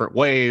many different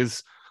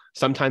ways.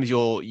 Sometimes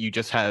you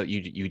just have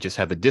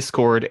a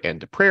Discord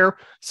and a prayer.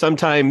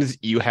 Sometimes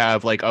you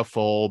have like a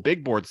full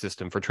big board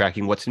system for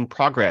tracking what's in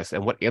progress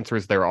and what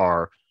answers there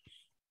are.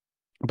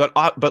 But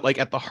like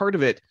at the heart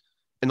of it,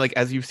 and like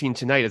as you've seen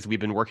tonight, as we've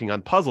been working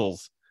on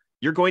puzzles,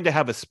 you're going to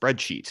have a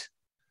spreadsheet.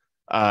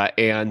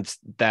 And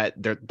that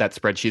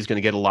spreadsheet is going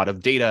to get a lot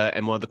of data.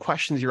 And one of the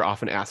questions you're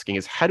often asking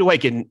is, how do I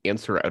get an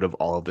answer out of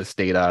all of this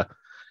data?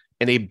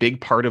 And a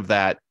big part of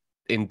that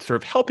in sort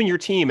of helping your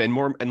team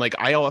and like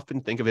I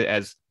often think of it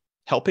as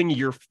helping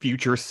your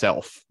future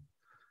self,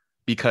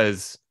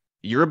 because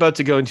you're about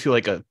to go into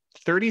like a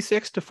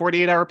 36 to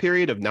 48 hour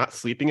period of not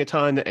sleeping a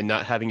ton and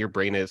not having your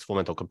brain at its full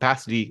mental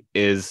capacity,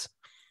 is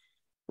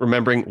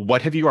remembering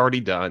what have you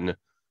already done,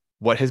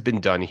 what has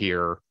been done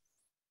here,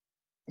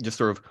 just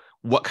sort of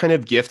what kind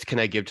of gift can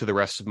I give to the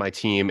rest of my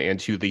team and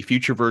to the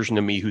future version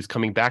of me who's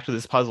coming back to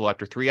this puzzle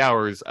after 3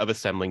 hours of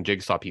assembling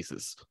jigsaw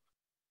pieces.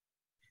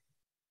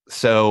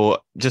 So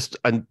just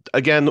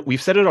again,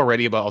 we've said it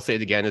already, but I'll say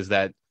it again, is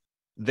that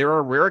there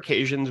are rare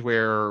occasions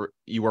where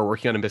you are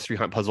working on a mystery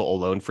hunt puzzle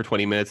alone for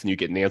 20 minutes and you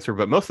get an answer,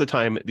 but most of the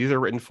time these are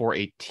written for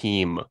a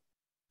team.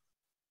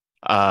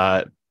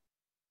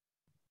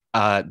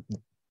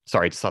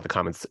 Sorry, I just saw the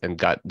comments and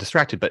got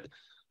distracted. But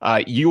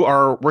you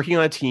are working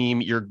on a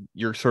team.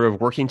 You're sort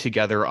of working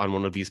together on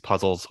one of these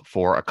puzzles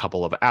for a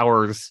couple of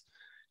hours,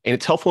 and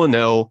it's helpful to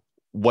know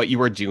what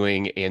you are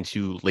doing and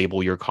to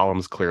label your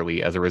columns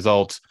clearly as a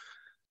result.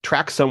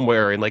 Track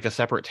somewhere in like a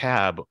separate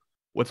tab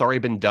what's already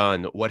been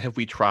done, what have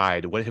we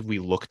tried, what have we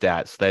looked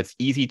at, so that it's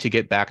easy to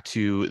get back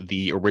to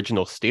the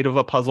original state of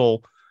a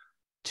puzzle,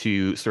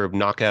 to sort of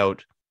knock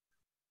out,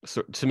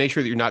 so to make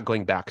sure that you're not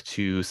going back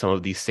to some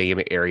of these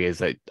same areas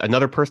that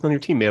another person on your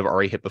team may have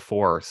already hit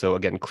before. So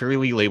again,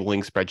 clearly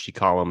labeling spreadsheet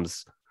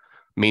columns,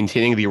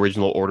 maintaining the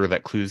original order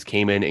that clues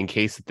came in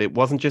case it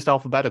wasn't just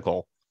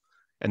alphabetical,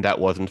 and that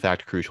was in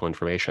fact crucial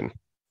information.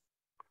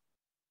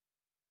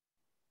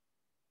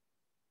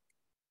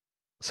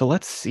 So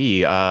let's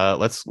see.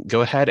 Let's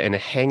go ahead and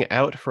hang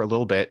out for a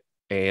little bit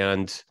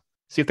and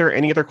see if there are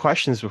any other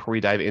questions before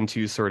we dive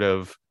into sort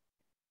of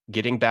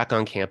getting back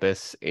on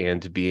campus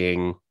and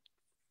being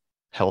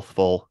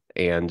healthful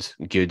and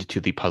good to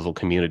the puzzle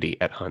community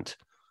at Hunt.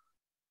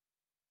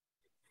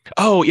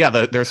 Oh yeah,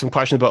 there's some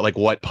questions about like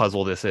what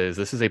puzzle this is.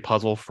 This is a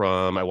puzzle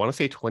from, I want to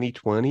say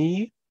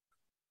 2020,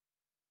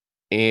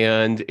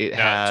 and it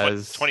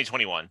has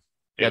 2021.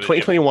 Yeah,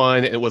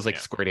 2021. It was like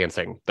square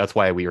dancing. That's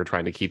why we were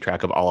trying to keep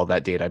track of all of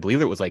that data. I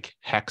believe it was like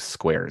hex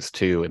squares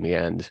too in the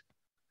end.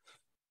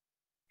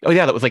 Oh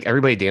yeah, that was like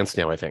Everybody Dance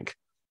Now, I think.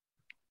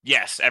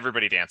 Yes,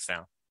 Everybody Dance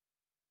Now.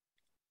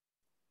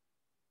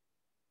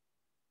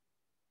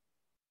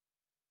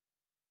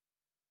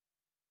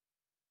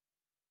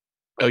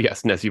 Oh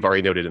yes, Ness, you've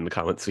already noted in the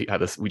comments.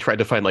 We tried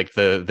to find like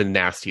the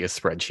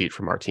nastiest spreadsheet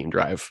from our team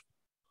drive.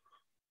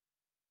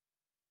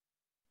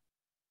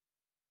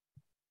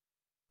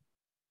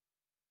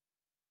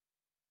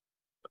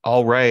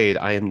 All right,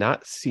 I am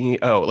not seeing.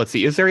 Oh, let's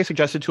see. Is there a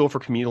suggested tool for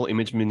communal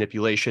image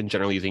manipulation?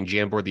 Generally using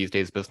Jamboard these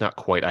days, but it's not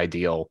quite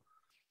ideal.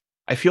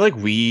 I feel like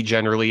we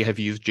generally have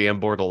used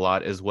Jamboard a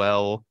lot as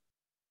well,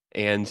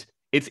 and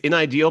it's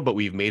unideal, but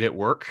we've made it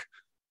work.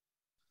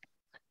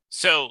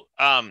 So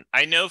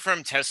I know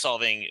from test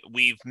solving,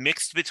 we've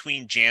mixed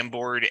between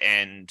Jamboard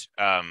and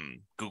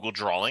Google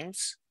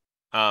Drawings.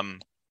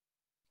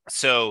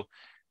 So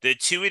the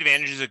two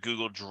advantages of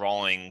Google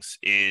Drawings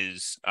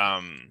is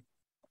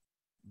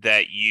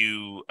that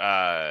you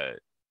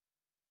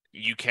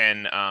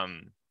can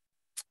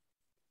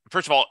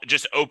first of all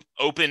just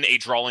open a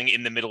drawing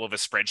in the middle of a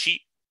spreadsheet,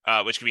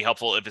 which can be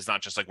helpful if it's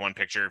not just like one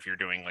picture, if you're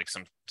doing like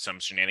some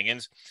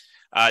shenanigans.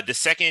 The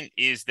second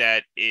is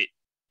that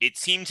it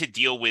seemed to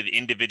deal with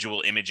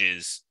individual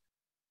images,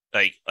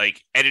 like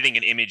editing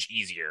an image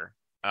easier.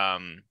 I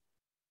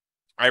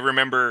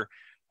remember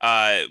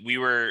a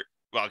bunch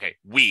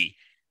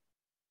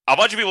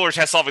of people were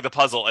test solving the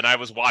puzzle, and I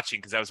was watching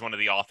because I was one of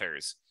the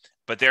authors.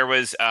 But there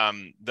was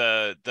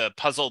the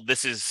puzzle.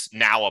 This is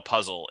now a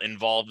puzzle,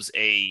 involves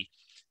a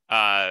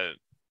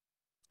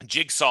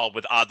jigsaw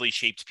with oddly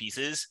shaped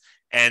pieces,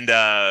 and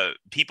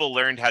people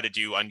learned how to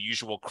do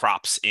unusual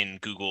crops in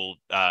Google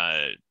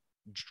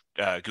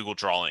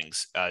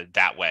Drawings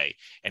that way.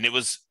 And it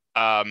was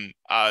a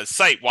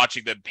sight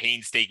watching them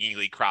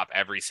painstakingly crop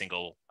every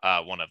single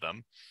one of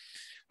them.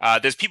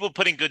 There's people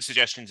putting good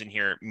suggestions in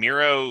here.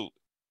 Miro,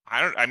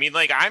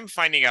 I'm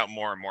finding out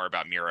more and more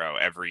about Miro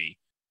every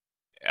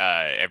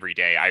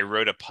day. I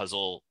wrote a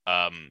puzzle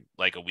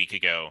like a week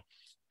ago,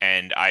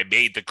 and I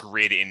made the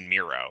grid in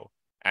Miro,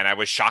 and I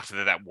was shocked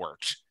that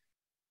worked.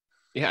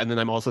 Yeah, and then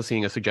I'm also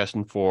seeing a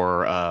suggestion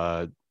for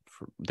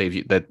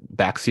that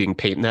backseating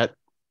PaintNet.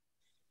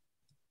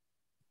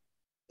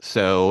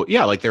 So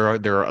yeah, like there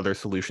are other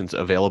solutions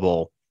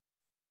available,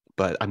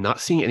 but I'm not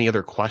seeing any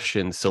other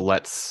questions. So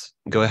let's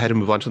go ahead and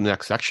move on to the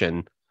next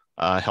section,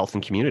 health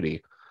and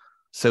community.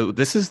 So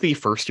this is the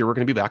first year we're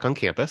going to be back on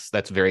campus.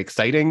 That's very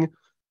exciting.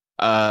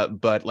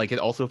 But like it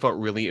also felt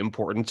really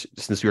important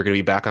since we are going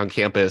to be back on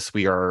campus.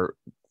 We are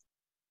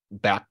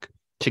back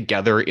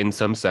together in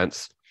some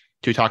sense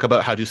to talk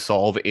about how to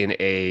solve in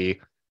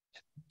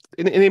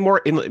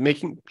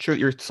making sure that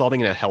you're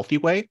solving in a healthy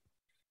way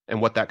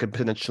and what that could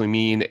potentially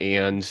mean.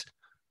 And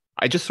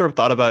I just sort of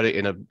thought about it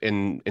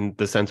in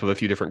the sense of a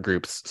few different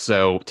groups.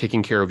 So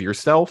taking care of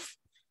yourself,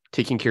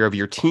 taking care of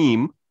your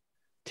team,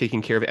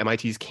 taking care of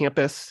MIT's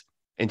campus,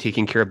 and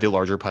taking care of the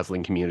larger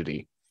puzzling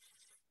community.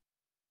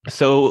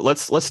 So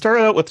let's start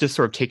out with just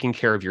sort of taking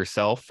care of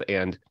yourself.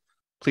 And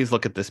please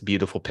look at this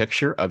beautiful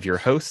picture of your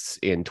hosts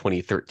in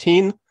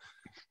 2013,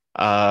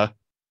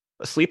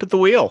 asleep at the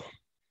wheel.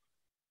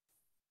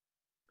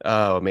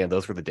 Oh man,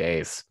 those were the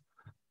days.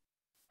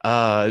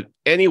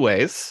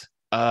 Anyways,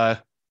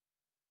 that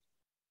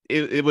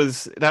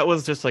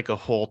was just like a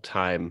whole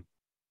time.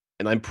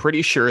 And I'm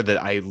pretty sure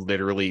that I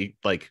literally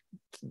like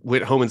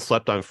went home and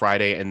slept on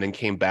Friday and then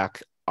came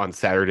back on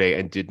Saturday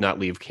and did not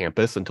leave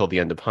campus until the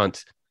end of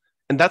Hunt.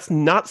 And that's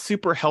not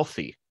super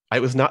healthy. I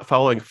was not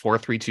following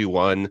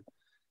 4-3-2-1.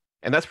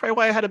 And that's probably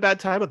why I had a bad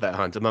time at that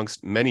Hunt,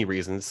 amongst many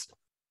reasons.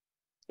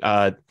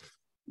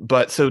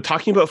 But so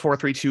talking about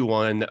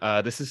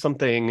 4-3-2-1, this is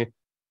something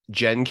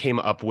Jen came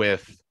up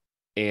with,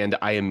 and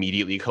I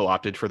immediately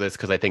co-opted for this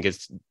because I think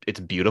it's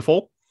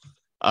beautiful.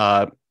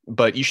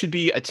 but you should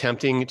be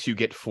attempting to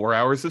get 4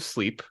 hours of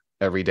sleep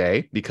every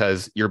day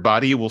because your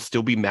body will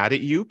still be mad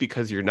at you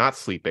because you're not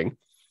sleeping,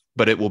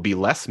 but it will be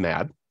less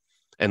mad.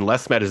 And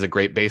less mad is a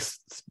great base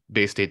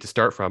state to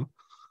start from.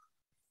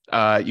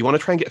 You want to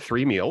try and get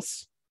 3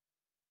 meals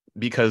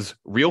because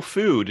real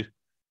food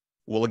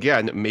will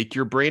again make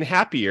your brain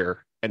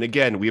happier. And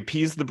again, we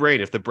appease the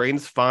brain. If the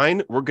brain's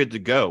fine, we're good to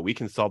go. We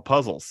can solve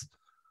puzzles.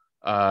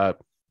 And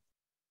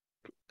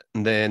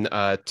then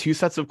 2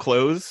 sets of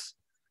clothes.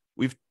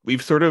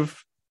 We've sort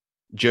of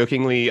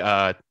jokingly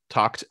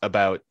talked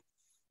about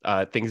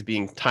things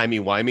being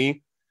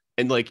timey-wimey.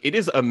 And like it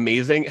is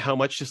amazing how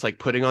much just like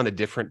putting on a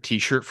different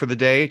t-shirt for the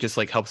day just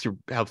like helps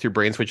your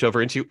brain switch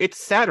over into it's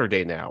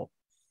Saturday now.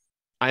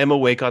 I am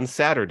awake on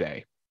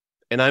Saturday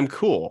and I'm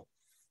cool.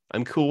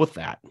 I'm cool with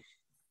that.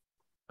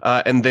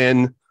 And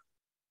then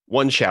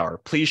one shower.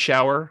 Please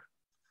shower.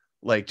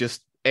 Like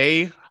just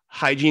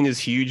hygiene is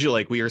huge.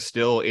 Like we are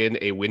still in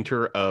a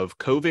winter of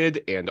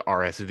COVID and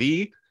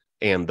RSV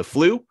and the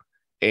flu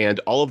and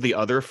all of the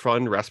other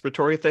fun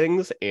respiratory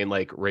things. And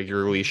like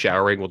regularly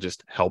showering will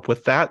just help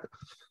with that.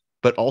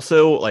 But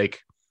also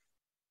like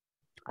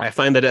I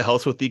find that it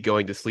helps with the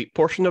going to sleep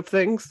portion of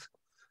things.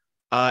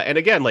 And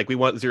again, like we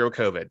want zero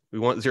COVID. We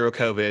want zero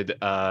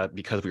COVID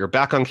because we are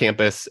back on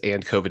campus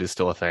and COVID is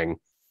still a thing.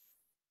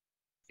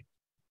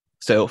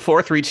 So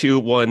 4, 3, 2,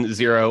 1,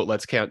 0.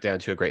 Let's count down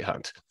to a great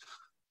hunt.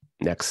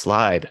 Next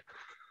slide.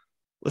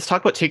 Let's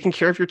talk about taking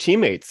care of your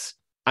teammates.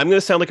 I'm going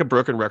to sound like a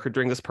broken record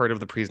during this part of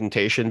the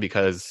presentation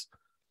because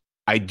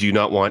I do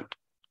not want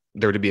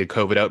there to be a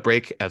COVID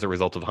outbreak as a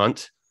result of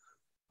hunt.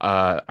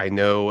 I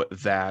know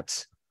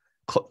that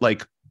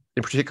like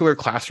in particular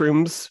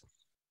classrooms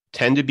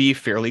tend to be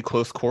fairly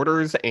close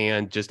quarters,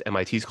 and just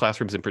MIT's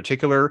classrooms in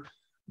particular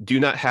do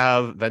not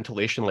have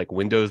ventilation like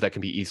windows that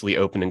can be easily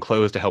opened and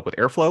closed to help with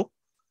airflow.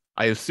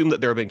 I assume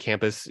that there have been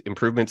campus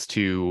improvements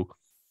to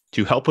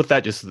help with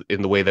that, just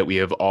in the way that we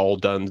have all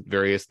done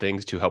various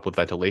things to help with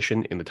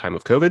ventilation in the time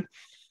of COVID.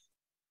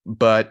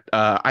 But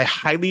I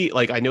highly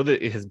I know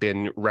that it has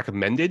been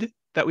recommended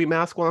that we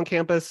mask while on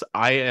campus.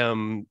 I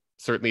am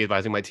certainly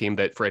advising my team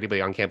that for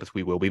anybody on campus,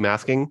 we will be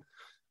masking.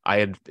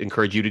 I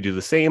encourage you to do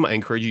the same. I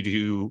encourage you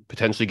to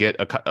potentially get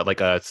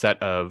a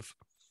set of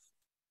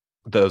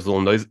those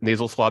little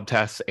nasal swab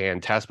tests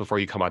and tests before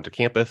you come onto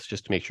campus,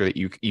 just to make sure that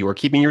you are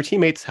keeping your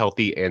teammates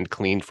healthy and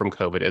clean from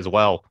COVID as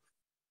well.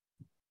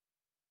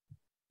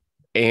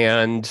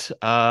 And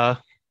and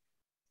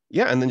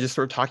then just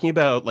sort of talking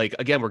about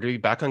again, we're going to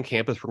be back on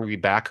campus. We're going to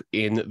be back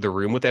in the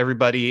room with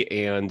everybody,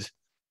 and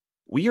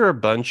we are a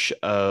bunch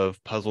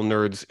of puzzle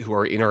nerds who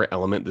are in our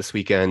element this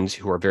weekend,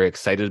 who are very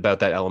excited about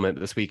that element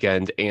this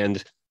weekend.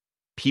 And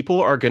people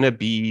are going to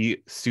be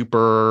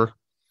super,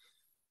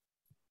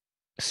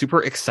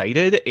 super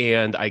excited.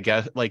 And I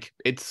guess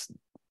it's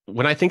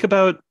when I think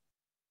about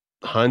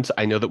Hunt,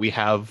 I know that we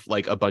have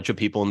a bunch of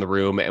people in the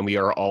room and we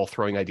are all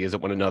throwing ideas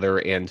at one another.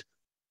 And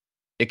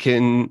it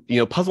can,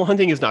 puzzle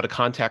hunting is not a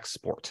contact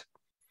sport.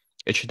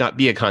 It should not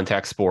be a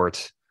contact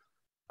sport.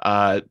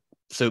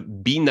 So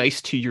be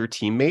nice to your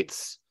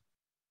teammates.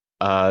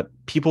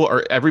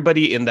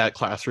 Everybody in that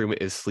classroom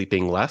is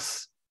sleeping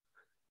less.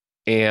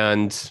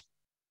 And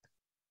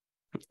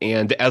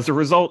as a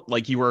result,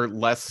 you are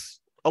less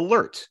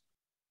alert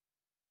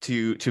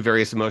to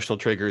various emotional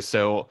triggers.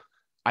 So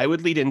I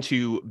would lead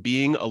into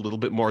being a little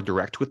bit more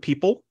direct with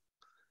people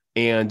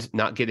and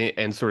not getting,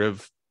 and sort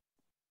of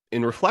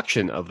in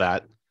reflection of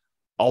that,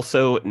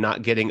 also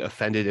not getting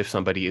offended if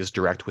somebody is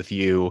direct with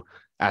you,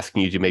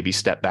 asking you to maybe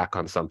step back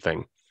on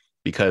something,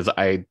 because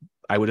I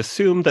would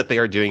assume that they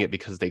are doing it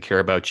because they care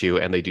about you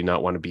and they do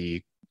not want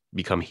to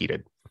become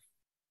heated.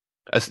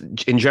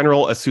 In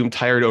general, assume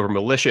tired over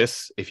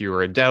malicious if you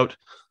are in doubt,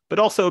 but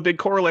also a big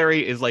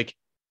corollary is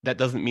that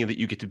doesn't mean that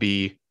you get to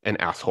be an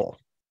asshole.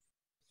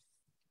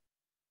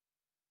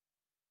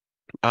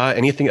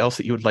 Anything else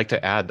that you would like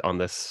to add on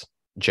this,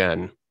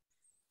 Jen?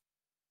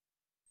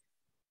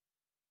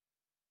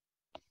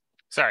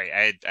 Sorry,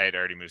 I had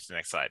already moved to the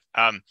next slide.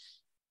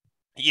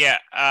 Yeah.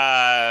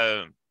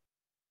 I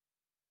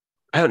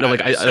don't know.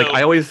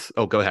 I always.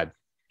 Oh, go ahead.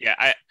 Yeah.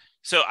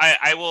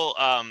 I will.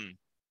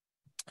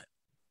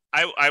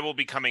 I will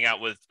be coming out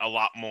with a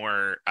lot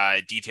more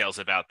details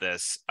about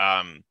this.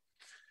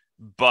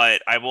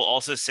 But I will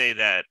also say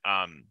that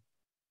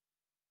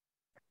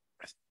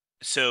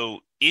so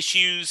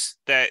issues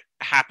that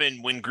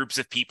happen when groups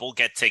of people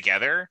get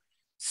together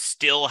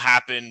still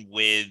happen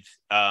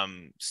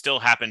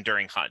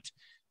during Hunt.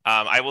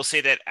 I will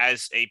say that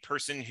as a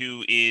person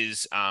who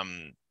is a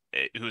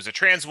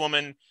trans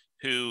woman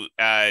who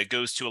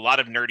goes to a lot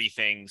of nerdy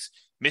things,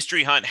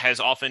 Mystery Hunt has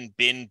often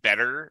been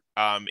better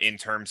in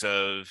terms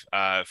of,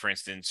 for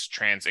instance,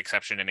 trans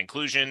exception and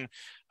inclusion,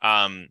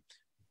 and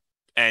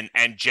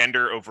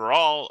gender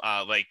overall.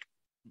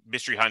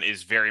 Mystery Hunt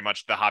is very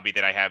much the hobby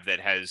that I have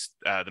that has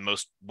the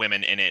most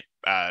women in it,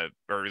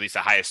 or at least the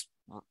highest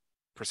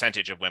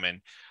percentage of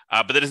women.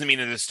 But that doesn't mean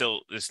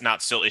that there's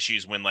not still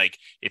issues when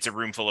it's a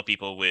room full of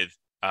people with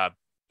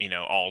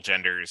all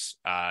genders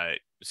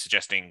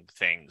suggesting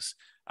things.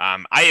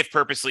 I have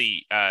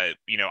purposely, I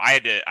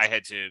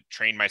had to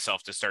train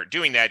myself to start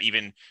doing that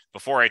even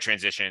before I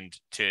transitioned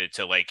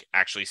to like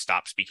actually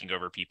stop speaking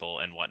over people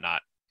and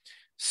whatnot.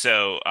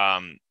 So,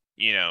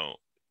 you know,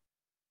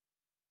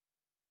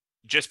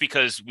 just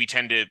because we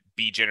tend to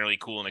be generally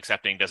cool and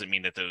accepting doesn't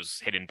mean that those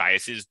hidden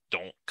biases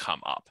don't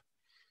come up.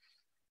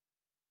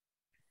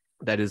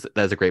 That is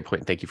a great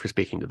point. Thank you for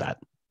speaking to that.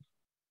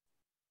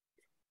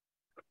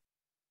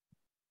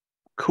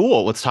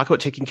 Cool. Let's talk about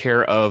taking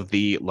care of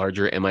the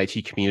larger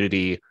MIT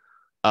community.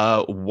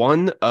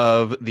 One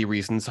of the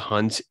reasons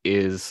Hunt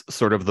is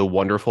sort of the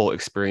wonderful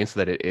experience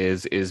that it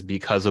is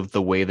because of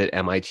the way that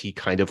MIT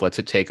kind of lets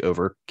it take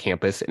over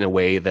campus in a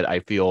way that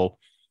I feel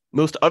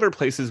most other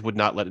places would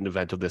not let an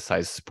event of this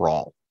size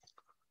sprawl.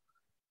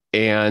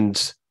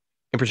 And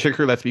in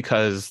particular, that's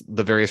because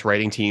the various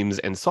writing teams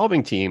and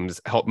solving teams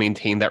help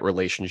maintain that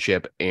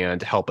relationship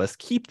and help us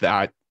keep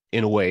that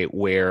in a way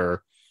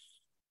where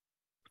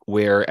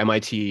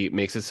MIT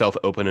makes itself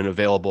open and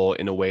available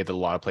in a way that a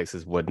lot of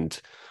places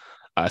wouldn't.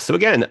 So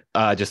again,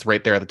 just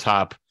right there at the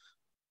top,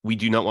 we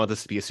do not want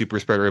this to be a super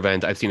spreader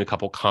event. I've seen a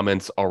couple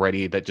comments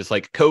already that just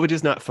like COVID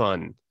is not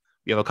fun.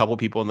 We have a couple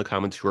people in the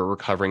comments who are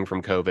recovering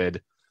from COVID.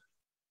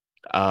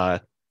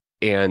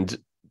 And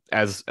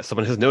as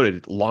someone has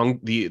noted,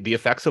 the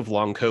effects of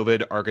long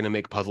COVID are going to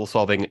make puzzle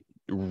solving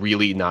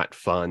really not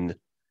fun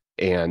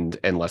and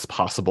less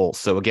possible.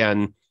 So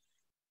again,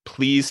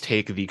 please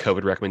take the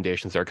COVID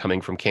recommendations that are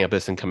coming from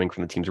campus and coming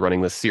from the teams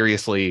running this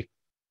seriously.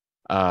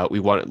 We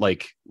want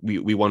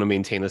we want to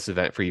maintain this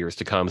event for years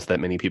to come so that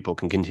many people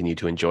can continue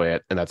to enjoy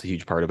it, and that's a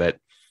huge part of it.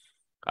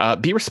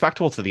 Be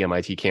respectful to the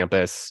MIT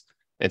campus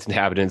and its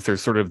inhabitants.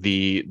 There's sort of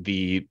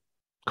the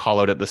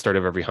call out at the start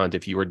of every hunt.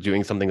 If you are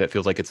doing something that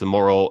feels like it's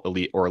immoral,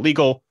 elite, or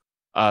illegal,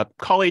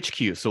 call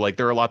HQ. So like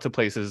there are lots of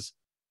places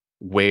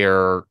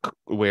where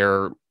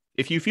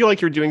if you feel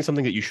like you're doing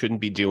something that you shouldn't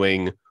be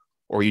doing,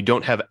 or you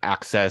don't have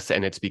access,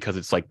 and it's because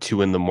it's like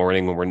 2 a.m.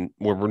 when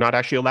we're not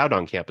actually allowed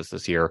on campus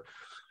this year,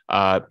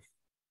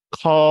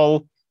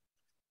 call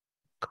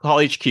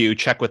HQ,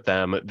 check with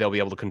them. They'll be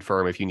able to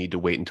confirm if you need to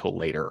wait until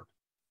later.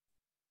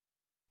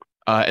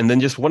 And then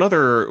just one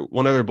other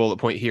bullet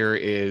point here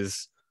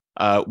is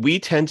we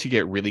tend to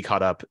get really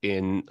caught up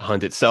in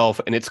Hunt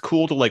itself, and it's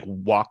cool to like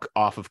walk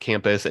off of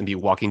campus and be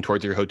walking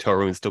towards your hotel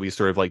room and still be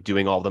sort of like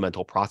doing all the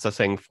mental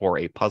processing for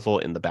a puzzle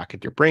in the back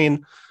of your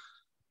brain.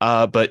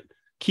 But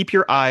keep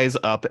your eyes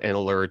up and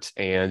alert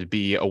and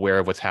be aware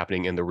of what's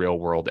happening in the real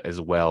world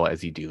as well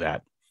as you do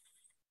that.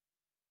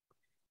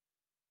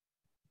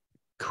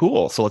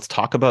 Cool. So let's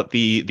talk about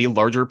the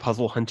larger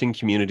puzzle hunting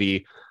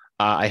community.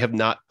 I have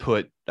not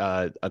put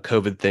a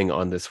COVID thing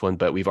on this one,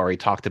 but we've already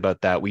talked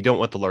about that. We don't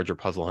want the larger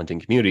puzzle hunting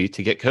community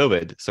to get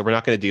COVID, so we're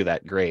not going to do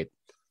that. Great.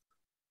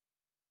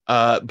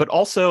 But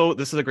also,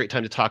 this is a great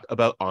time to talk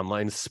about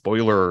online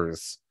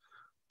spoilers.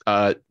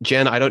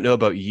 Jen, I don't know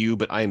about you,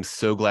 but I am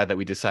so glad that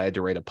we decided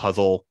to write a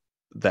puzzle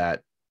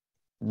that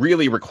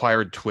really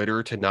required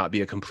Twitter to not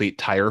be a complete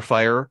tire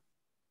fire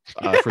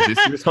for this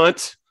year's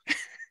hunt.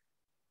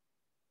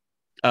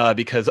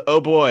 Because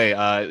oh boy,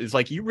 it's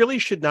like you really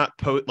should not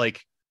post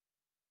like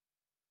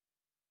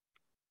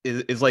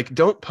is like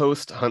don't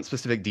post hunt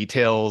specific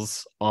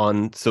details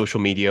on social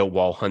media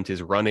while hunt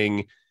is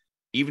running,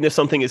 even if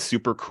something is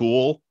super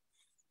cool.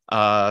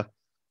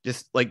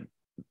 Just like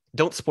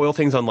don't spoil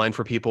things online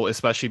for people,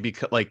 especially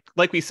because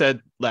like we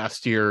said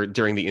last year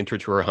during the intro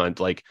tour hunt,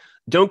 like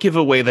don't give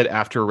away that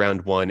after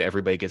round 1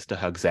 everybody gets to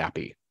hug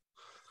Zappy.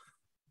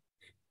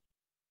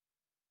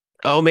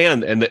 Oh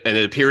man, and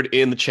it appeared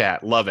in the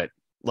chat. Love it.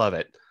 Love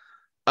it.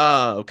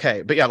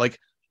 Okay. But yeah, like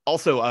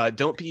also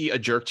don't be a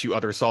jerk to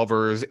other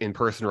solvers in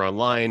person or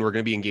online. We're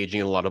going to be engaging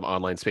in a lot of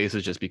online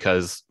spaces just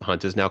because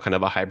Hunt is now kind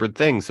of a hybrid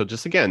thing. So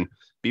just again,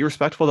 be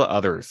respectful to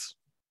others.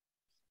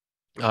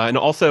 And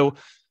also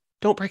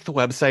don't break the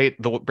website.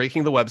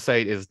 Breaking the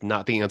website is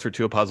not the answer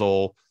to a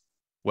puzzle,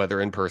 whether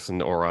in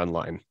person or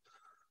online.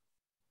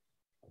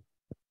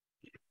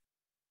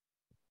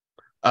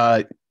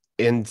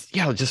 And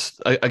yeah,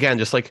 just again,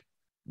 just like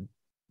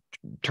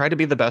try to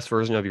be the best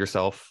version of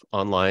yourself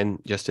online,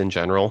 just in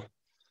general.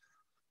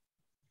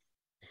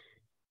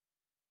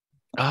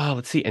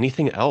 Let's see,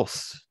 anything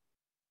else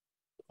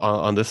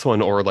on this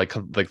one, or like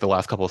the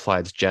last couple of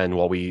slides, Jen,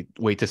 while we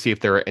wait to see if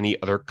there are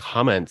any other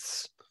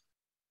comments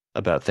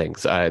about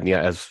things. And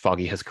yeah, as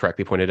Foggy has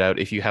correctly pointed out,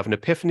 if you have an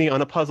epiphany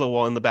on a puzzle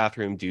while in the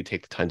bathroom, do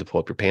take the time to pull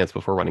up your pants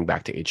before running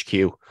back to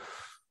HQ.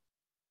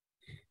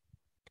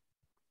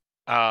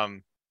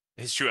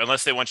 It's true,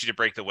 unless they want you to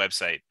break the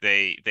website.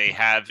 They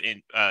have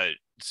in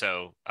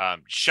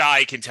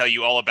Shy can tell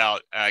you all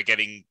about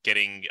getting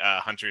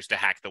hunters to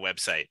hack the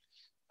website.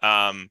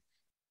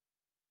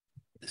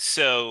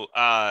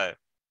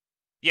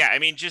 Yeah, I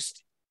mean,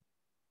 just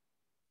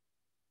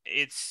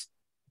it's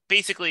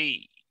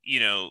basically,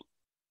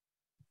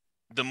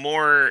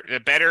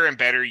 the better and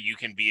better you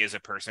can be as a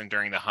person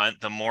during the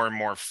hunt, the more and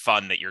more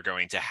fun that you're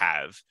going to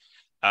have.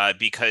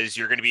 because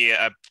you're going to be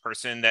a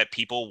person that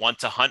people want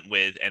to hunt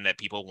with and that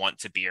people want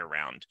to be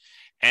around.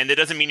 And it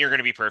doesn't mean you're going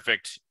to be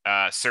perfect.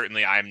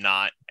 Certainly, I'm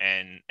not,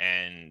 and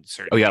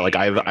Oh yeah, like certainly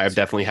I've roommates are.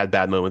 definitely had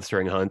bad moments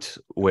during hunt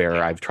where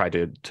Yeah. I've tried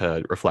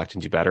to reflect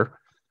and do better.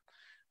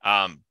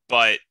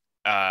 But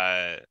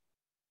uh,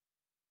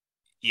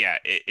 yeah,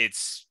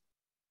 it's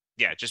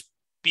yeah, just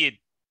be a,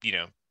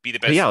 be the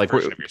But yeah, best like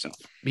version of yourself.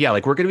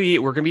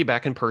 we're gonna be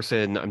back in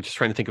person. I'm just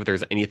trying to think if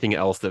there's anything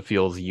else that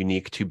feels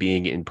unique to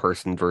being in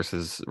person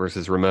versus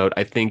remote.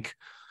 I think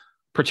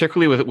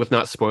particularly with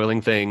not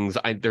spoiling things,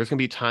 there's gonna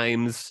be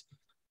times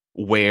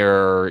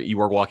where you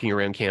are walking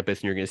around campus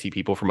and you're gonna see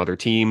people from other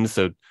teams.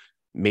 So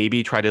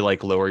maybe try to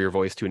like lower your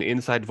voice to an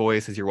inside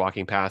voice as you're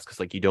walking past because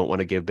like you don't want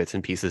to give bits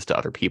and pieces to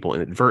other people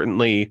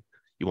inadvertently.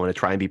 You want to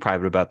try and be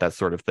private about that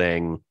sort of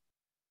thing.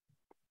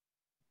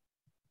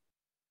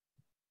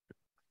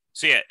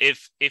 So yeah,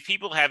 if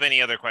people have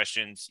any other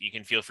questions, you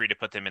can feel free to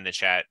put them in the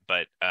chat.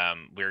 But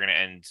we're gonna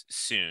end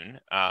soon.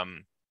 Oh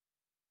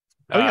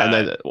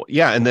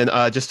yeah, and Uh,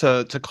 then just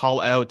to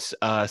call out,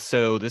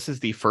 so this is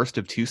the first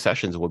of two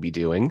sessions we'll be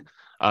doing.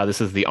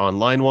 This is the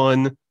online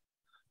one.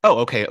 Oh,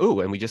 okay.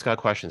 Oh, and we just got a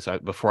question. So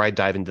before I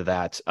dive into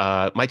that,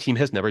 my team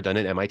has never done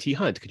an MIT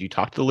hunt. Could you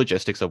talk to the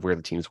logistics of where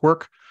the teams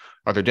work?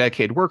 Are there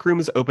dedicated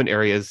workrooms, open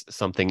areas,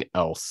 something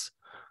else?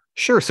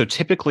 Sure. So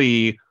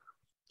typically,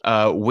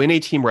 when a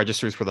team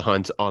registers for the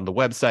hunt on the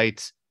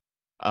website,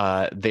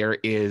 there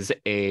is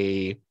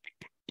a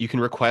you can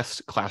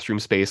request classroom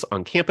space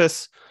on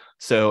campus.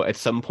 So at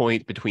some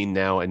point between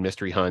now and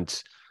Mystery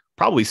Hunt,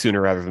 probably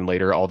sooner rather than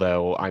later,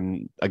 although I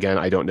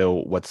don't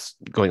know what's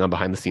going on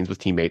behind the scenes with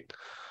Teammate.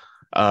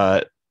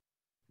 Uh,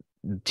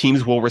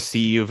 teams will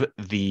receive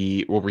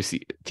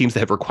teams that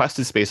have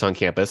requested space on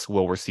campus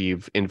will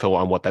receive info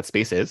on what that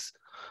space is.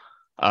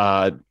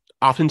 Uh,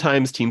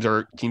 Oftentimes teams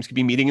could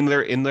be meeting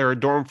in their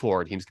dorm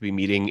floor. Teams could be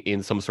meeting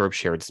in some sort of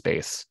shared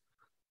space.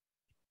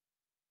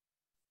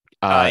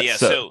 yeah.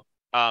 So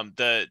So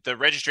the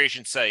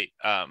registration site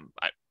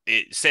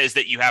it says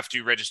that you have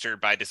to register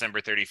by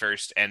December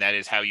 31st, and that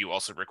is how you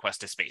also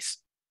request a space.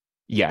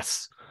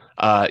 yes.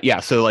 Yeah,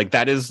 so like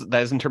that is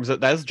in terms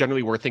of that is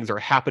generally where things are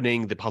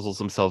happening. The puzzles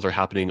themselves are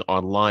happening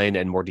online,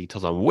 and more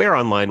details on where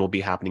online will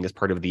be happening as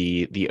part of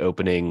the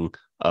opening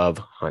of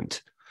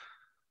Hunt.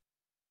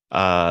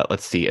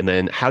 Let's see. And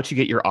then how to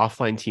get your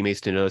offline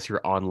teammates to notice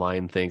your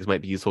online things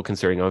might be useful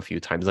considering a few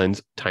time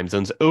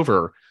zones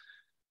over.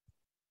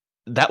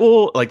 This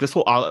will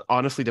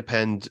honestly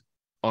depend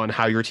on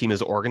how your team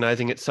is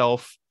organizing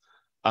itself.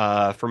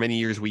 For many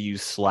years we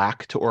use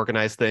Slack to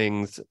organize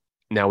things.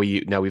 Now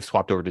we've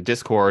swapped over to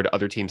Discord.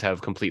 Other teams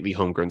have completely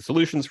homegrown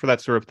solutions for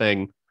that sort of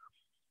thing.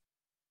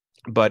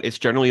 But it's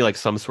generally like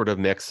some sort of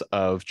mix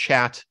of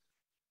chat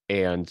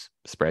and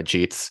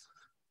spreadsheets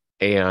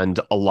and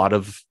a lot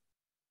of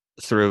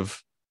sort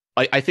of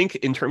I think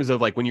in terms of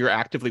like when you're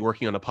actively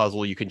working on a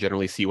puzzle, you can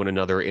generally see one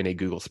another in a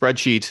Google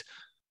spreadsheet,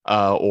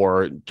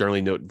 or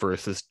generally note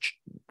versus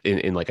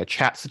in like a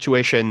chat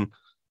situation.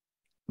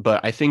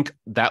 But I think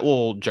that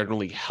will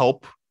generally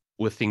help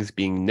with things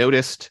being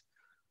noticed.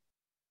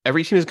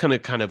 Every team is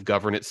kind of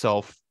govern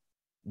itself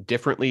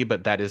differently,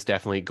 but that is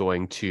definitely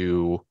going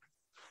to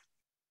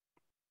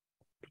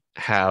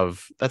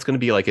that's going to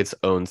be like its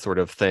own sort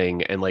of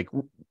thing. And like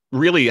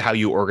really how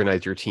you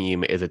organize your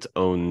team is its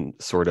own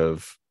sort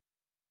of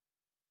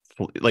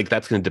like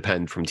that's going to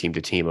depend from team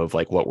to team of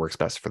like what works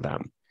best for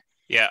them.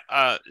 Yeah.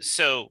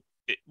 So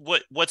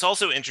what's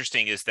also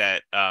interesting is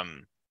that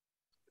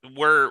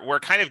we're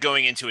kind of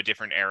going into a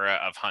different era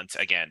of hunt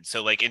again.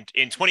 So like in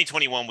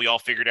 2021, we all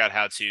figured out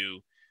how to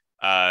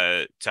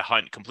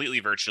hunt completely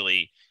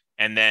virtually,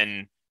 and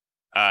then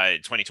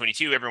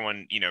 2022,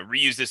 everyone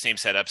reused the same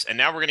setups, and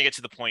now we're going to get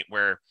to the point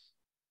where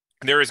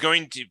there is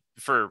going to,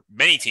 for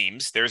many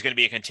teams, there's going to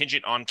be a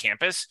contingent on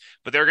campus,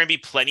 but there are going to be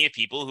plenty of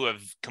people who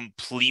have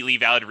completely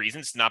valid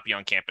reasons to not be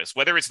on campus,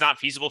 whether it's not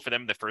feasible for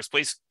them in the first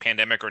place,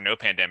 pandemic or no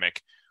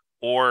pandemic,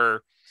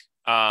 or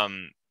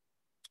um,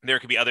 there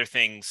could be other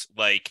things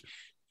like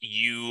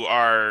you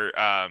are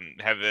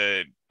have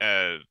a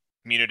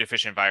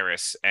immunodeficient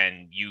virus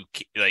and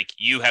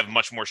you have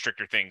much more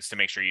stricter things to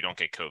make sure you don't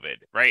get COVID,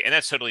 right? And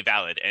that's totally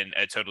valid and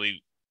a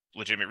totally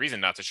legitimate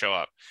reason not to show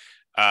up.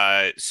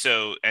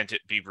 So and to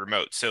be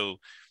remote. So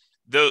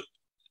the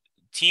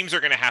teams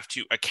are going to have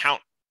to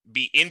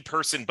be in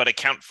person, but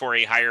account for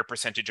a higher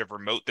percentage of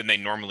remote than they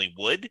normally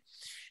would.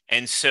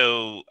 And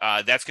so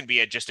that's going to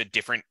be just a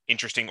different,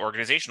 interesting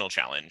organizational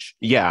challenge.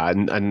 Yeah,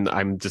 and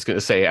I'm just going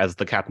to say, as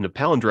the captain of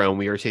Palindrome,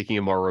 we are taking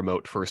a more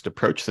remote first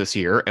approach this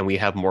year, and we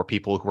have more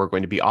people who are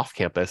going to be off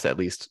campus, at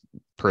least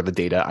per the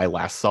data I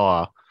last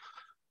saw,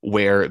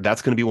 where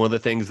that's going to be one of the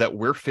things that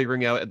we're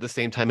figuring out at the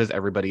same time as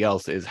everybody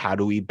else is how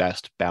do we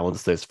best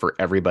balance this for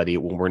everybody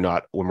when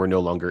we're no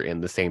longer in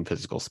the same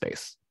physical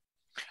space.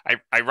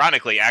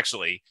 Ironically,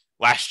 actually,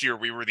 last year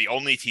we were the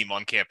only team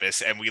on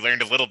campus, and we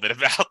learned a little bit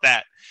about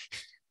that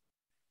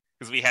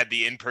because we had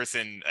the in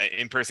person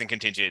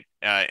contingent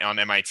on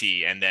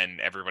MIT, and then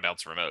everyone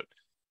else remote.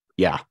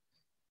 Yeah.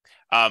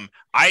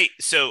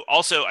 So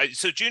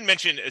June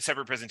mentioned a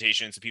separate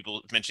presentation, so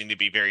people mentioning they'd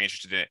be very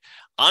interested in it.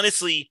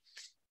 Honestly,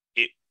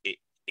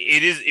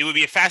 it would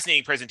be a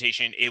fascinating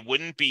presentation. It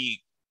wouldn't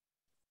be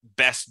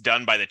best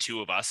done by the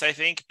two of us, I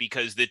think,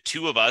 because the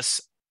two of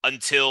us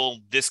until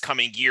this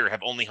coming year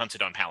have only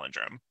hunted on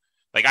Palindrome.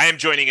 Like I am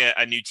joining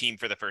a new team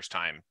for the first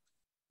time.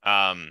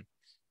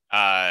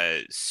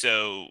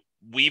 So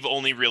we've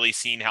only really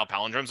seen how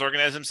palindromes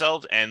organize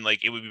themselves, and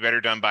like it would be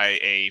better done by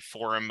a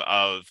forum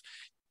of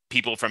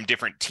people from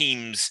different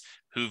teams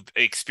who've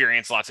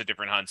experienced lots of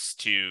different hunts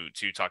to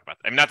talk about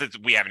them. I mean, not that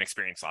we haven't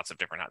experienced lots of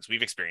different hunts.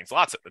 We've experienced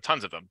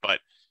tons of them, but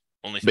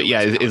only But through the yeah,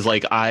 lens of is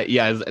like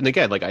palindrome. and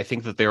again, like I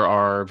think that there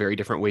are very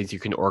different ways you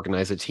can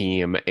organize a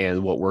team,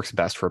 and what works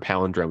best for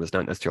palindrome is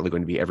not necessarily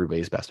going to be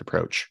everybody's best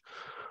approach.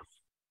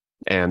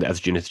 And as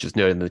June has just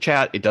noted in the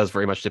chat, it does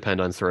very much depend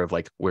on sort of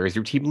like where is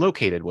your team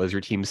located, what is your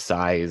team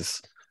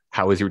size,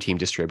 how is your team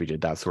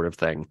distributed, that sort of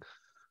thing.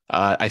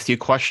 I see a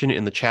question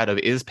in the chat of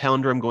is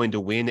Palindrome going to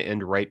win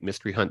and write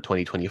Mystery Hunt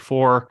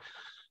 2024?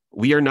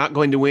 We are not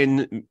going to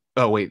win.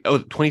 Oh, wait. Oh,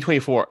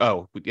 2024.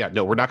 Oh, yeah.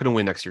 No, we're not going to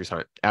win next year's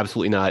hunt.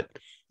 Absolutely not.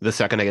 The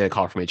second I get a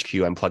call from HQ,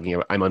 I'm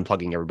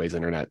unplugging everybody's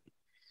internet.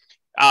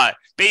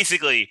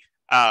 Basically,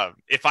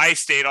 if I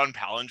stayed on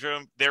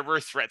Palindrome, there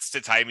were threats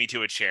to tie me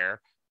to a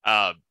chair,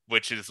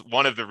 which is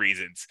one of the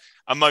reasons,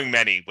 among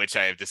many, which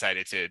I have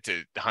decided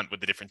to hunt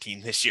with a different team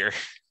this year.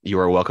 You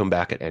are welcome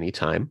back at any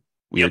time.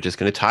 We are Yep. just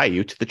going to tie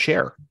you to the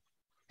chair.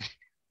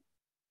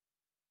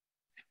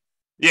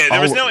 Yeah, there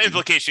was no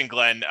implication,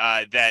 Glenn,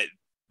 that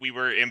we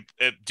were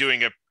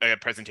doing a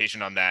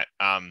presentation on that.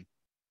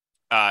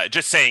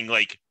 Just saying,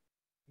 like,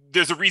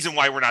 there's a reason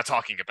why we're not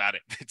talking about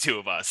it, the two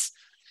of us.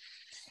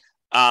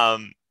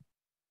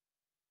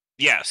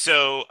 Yeah,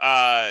 so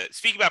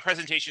speaking about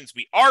presentations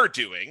we are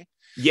doing.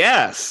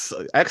 Yes,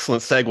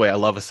 excellent segue. I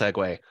love a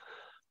segue.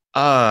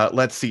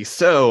 Let's see.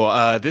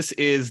 So this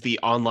is the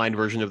online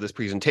version of this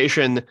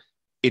presentation.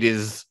 It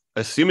is,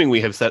 assuming we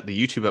have set the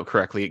YouTube up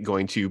correctly,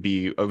 going to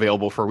be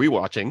available for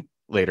rewatching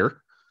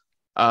later.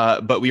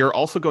 But we are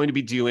also going to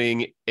be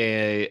doing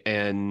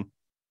an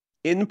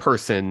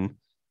in-person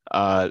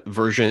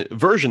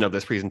version of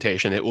this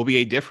presentation. It will be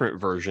a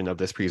different version of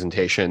this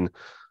presentation.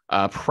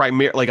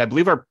 Like I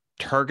believe our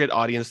target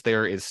audience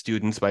there is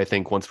students, but I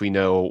think once we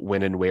know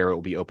when and where it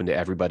will be open to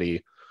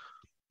everybody,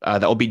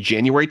 that will be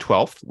January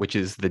 12th, which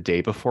is the day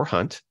before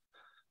Hunt,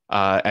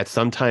 at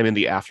some time in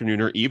the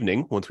afternoon or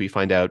evening, once we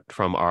find out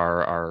from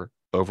our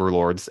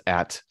overlords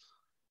at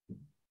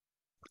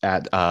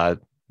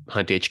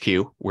Hunt HQ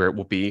where it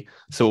will be.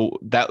 So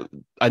that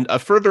a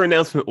further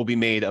announcement will be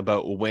made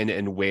about when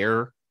and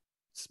where,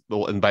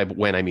 and by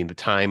when I mean the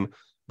time.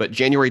 But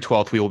January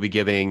 12th, we will be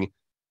giving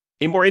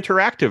a more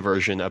interactive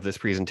version of this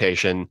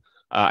presentation.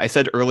 I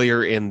said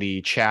earlier in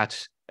the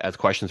chat as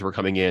questions were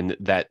coming in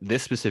that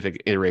this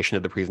specific iteration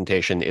of the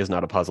presentation is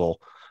not a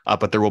puzzle,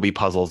 but there will be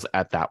puzzles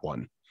at that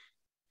one.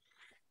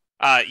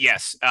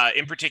 Yes,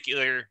 in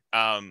particular,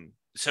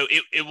 so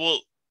it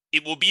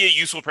will be a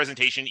useful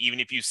presentation even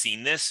if you've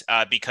seen this,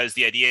 because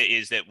the idea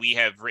is that we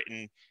have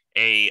written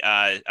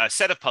a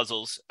set of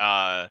puzzles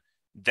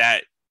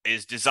that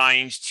is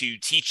designed to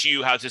teach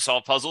you how to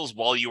solve puzzles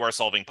while you are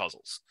solving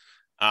puzzles.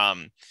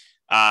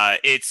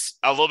 It's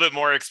a little bit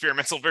more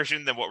experimental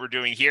version than what we're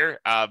doing here,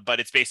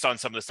 but it's based on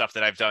some of the stuff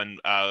that I've done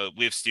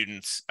with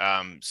students.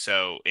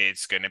 So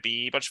it's going to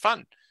be a bunch of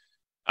fun.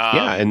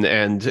 Yeah,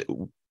 and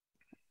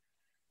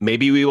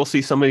maybe we will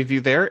see some of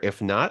you there.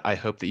 If not, I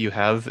hope that you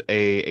have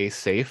a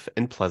safe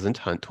and pleasant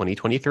Hunt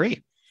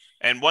 2023.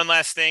 And one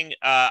last thing,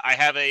 I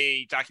have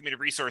a document of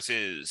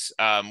resources,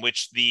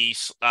 which the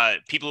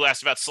people who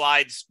asked about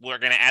slides, we're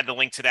going to add the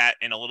link to that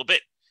in a little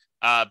bit.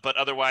 But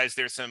otherwise,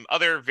 there's some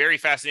other very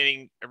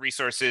fascinating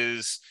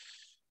resources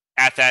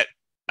at that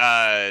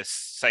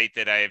site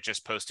that I have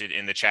just posted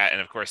in the chat.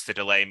 And of course, the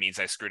delay means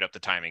I screwed up the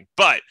timing,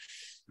 but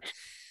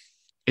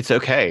it's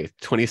okay.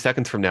 20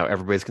 seconds from now,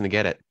 everybody's going to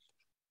get it.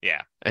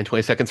 Yeah. And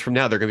 20 seconds from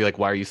now, they're going to be like,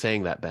 why are you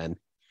saying that, Ben?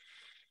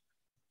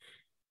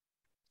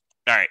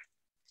 All right.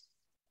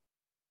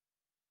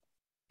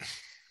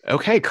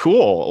 Okay,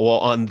 cool. Well,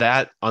 on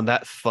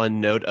that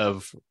fun note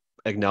of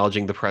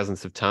acknowledging the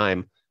presence of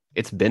time,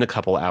 it's been a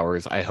couple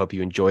hours. I hope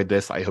you enjoyed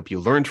this. I hope you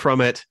learned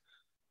from it.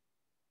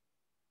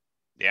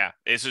 Yeah,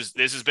 this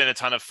has been a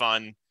ton of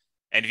fun.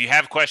 And if you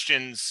have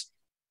questions,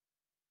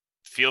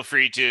 feel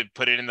free to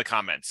put it in the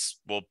comments.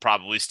 We'll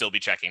probably still be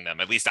checking them.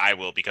 At least I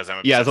will, because I'm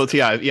obsessed.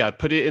 Yeah.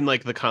 Put it in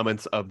like the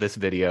comments of this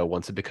video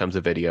once it becomes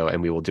a video,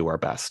 and we will do our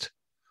best.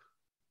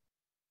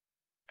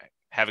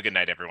 Have a good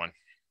night, everyone.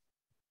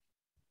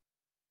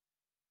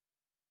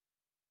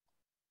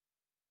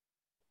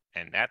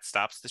 And that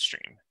stops the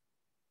stream.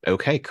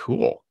 Okay,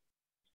 cool.